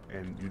showing up,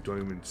 and you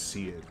don't even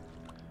see it.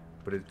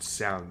 But it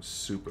sounds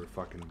super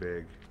fucking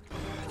big.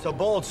 It's a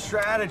bold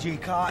strategy,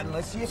 Cotton.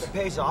 Let's see if it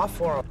pays off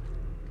for him.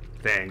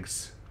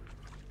 Thanks.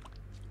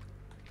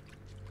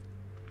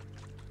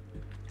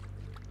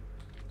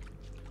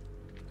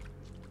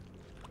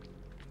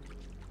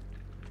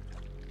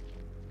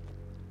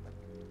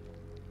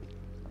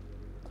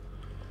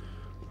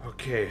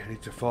 Okay, I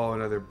need to follow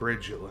another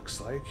bridge, it looks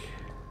like.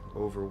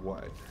 Over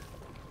what?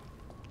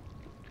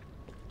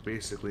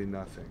 Basically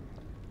nothing.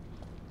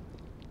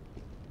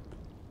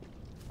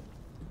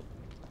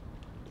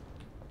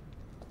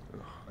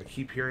 Ugh, I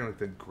keep hearing like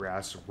the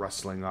grass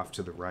rustling off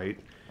to the right,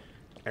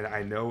 and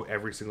I know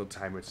every single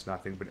time it's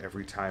nothing, but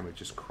every time it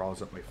just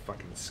crawls up my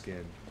fucking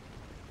skin.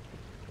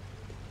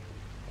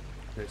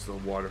 There's the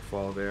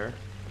waterfall there.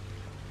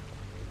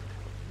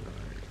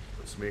 Alright,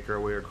 let's make our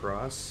way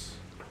across.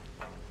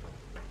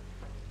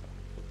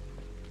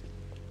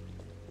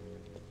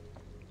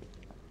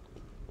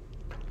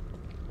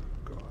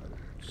 God,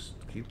 just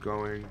keep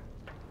going.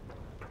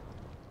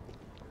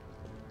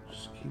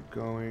 Just keep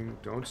going.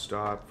 Don't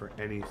stop for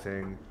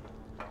anything.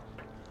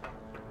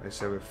 I just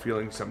have a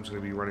feeling something's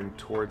going to be running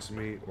towards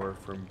me or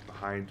from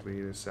behind me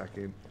in a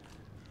second.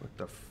 What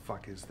the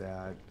fuck is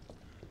that?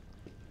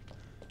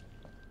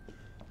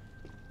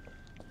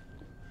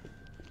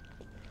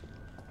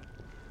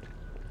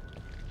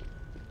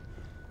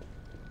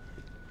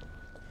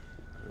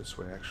 This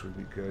way actually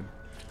would be good.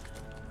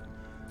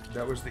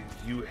 That was the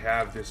you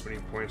have this many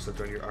points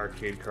left on your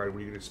arcade card. What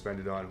are you going to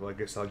spend it on? Well, I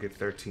guess I'll get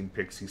 13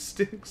 pixie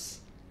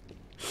sticks.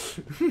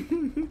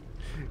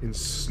 And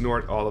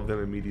snort all of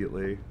them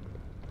immediately.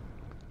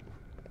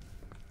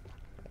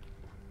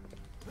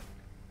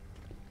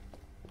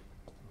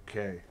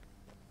 Okay.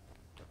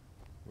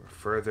 We're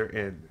further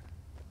in.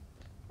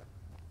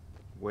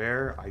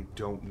 Where? I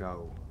don't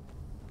know.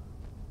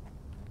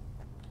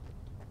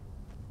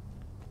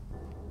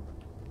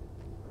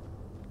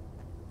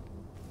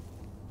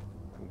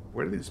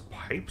 Where do these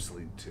pipes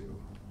lead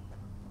to?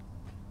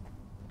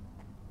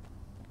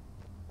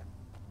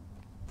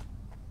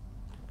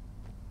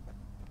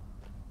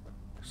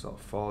 So I'll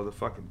follow the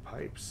fucking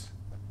pipes.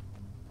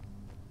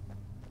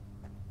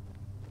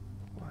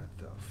 What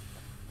the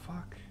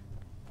fuck?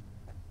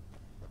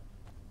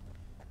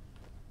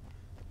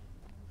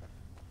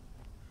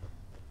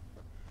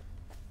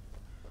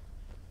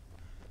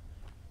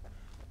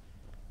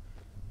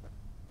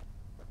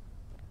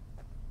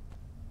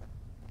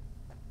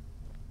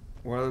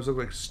 Well, those look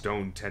like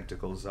stone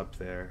tentacles up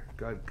there.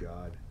 Good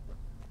God.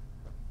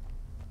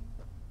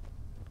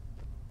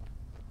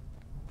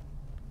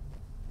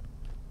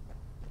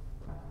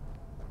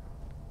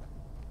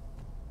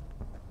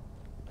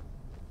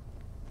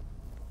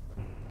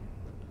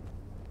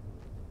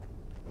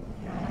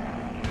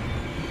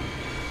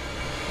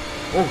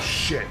 Oh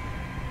shit.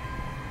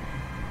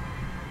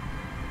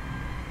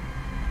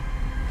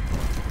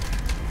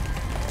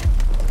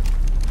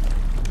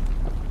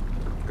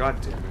 God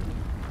damn it.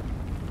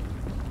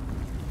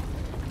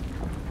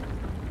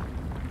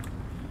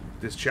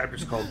 This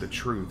chapter's called The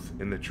Truth,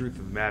 and the truth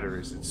of the matter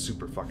is it's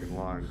super fucking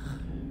long.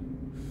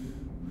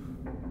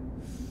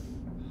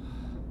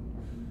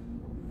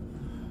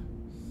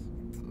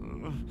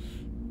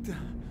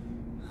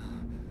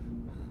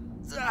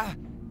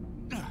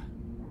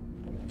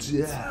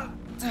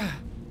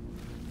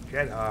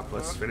 Get up,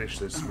 let's finish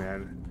this,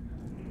 man.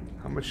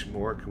 How much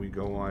more can we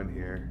go on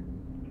here?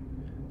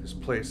 This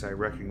place, I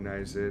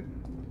recognize it.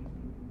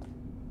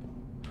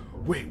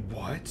 Wait,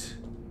 what?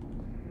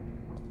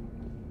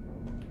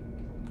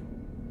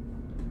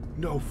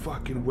 No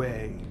fucking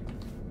way.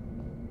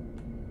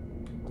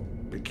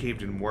 It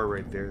caved in more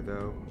right there,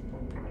 though.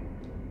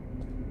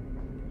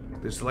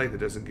 There's light that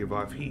doesn't give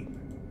off heat.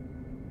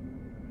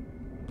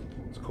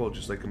 It's cold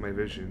just like in my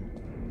vision.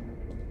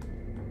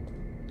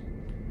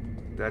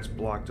 That's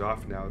blocked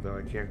off now, though.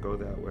 I can't go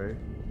that way.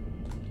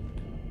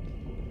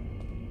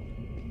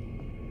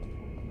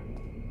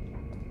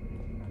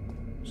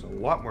 There's a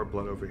lot more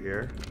blood over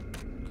here.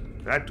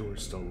 That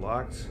door's still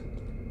locked.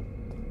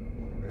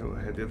 I'll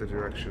head the other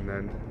direction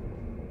then.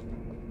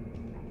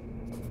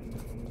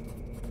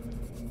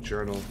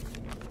 Journal.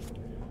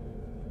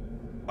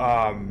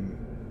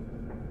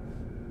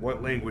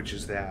 What language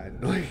is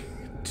that? Like,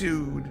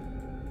 dude.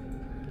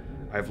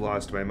 I've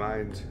lost my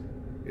mind.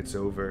 It's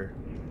over.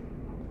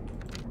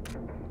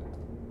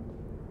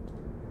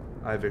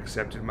 I've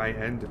accepted my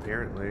end,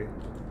 apparently.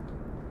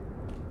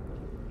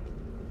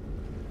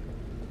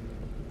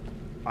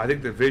 I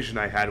think the vision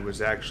I had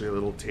was actually a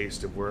little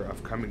taste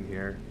of coming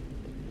here.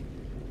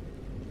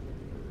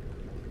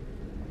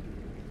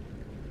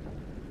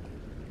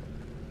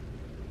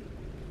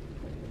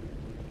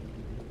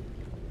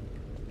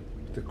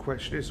 The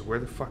question is, where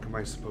the fuck am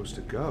I supposed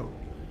to go?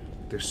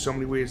 There's so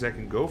many ways I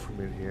can go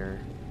from in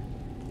here.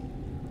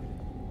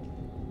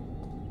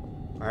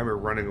 I remember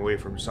running away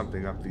from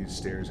something up these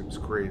stairs. It was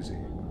crazy.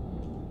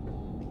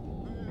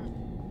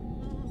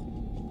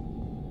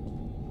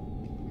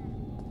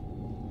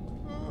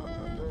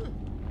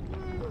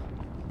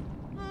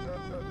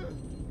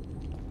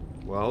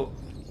 Well,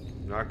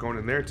 I'm not going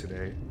in there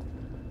today.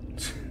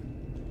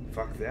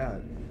 Fuck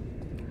that.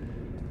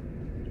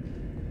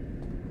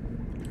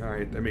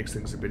 Alright, that makes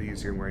things a bit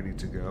easier where I need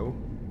to go.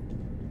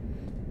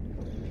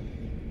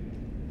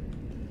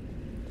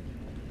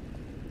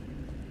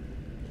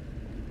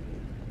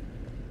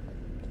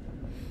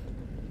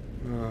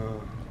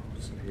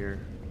 What's in here?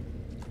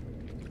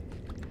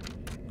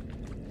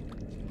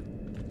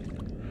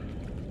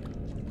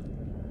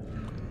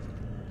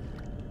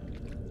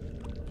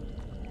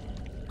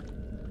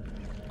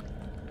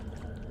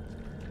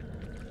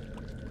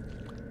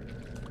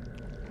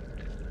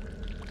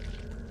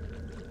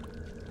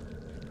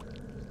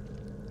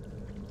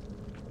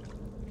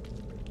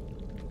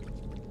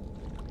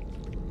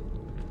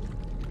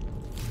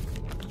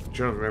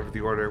 Journal of a member of the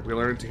Order. We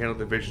learned to handle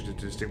the vision to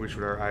distinguish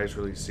what our eyes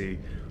really see.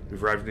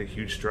 We've arrived in a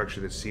huge structure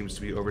that seems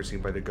to be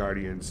overseen by the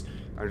Guardians,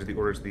 under the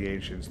orders of the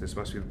Ancients. This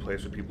must be the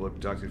place where people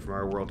abducted from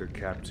our world are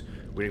kept,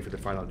 waiting for the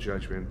final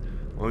judgment.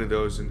 Only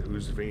those in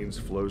whose veins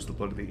flows the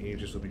blood of the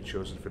Ancients will be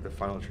chosen for the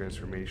final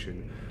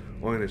transformation.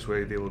 Only in this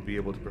way they will be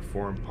able to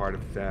perform part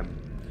of them.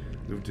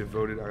 We've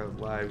devoted our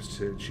lives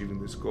to achieving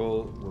this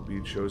goal. We'll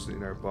be chosen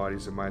in our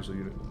bodies and minds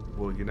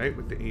will unite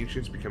with the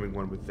Ancients, becoming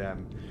one with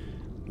them.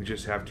 We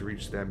just have to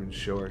reach them and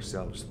show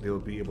ourselves. They will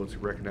be able to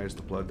recognize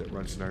the blood that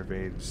runs in our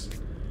veins.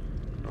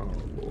 Oh,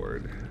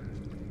 Lord.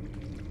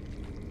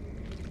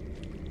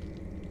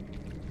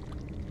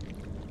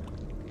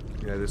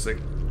 Yeah, there's like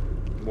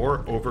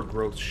more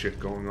overgrowth shit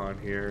going on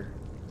here.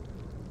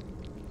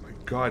 My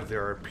God,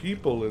 there are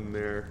people in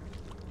there.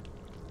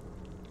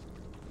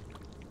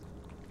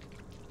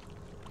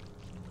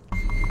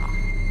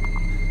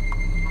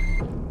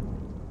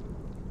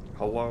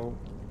 Hello?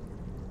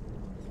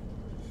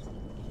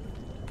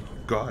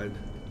 God,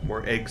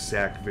 more egg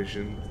sac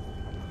vision.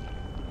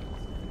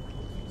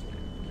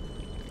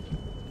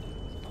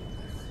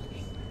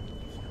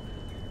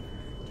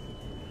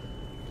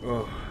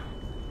 Oh.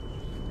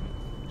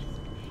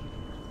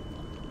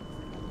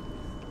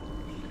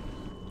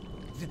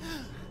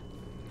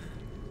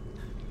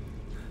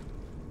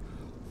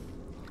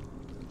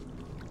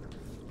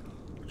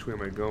 Which way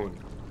am I going?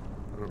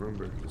 I don't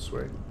remember. This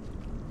way?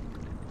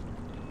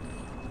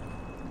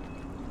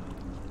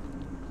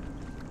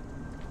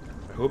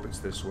 I hope it's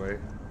this way.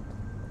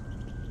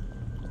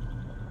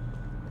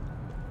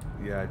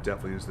 Yeah, it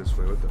definitely is this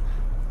way.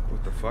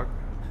 What the fuck?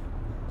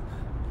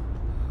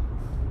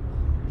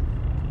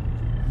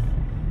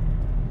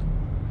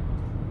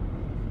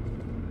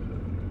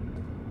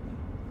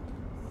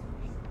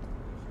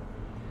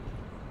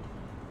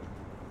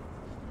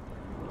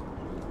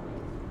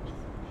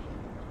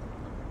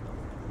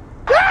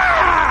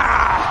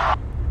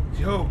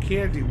 Yo,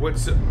 Candy,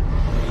 what's up?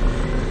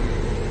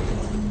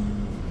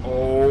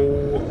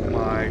 Oh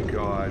my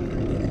God.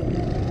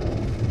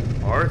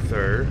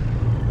 Arthur.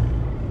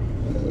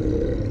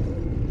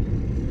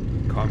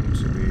 Come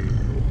to me.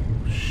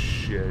 Oh,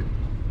 shit.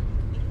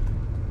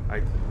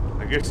 I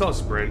guess I'll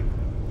sprint.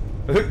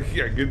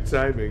 Yeah, good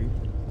timing.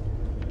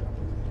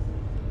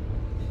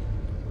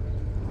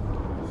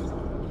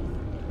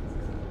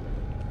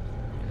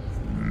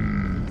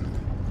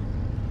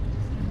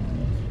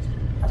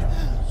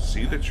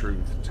 See the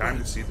truth. Time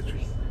to see the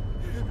truth.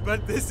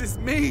 But this is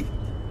me!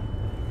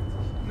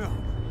 No.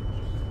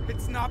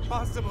 It's not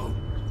possible.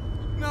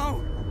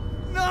 No!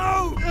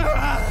 No!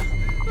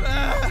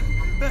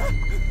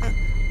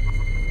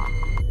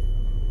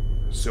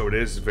 So it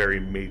is very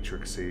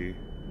Matrixy.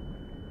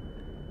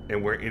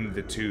 And we're in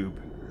the tube.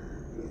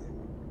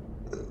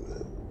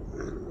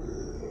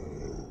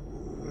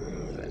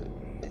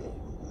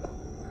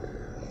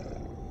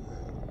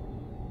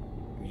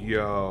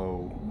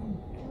 Yo.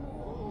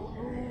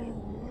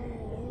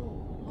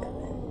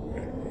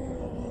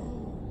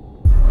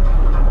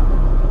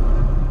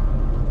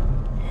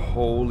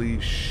 Holy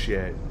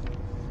shit.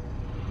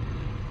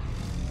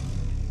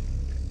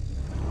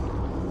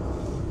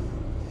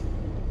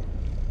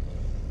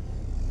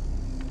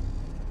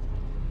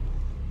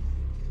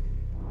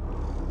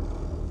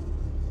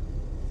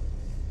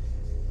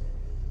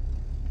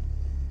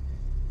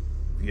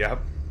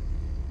 Yep.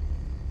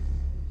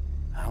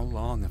 How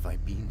long have I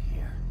been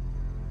here?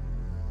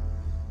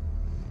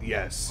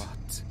 Yes.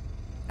 What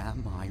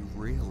am I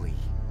really?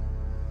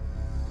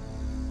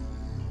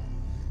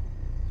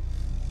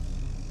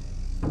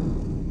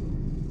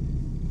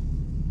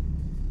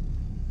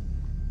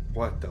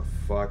 What the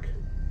fuck?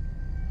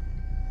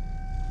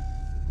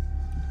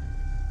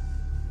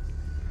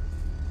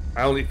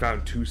 I only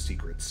found 2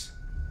 secrets.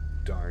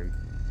 Darn.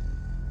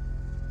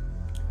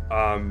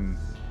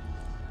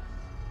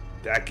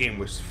 That game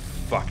was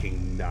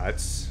fucking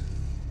nuts.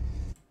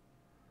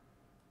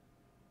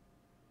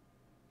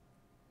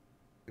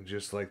 And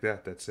just like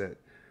that, that's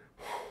it.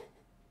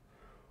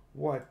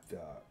 What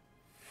the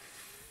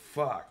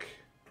fuck?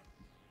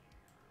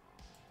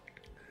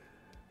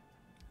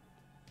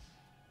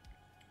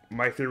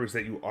 My theory was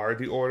that you are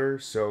the Order,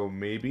 so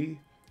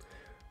maybe.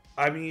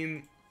 I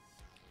mean,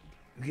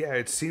 yeah,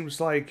 it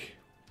seems like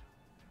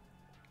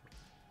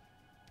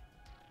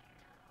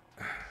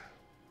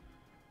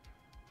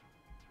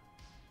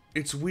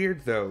it's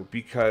weird though,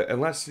 because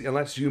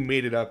unless you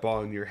made it up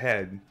all in your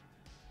head.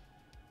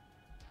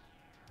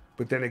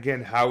 But then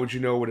again, how would you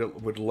know what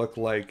it would look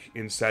like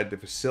inside the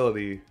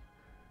facility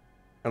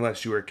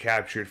unless you were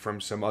captured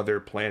from some other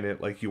planet,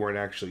 like you weren't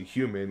actually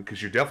human,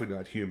 because you're definitely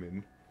not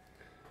human.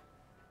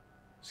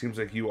 Seems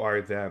like you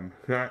are them.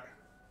 Wow.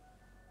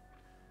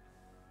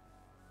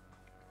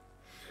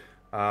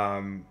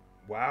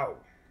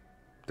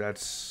 That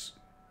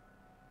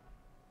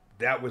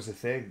was a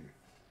thing.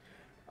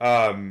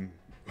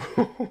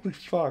 Holy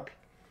fuck.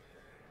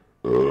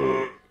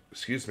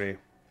 Excuse me.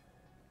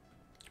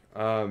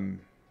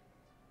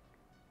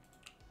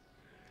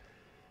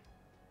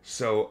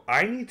 So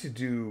I need to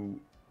do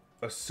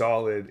a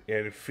solid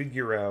and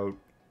figure out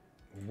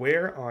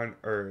where on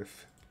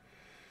earth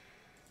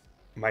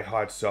my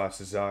hot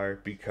sauces are,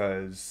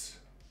 because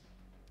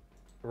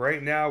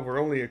right now we're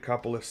only a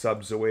couple of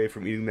subs away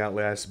from eating that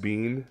last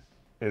bean,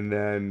 and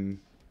then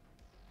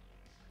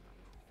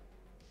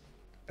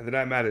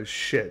I'm out of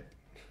shit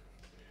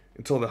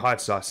until the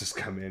hot sauces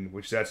come in,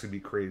 which that's gonna be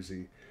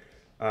crazy.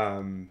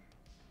 But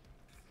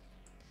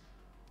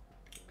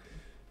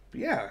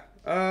yeah,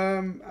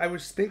 I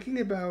was thinking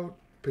about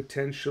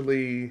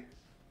potentially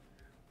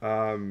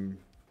playing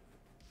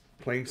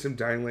some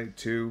Dying Light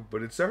 2,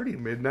 but it's already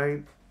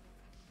midnight.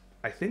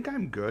 I think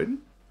I'm good.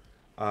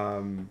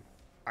 I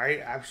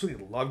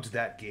absolutely loved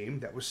that game.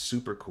 That was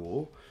super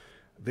cool.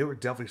 There were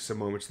definitely some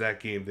moments in that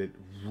game that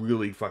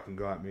really fucking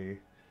got me.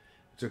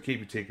 It's okay if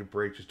you take a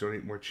break. Just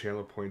donate more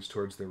channel points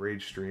towards the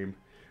Rage stream.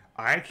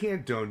 I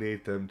can't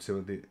donate them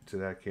to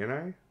that, can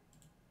I?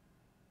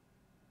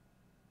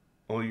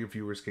 Only your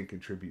viewers can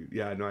contribute.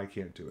 Yeah, no, I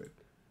can't do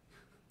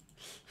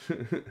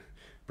it.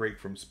 Break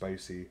from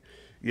spicy.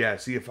 Yeah,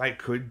 see, if I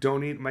could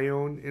donate my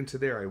own into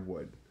there, I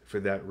would for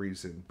that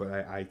reason, but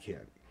I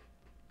can't.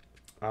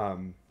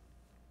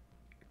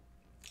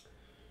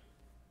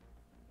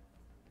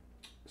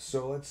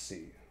 So let's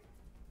see.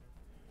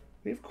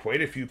 We have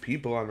quite a few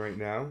people on right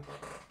now.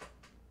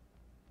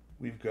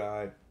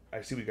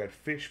 I see we got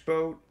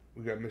Fishboat,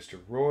 we got Mr.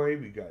 Roy,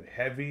 we got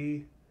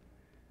Heavy,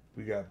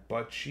 we got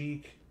Butt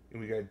Cheek, and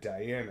we got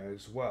Diana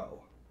as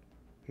well.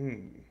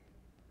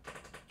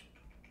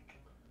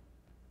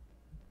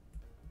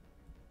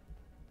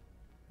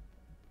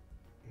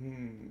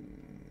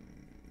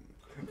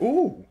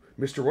 Ooh,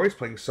 Mr. Roy's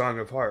playing Song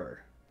of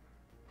Horror.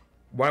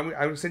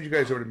 I would send you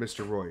guys over to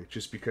Mr. Roy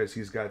just because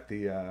he's got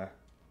the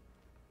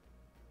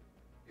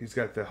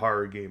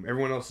horror game.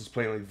 Everyone else is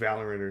playing like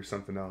Valorant or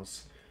something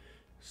else.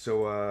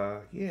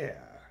 So yeah,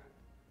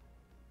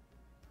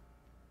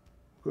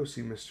 go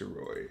see Mr.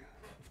 Roy.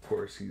 Of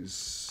course,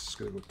 he's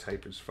gonna go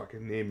type his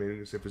fucking name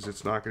in as if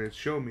it's not gonna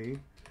show me.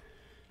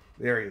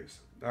 There he is.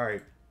 All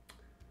right.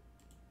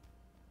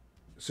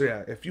 So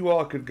yeah, if you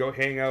all could go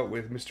hang out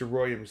with Mr.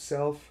 Roy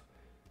himself.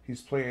 He's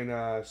playing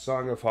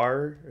Song of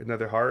Horror,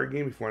 another horror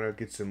game, if you want to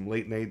get some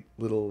late night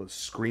little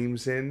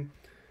screams in.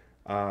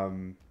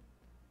 And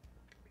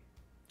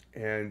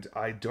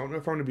I don't know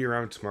if I'm going to be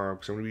around tomorrow,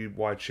 because I'm going to be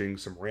watching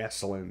some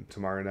wrestling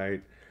tomorrow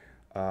night.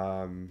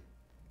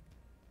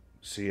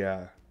 So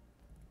yeah,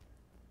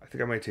 I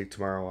think I might take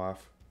tomorrow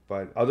off.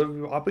 But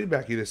I'll be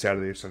back either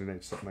Saturday or Sunday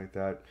night, something like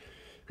that.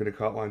 Gonna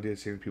call it long day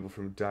saving people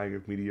from dying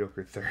of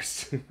mediocre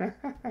thirst.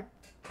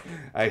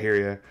 I hear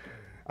ya.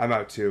 I'm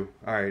out too.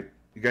 Alright.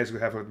 You guys go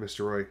have fun with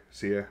Mr. Roy.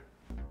 See ya.